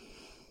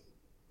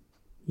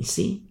 You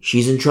see,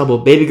 she's in trouble.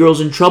 Baby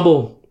girl's in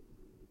trouble.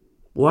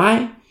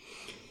 Why?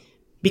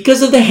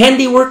 Because of the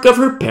handiwork of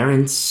her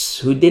parents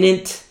who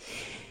didn't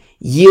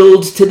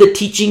yield to the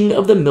teaching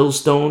of the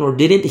millstone or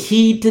didn't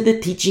heed to the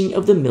teaching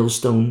of the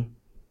millstone.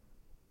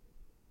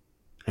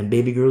 And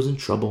baby girl's in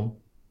trouble.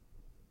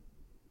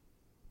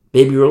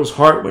 Baby girl's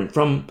heart went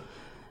from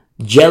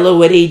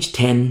jello at age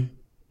 10.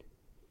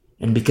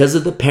 And because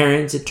of the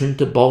parents, it turned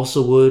to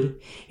balsa wood.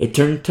 It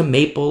turned to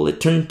maple. It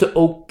turned to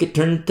oak. It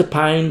turned to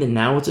pine. And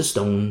now it's a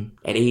stone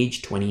at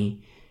age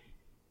 20.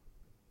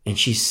 And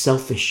she's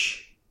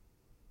selfish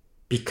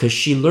because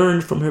she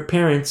learned from her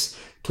parents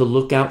to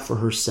look out for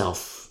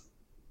herself.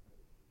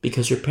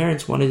 Because her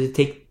parents wanted to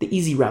take the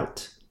easy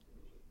route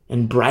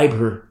and bribe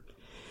her.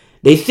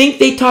 They think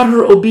they taught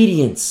her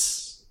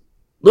obedience.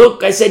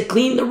 Look, I said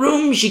clean the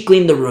room. She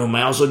cleaned the room.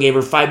 I also gave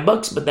her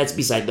 $5, but that's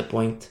beside the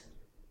point.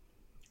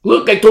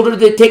 Look, I told her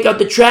to take out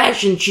the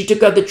trash and she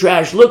took out the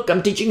trash. Look,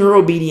 I'm teaching her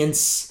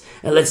obedience.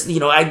 And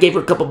I gave her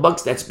a couple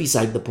bucks. That's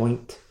beside the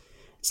point.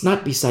 It's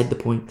not beside the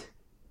point.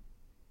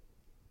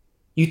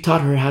 You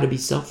taught her how to be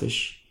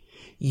selfish.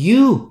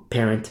 You,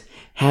 parent,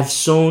 have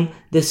sown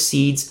the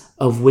seeds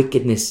of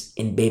wickedness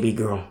in baby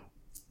girl.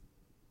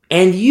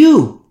 And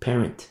you,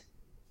 parent,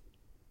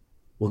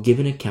 will give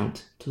an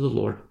account to the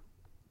Lord.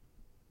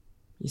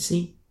 You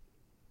see?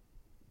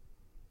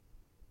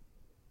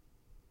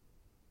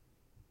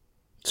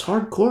 It's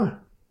hardcore.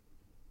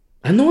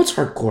 I know it's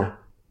hardcore.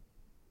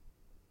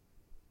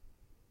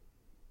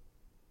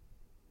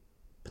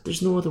 But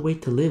there's no other way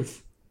to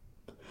live.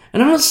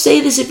 And I don't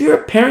say this, if you're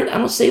a parent, I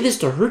don't say this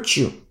to hurt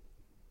you.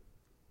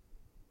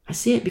 I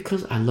say it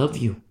because I love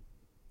you.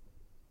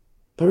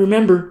 But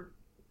remember,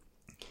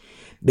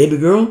 baby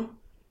girl,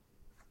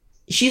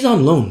 she's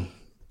on loan.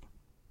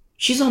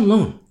 She's on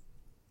loan.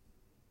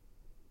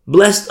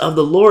 Blessed of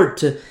the Lord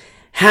to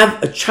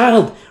have a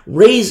child,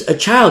 raise a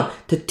child,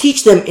 to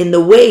teach them in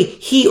the way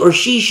he or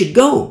she should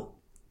go.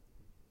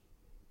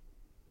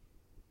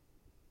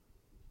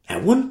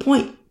 At one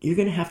point, you're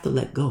going to have to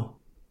let go.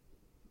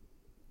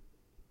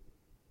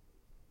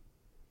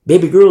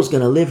 Baby girl's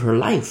going to live her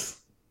life.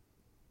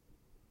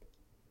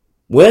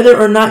 Whether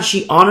or not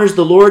she honors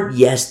the Lord,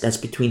 yes, that's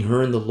between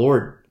her and the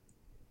Lord.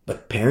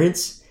 But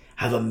parents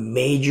have a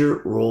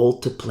major role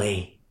to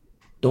play.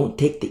 Don't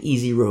take the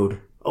easy road.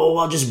 Oh,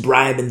 I'll just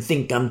bribe and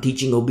think I'm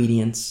teaching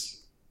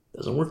obedience.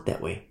 Doesn't work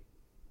that way.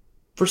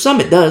 For some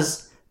it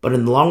does, but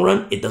in the long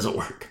run, it doesn't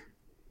work.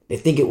 They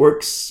think it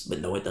works, but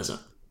no, it doesn't.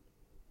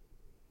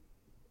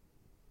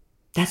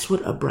 That's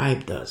what a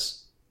bribe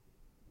does.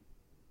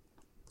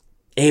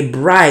 A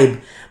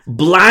bribe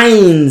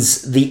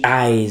blinds the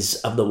eyes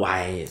of the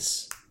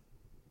wise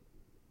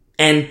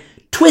and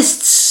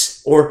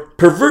twists or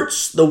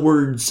perverts the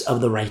words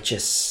of the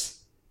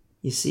righteous.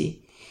 You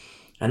see?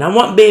 And I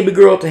want baby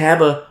girl to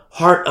have a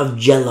heart of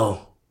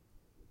jello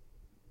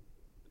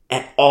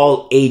at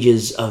all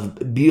ages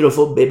of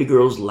beautiful baby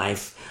girl's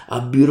life.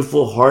 A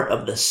beautiful heart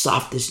of the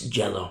softest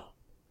jello.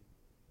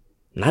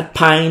 Not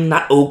pine,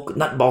 not oak,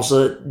 not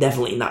balsa,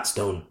 definitely not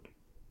stone.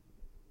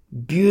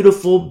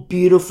 Beautiful,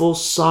 beautiful,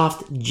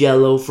 soft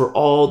jello for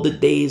all the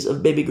days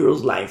of baby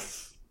girl's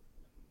life.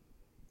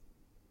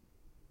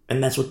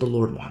 And that's what the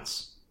Lord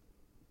wants.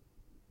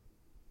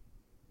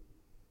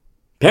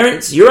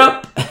 Parents, you're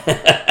up.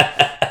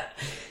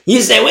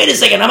 You say, wait a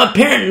second, I'm a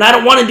parent and I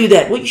don't want to do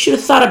that. Well, you should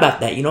have thought about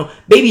that.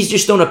 Babies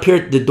just don't appear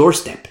at the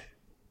doorstep.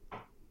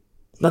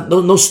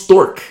 No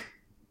stork.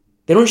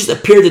 They don't just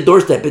appear at the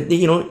doorstep. But,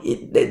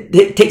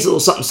 it takes a little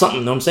something, something.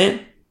 You know what I'm saying?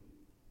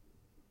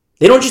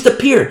 They don't just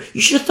appear.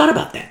 You should have thought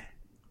about that.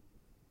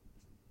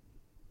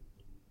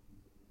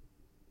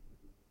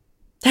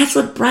 That's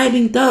what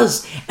bribing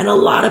does. And a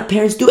lot of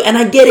parents do. And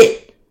I get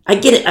it.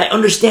 I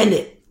understand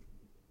it.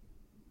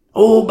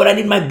 Oh, but I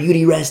need my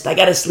beauty rest. I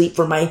got to sleep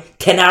for my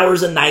 10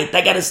 hours a night.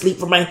 I got to sleep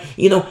for my,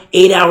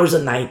 8 hours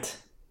a night.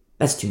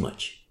 That's too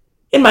much.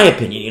 In my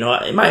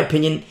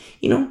opinion,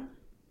 a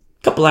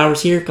couple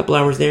hours here, a couple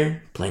hours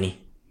there, plenty.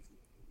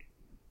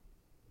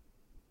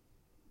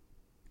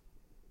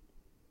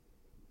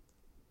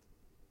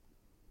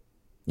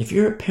 If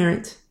you're a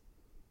parent,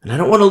 and I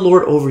don't want to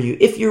lord over you,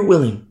 if you're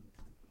willing,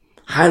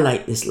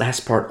 highlight this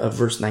last part of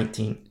verse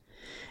 19.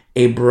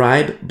 A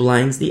bribe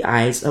blinds the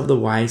eyes of the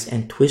wise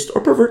and twists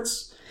or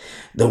perverts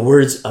the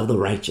words of the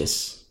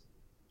righteous.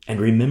 And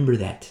remember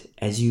that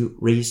as you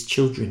raise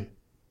children.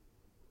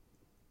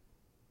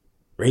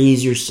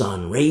 Raise your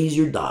son, raise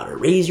your daughter,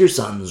 raise your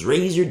sons,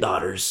 raise your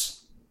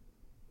daughters.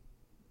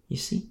 You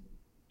see?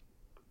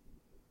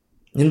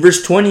 In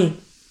verse 20,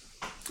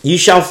 you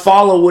shall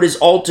follow what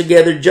is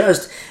altogether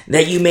just,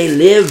 that you may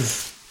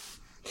live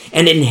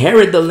and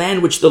inherit the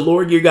land which the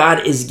Lord your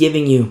God is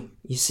giving you.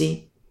 You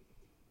see?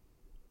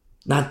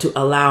 Not to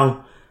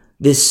allow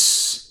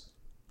this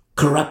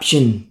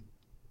corruption.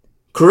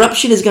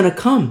 Corruption is going to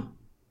come.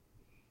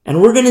 And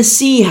we're going to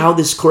see how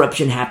this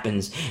corruption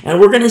happens.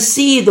 And we're going to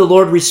see the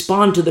Lord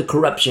respond to the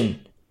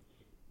corruption.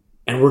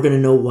 And we're going to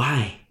know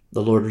why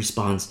the Lord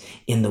responds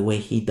in the way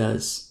he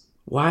does.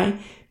 Why?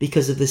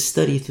 Because of this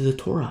study through the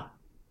Torah.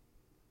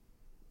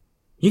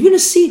 You're going to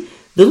see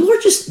the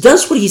Lord just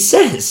does what he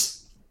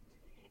says.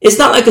 It's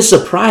not like a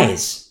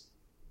surprise.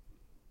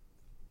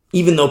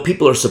 Even though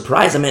people are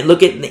surprised. I mean,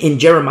 look at in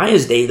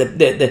Jeremiah's day,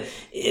 the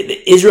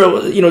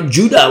Israel,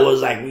 Judah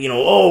was like,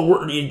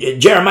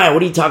 Jeremiah,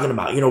 what are you talking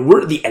about?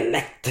 We're the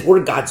elect.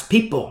 We're God's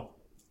people.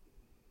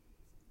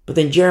 But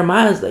then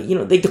Jeremiah's like,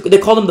 they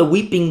called him the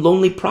weeping,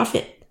 lonely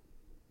prophet.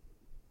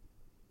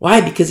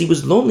 Why? Because he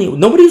was lonely.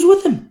 Nobody was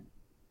with him.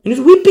 And he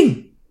was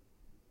weeping.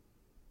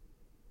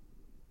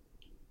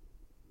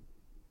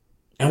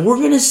 And we're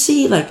going to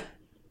see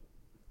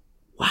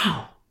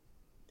wow,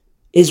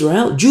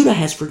 Judah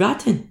has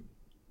forgotten.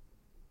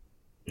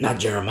 Not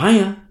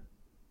Jeremiah.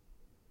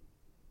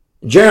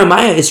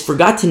 Jeremiah is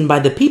forgotten by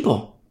the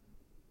people,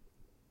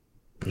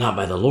 not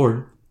by the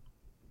Lord.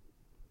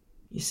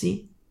 You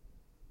see?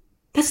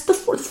 That's the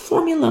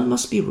formula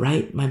must be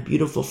right, my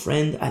beautiful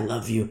friend. I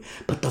love you,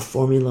 but the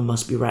formula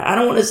must be right. I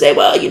don't want to say,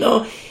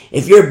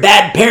 if you're a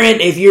bad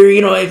parent, if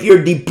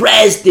you're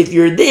depressed, if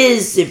you're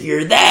this, if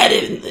you're that.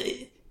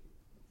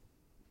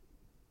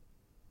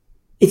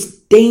 It's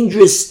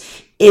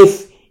dangerous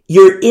if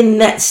you're in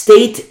that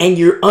state and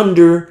you're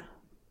under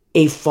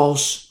a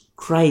false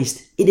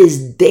Christ. It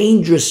is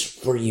dangerous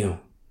for you.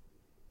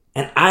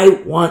 And I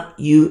want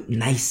you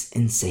nice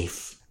and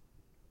safe.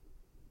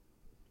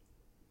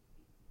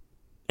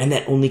 And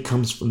that only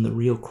comes from the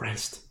real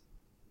Christ.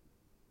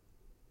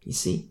 You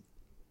see?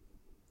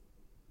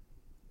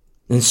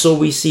 And so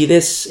we see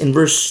this in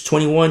verse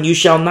 21. You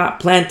shall not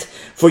plant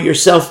for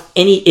yourself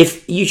any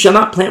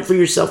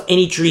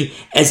tree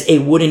as a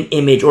wooden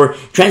image, or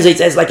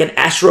translates as like an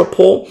Asherah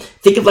pole.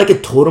 Think of like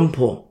a totem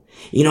pole.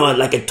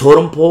 Like a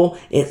totem pole,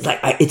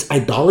 it's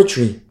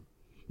idolatry.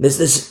 There's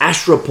this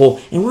Asherah pole,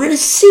 and we're going to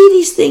see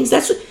these things.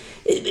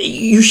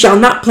 You shall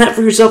not plant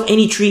for yourself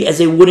any tree as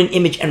a wooden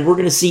image. And we're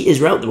going to see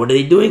Israel. What are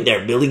they doing?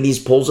 They're building these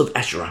poles of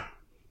Asherah.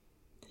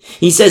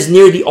 He says,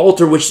 near the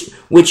altar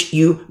which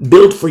you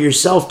build for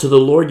yourself to the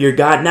Lord your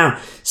God. Now,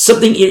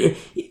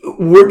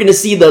 we're going to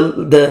see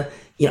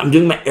I'm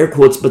doing my air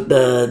quotes, but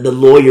the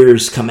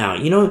lawyers come out.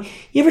 You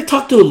ever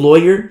talk to a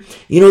lawyer?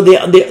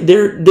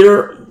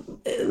 They're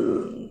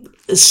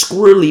a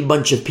squirrely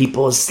bunch of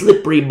people, a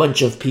slippery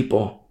bunch of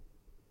people.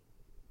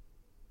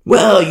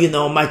 Well,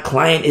 my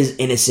client is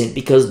innocent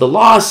because the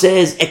law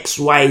says X,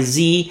 Y,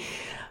 Z.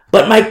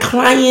 But my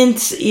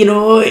client,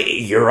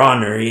 Your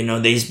Honor,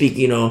 they speak,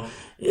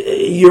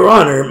 Your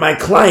Honor, my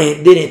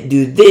client didn't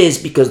do this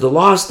because the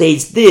law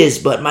states this,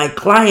 but my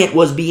client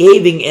was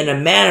behaving in a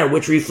manner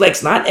which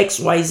reflects not X,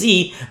 Y,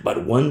 Z,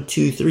 but 1,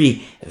 2,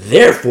 3.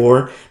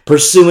 Therefore,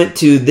 pursuant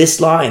to this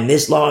law and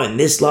this law and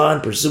this law,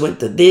 and pursuant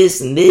to this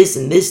and this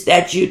and this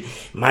statute,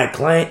 my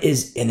client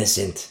is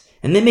innocent.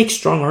 And they make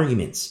strong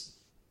arguments.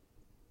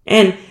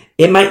 And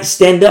it might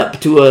stand up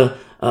to an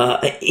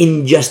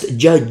unjust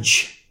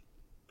judge,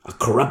 a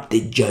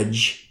corrupted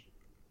judge.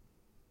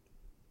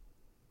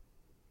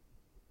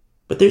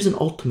 But there's an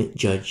ultimate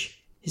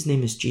judge. His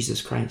name is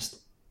Jesus Christ.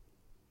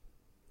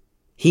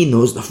 He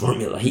knows the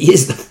formula. He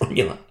is the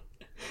formula.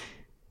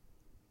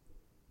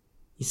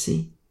 You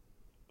see?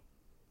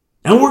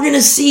 And we're going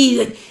to see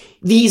that,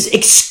 these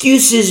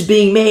excuses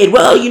being made.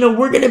 Well,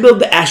 we're going to build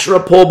the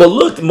Asherah pole, but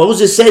look,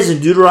 Moses says in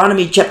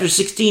Deuteronomy chapter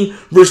 16,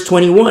 verse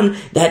 21,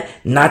 that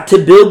not to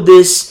build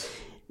this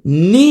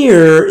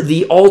near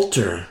the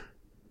altar.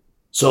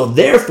 So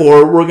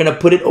therefore, we're going to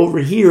put it over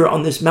here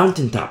on this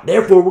mountaintop.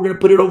 Therefore, we're going to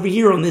put it over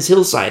here on this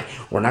hillside.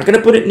 We're not going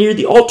to put it near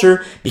the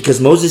altar because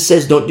Moses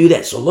says don't do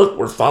that. So look,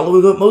 we're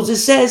following what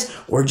Moses says.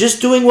 We're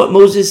just doing what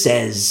Moses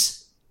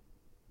says.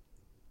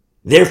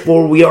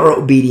 Therefore, we are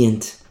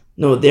obedient.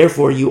 No,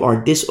 therefore you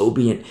are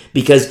disobedient,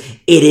 because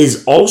it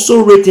is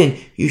also written,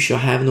 you shall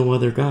have no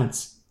other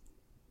gods.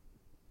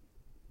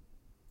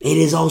 It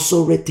is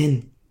also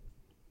written.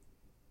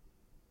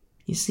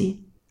 You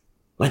see?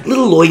 Like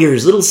little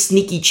lawyers, little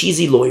sneaky,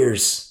 cheesy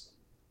lawyers.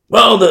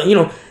 Well,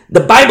 the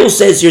Bible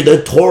says here,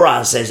 the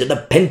Torah says it,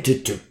 the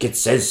Pentateuch, it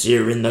says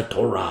here in the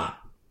Torah.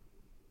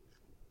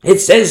 It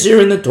says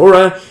here in the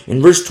Torah,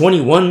 in verse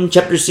 21,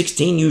 chapter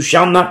 16, you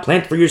shall not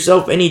plant for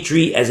yourself any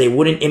tree as a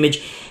wooden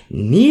image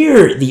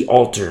near the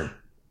altar.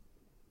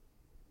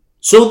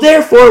 So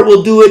therefore,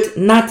 we'll do it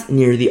not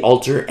near the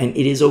altar, and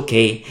it is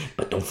okay.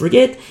 But don't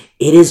forget,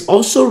 it is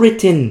also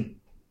written,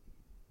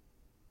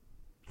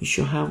 you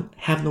shall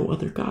have no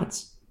other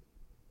gods.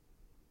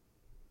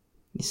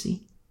 You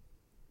see?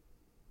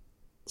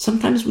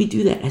 Sometimes we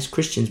do that as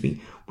Christians.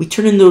 We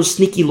turn into those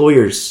sneaky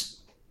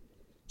lawyers.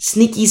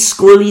 Sneaky,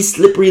 squirrely,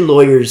 slippery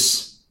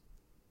lawyers.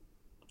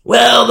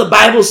 Well, the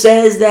Bible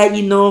says that,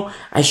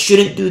 I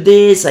shouldn't do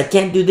this, I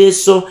can't do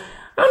this, so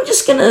I'm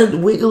just gonna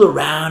wiggle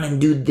around and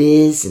do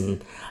this,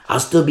 and I'll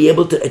still be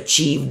able to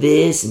achieve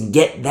this and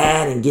get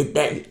that and get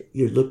that.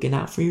 You're looking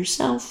out for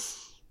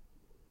yourself.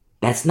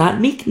 That's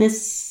not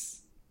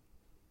meekness.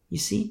 You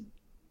see?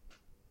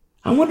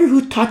 I wonder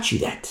who taught you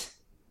that.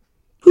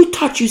 Who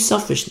taught you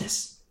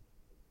selfishness?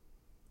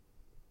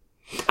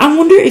 I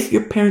wonder if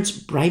your parents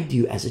bribed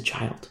you as a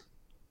child.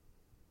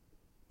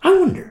 I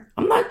wonder.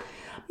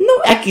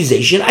 No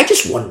accusation. I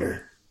just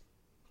wonder.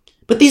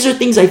 But these are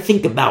things I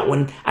think about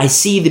when I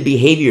see the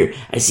behavior.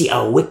 I see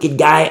a wicked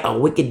guy, a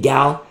wicked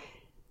gal,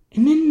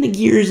 and then the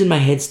gears in my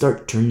head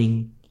start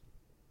turning.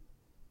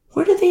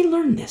 Where did they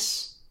learn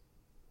this?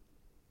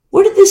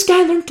 Where did this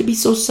guy learn to be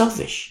so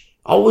selfish?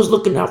 Always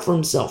looking out for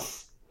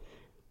himself.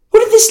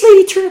 Where did this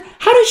lady turn?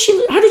 How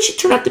did she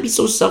turn out to be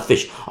so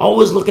selfish?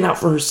 Always looking out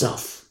for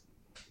herself.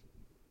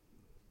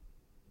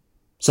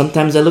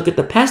 Sometimes I look at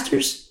the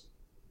pastors.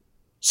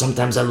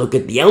 Sometimes I look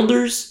at the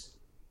elders.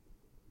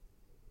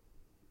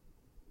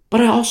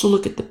 But I also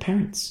look at the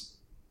parents.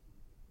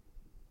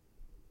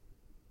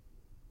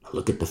 I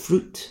look at the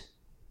fruit.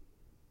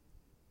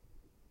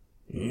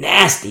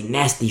 Nasty,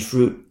 nasty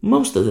fruit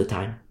most of the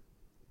time.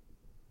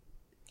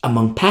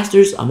 Among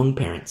pastors, among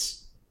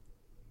parents.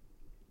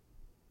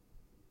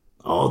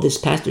 Oh, this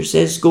pastor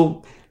says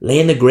go lay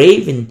in the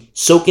grave and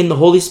soak in the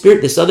Holy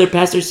Spirit. This other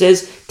pastor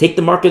says take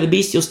the mark of the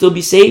beast, you'll still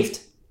be saved.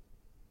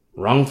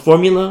 Wrong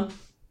formula.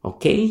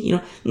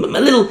 Okay, my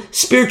little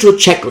spiritual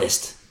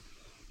checklist.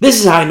 This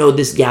is how I know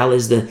this gal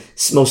is the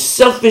most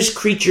selfish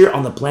creature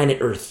on the planet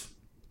Earth.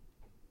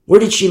 Where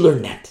did she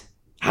learn that?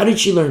 How did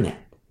she learn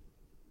that?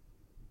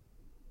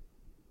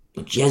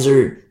 She has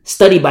her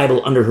study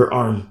Bible under her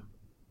arm.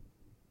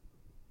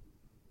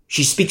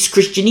 She speaks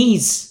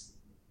Christianese.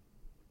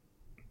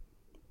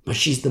 But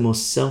she's the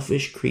most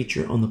selfish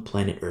creature on the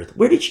planet Earth.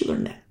 Where did she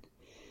learn that?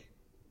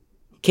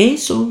 Okay,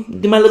 so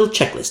do my little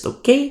checklist,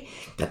 okay?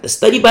 Got the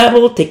study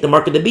Bible, take the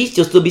mark of the beast,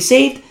 you'll still be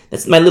saved.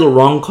 That's my little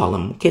wrong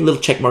column, okay?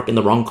 Little check mark in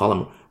the wrong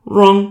column.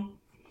 Wrong.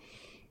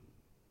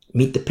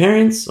 Meet the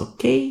parents,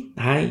 okay?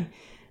 Hi,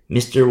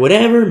 Mr.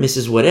 Whatever,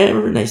 Mrs.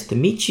 Whatever, nice to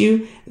meet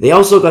you. They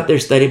also got their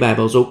study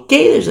Bibles,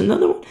 okay? There's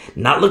another one.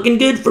 Not looking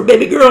good for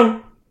baby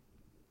girl.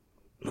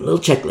 A little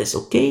checklist,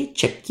 okay?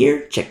 Check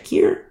here, check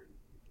here.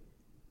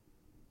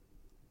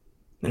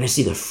 Then I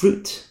see the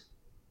fruit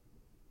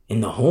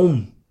in the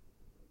home.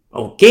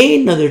 Okay,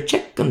 another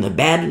check on the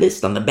bad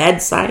list, on the bad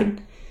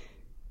side.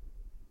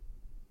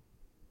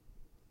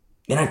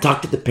 Then I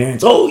talked to the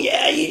parents. Oh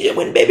yeah,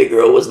 when baby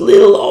girl was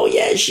little, oh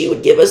yeah, she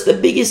would give us the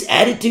biggest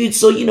attitude.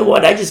 So you know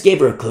what? I just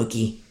gave her a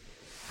cookie.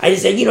 I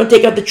just said,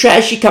 take out the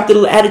trash. She copped a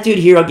little attitude.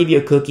 Here, I'll give you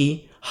a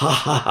cookie. Ha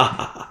ha ha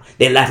ha.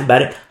 They laugh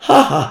about it.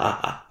 Ha ha ha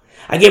ha.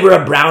 I gave her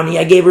a brownie.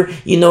 I gave her,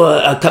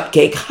 a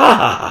cupcake. Ha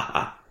ha ha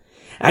ha.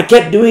 I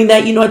kept doing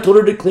that. I told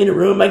her to clean her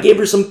room. I gave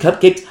her some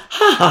cupcakes.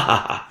 Ha ha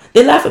ha ha.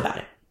 They laugh about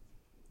it.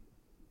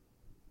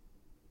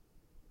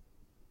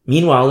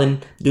 Meanwhile,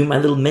 in doing my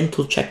little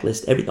mental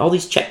checklist, all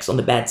these checks on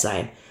the bad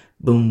side.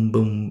 Boom,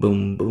 boom,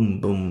 boom, boom,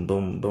 boom,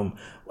 boom, boom.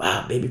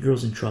 Wow, baby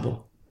girl's in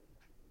trouble.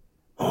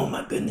 Oh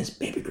my goodness,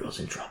 baby girl's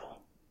in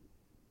trouble.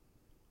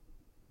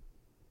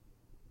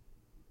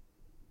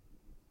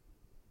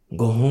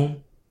 Go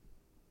home.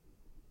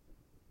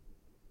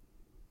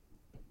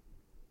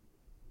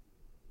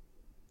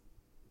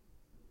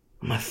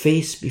 My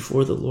face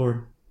before the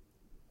Lord.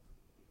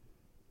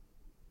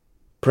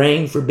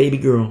 Praying for baby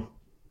girl.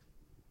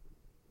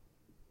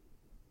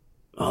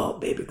 Oh,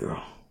 baby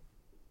girl.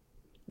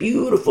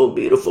 Beautiful,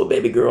 beautiful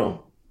baby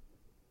girl.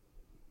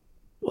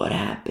 What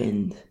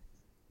happened?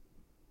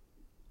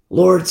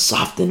 Lord,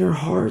 soften her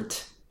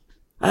heart.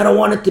 I don't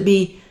want it to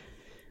be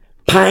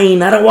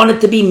pine. I don't want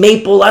it to be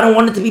maple. I don't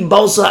want it to be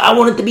balsa. I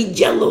want it to be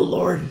jello,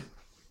 Lord.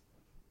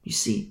 You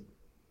see?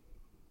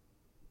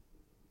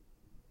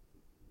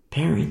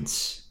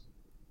 Parents,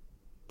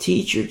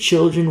 teach your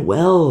children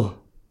well.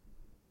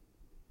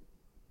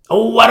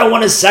 Oh, I don't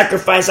want to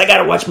sacrifice. I got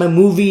to watch my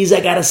movies.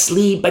 I got to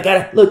sleep.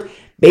 Look,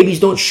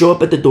 babies don't show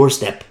up at the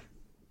doorstep.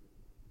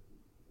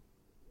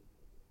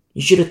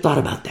 You should have thought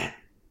about that.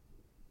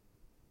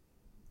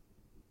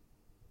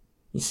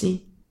 You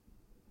see?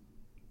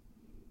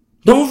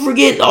 Don't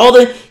forget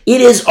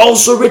it is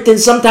also written.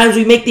 Sometimes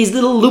we make these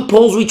little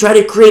loopholes. We try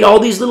to create all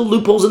these little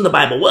loopholes in the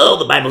Bible. Well,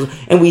 the Bible,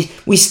 and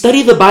we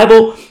study the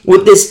Bible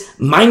with this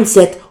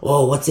mindset.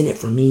 Oh, what's in it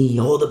for me?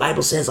 Oh, the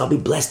Bible says I'll be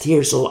blessed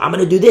here. So I'm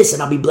going to do this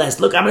and I'll be blessed.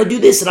 Look, I'm going to do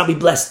this and I'll be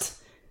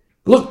blessed.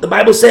 Look, the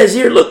Bible says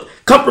here, look,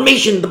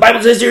 confirmation. The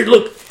Bible says here,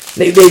 look,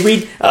 they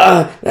read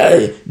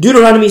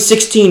Deuteronomy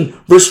 16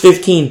 verse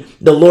 15.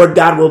 The Lord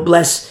God will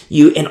bless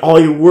you in all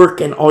your work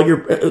and all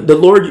your the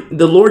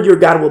Lord your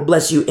God will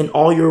bless you in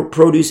all your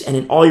produce and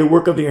in all your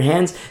work of your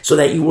hands, so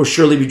that you will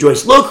surely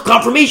rejoice. Look,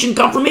 confirmation.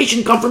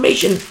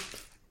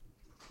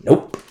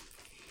 Nope.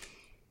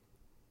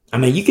 I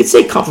mean, you could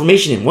say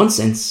confirmation in one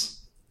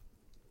sense,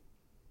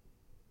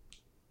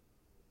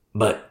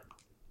 but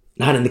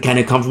not in the kind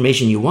of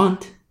confirmation you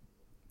want.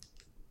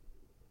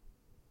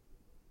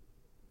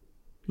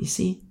 You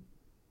see,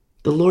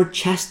 the Lord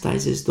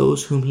chastises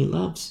those whom he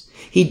loves.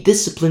 He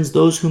disciplines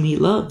those whom he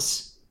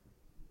loves.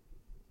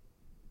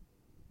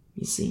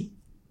 You see,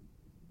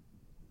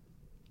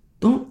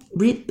 don't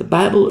read the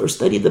Bible or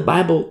study the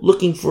Bible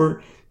looking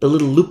for the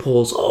little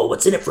loopholes. Oh,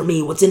 what's in it for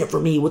me? What's in it for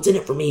me? What's in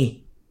it for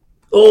me?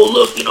 Oh,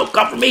 look,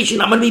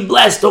 confirmation. I'm going to be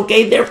blessed.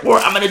 Okay, therefore,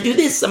 I'm going to do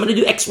this. I'm going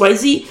to do X, Y,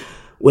 Z,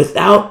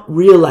 without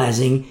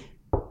realizing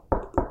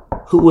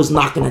who was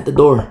knocking at the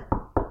door.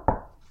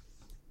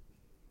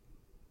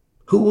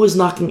 Who was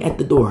knocking at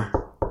the door?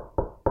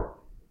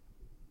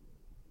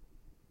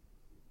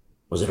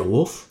 Was it a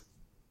wolf?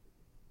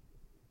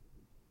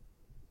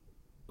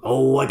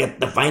 Oh, I got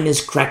the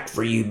finest crack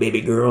for you, baby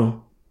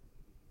girl.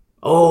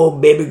 Oh,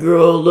 baby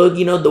girl, look,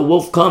 the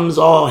wolf comes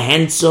all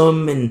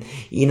handsome and,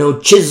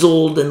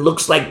 chiseled and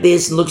looks like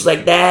this and looks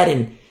like that.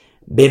 And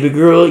baby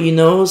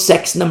girl,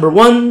 sex number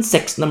 1,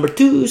 sex number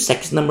 2,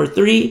 sex number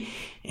 3.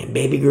 And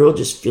baby girl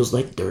just feels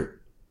like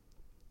dirt.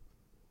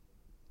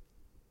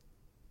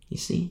 You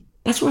see?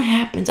 That's what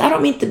happens. I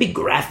don't mean to be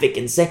graphic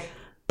and say,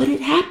 but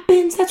it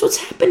happens. That's what's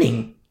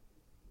happening.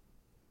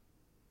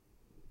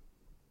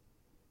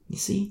 You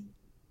see?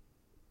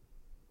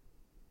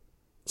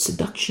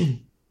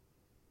 Seduction.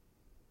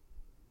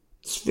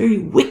 It's very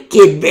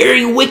wicked,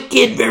 very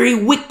wicked, very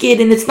wicked.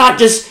 And it's not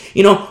just,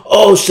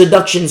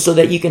 seduction so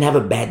that you can have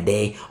a bad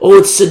day. Oh,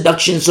 it's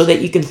seduction so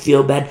that you can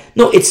feel bad.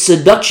 No, it's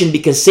seduction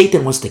because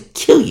Satan wants to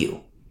kill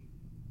you.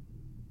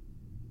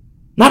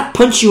 Not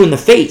punch you in the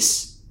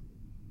face.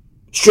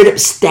 Straight up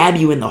stab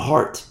you in the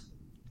heart.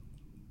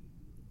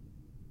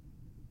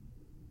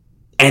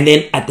 And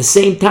then at the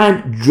same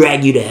time,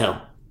 drag you to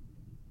hell.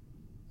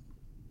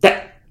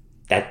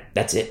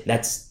 That's it.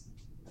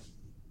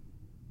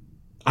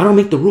 I don't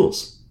make the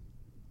rules.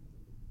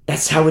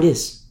 That's how it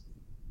is.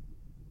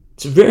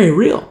 It's very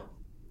real.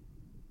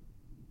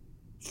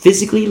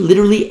 Physically,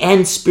 literally,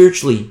 and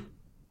spiritually.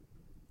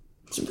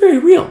 It's very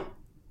real.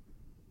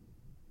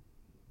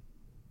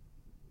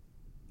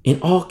 In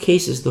all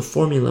cases, the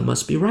formula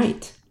must be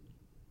right.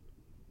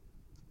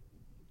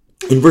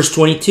 In verse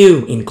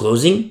 22, in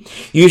closing,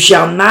 you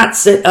shall not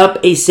set up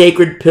a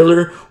sacred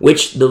pillar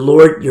which the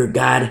Lord your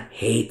God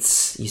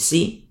hates. You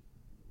see?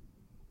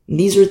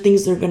 These are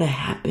things that are going to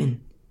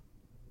happen.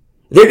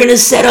 They're going to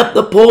set up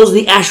the poles,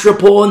 the Asherah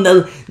pole, and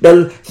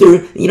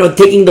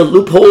taking the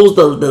loopholes,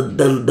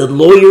 the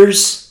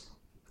lawyers,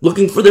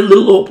 looking for the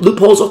little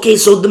loopholes. Okay,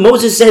 so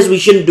Moses says we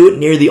shouldn't do it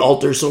near the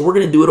altar, so we're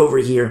going to do it over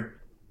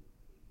here.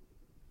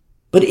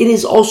 But it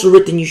is also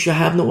written, you shall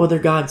have no other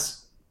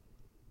gods.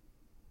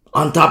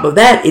 On top of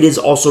that, it is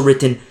also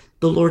written,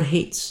 the Lord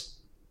hates.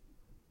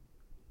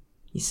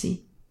 You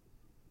see?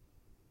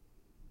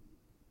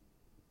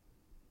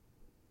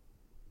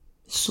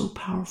 It's so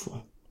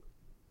powerful.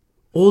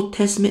 Old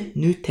Testament,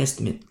 New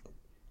Testament.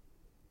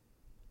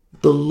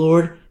 The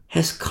Lord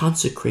has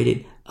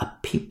consecrated a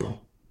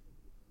people.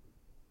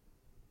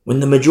 When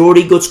the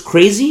majority goes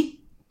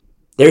crazy,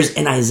 there's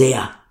an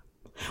Isaiah.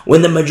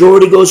 When the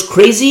majority goes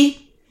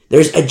crazy,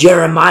 there's a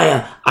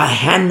Jeremiah, a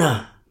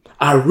Hannah,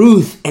 a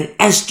Ruth, and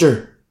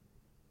Esther.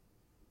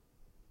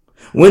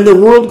 When the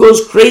world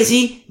goes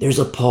crazy, there's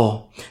a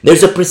Paul,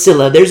 there's a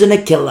Priscilla, there's an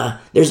Aquila,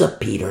 there's a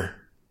Peter.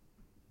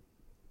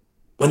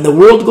 When the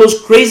world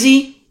goes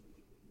crazy,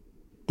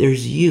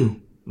 there's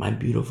you, my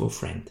beautiful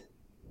friend.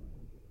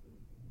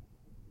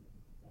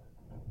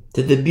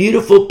 To the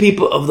beautiful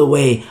people of the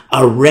way,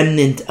 a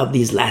remnant of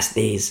these last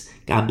days,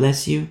 God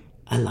bless you.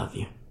 I love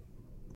you.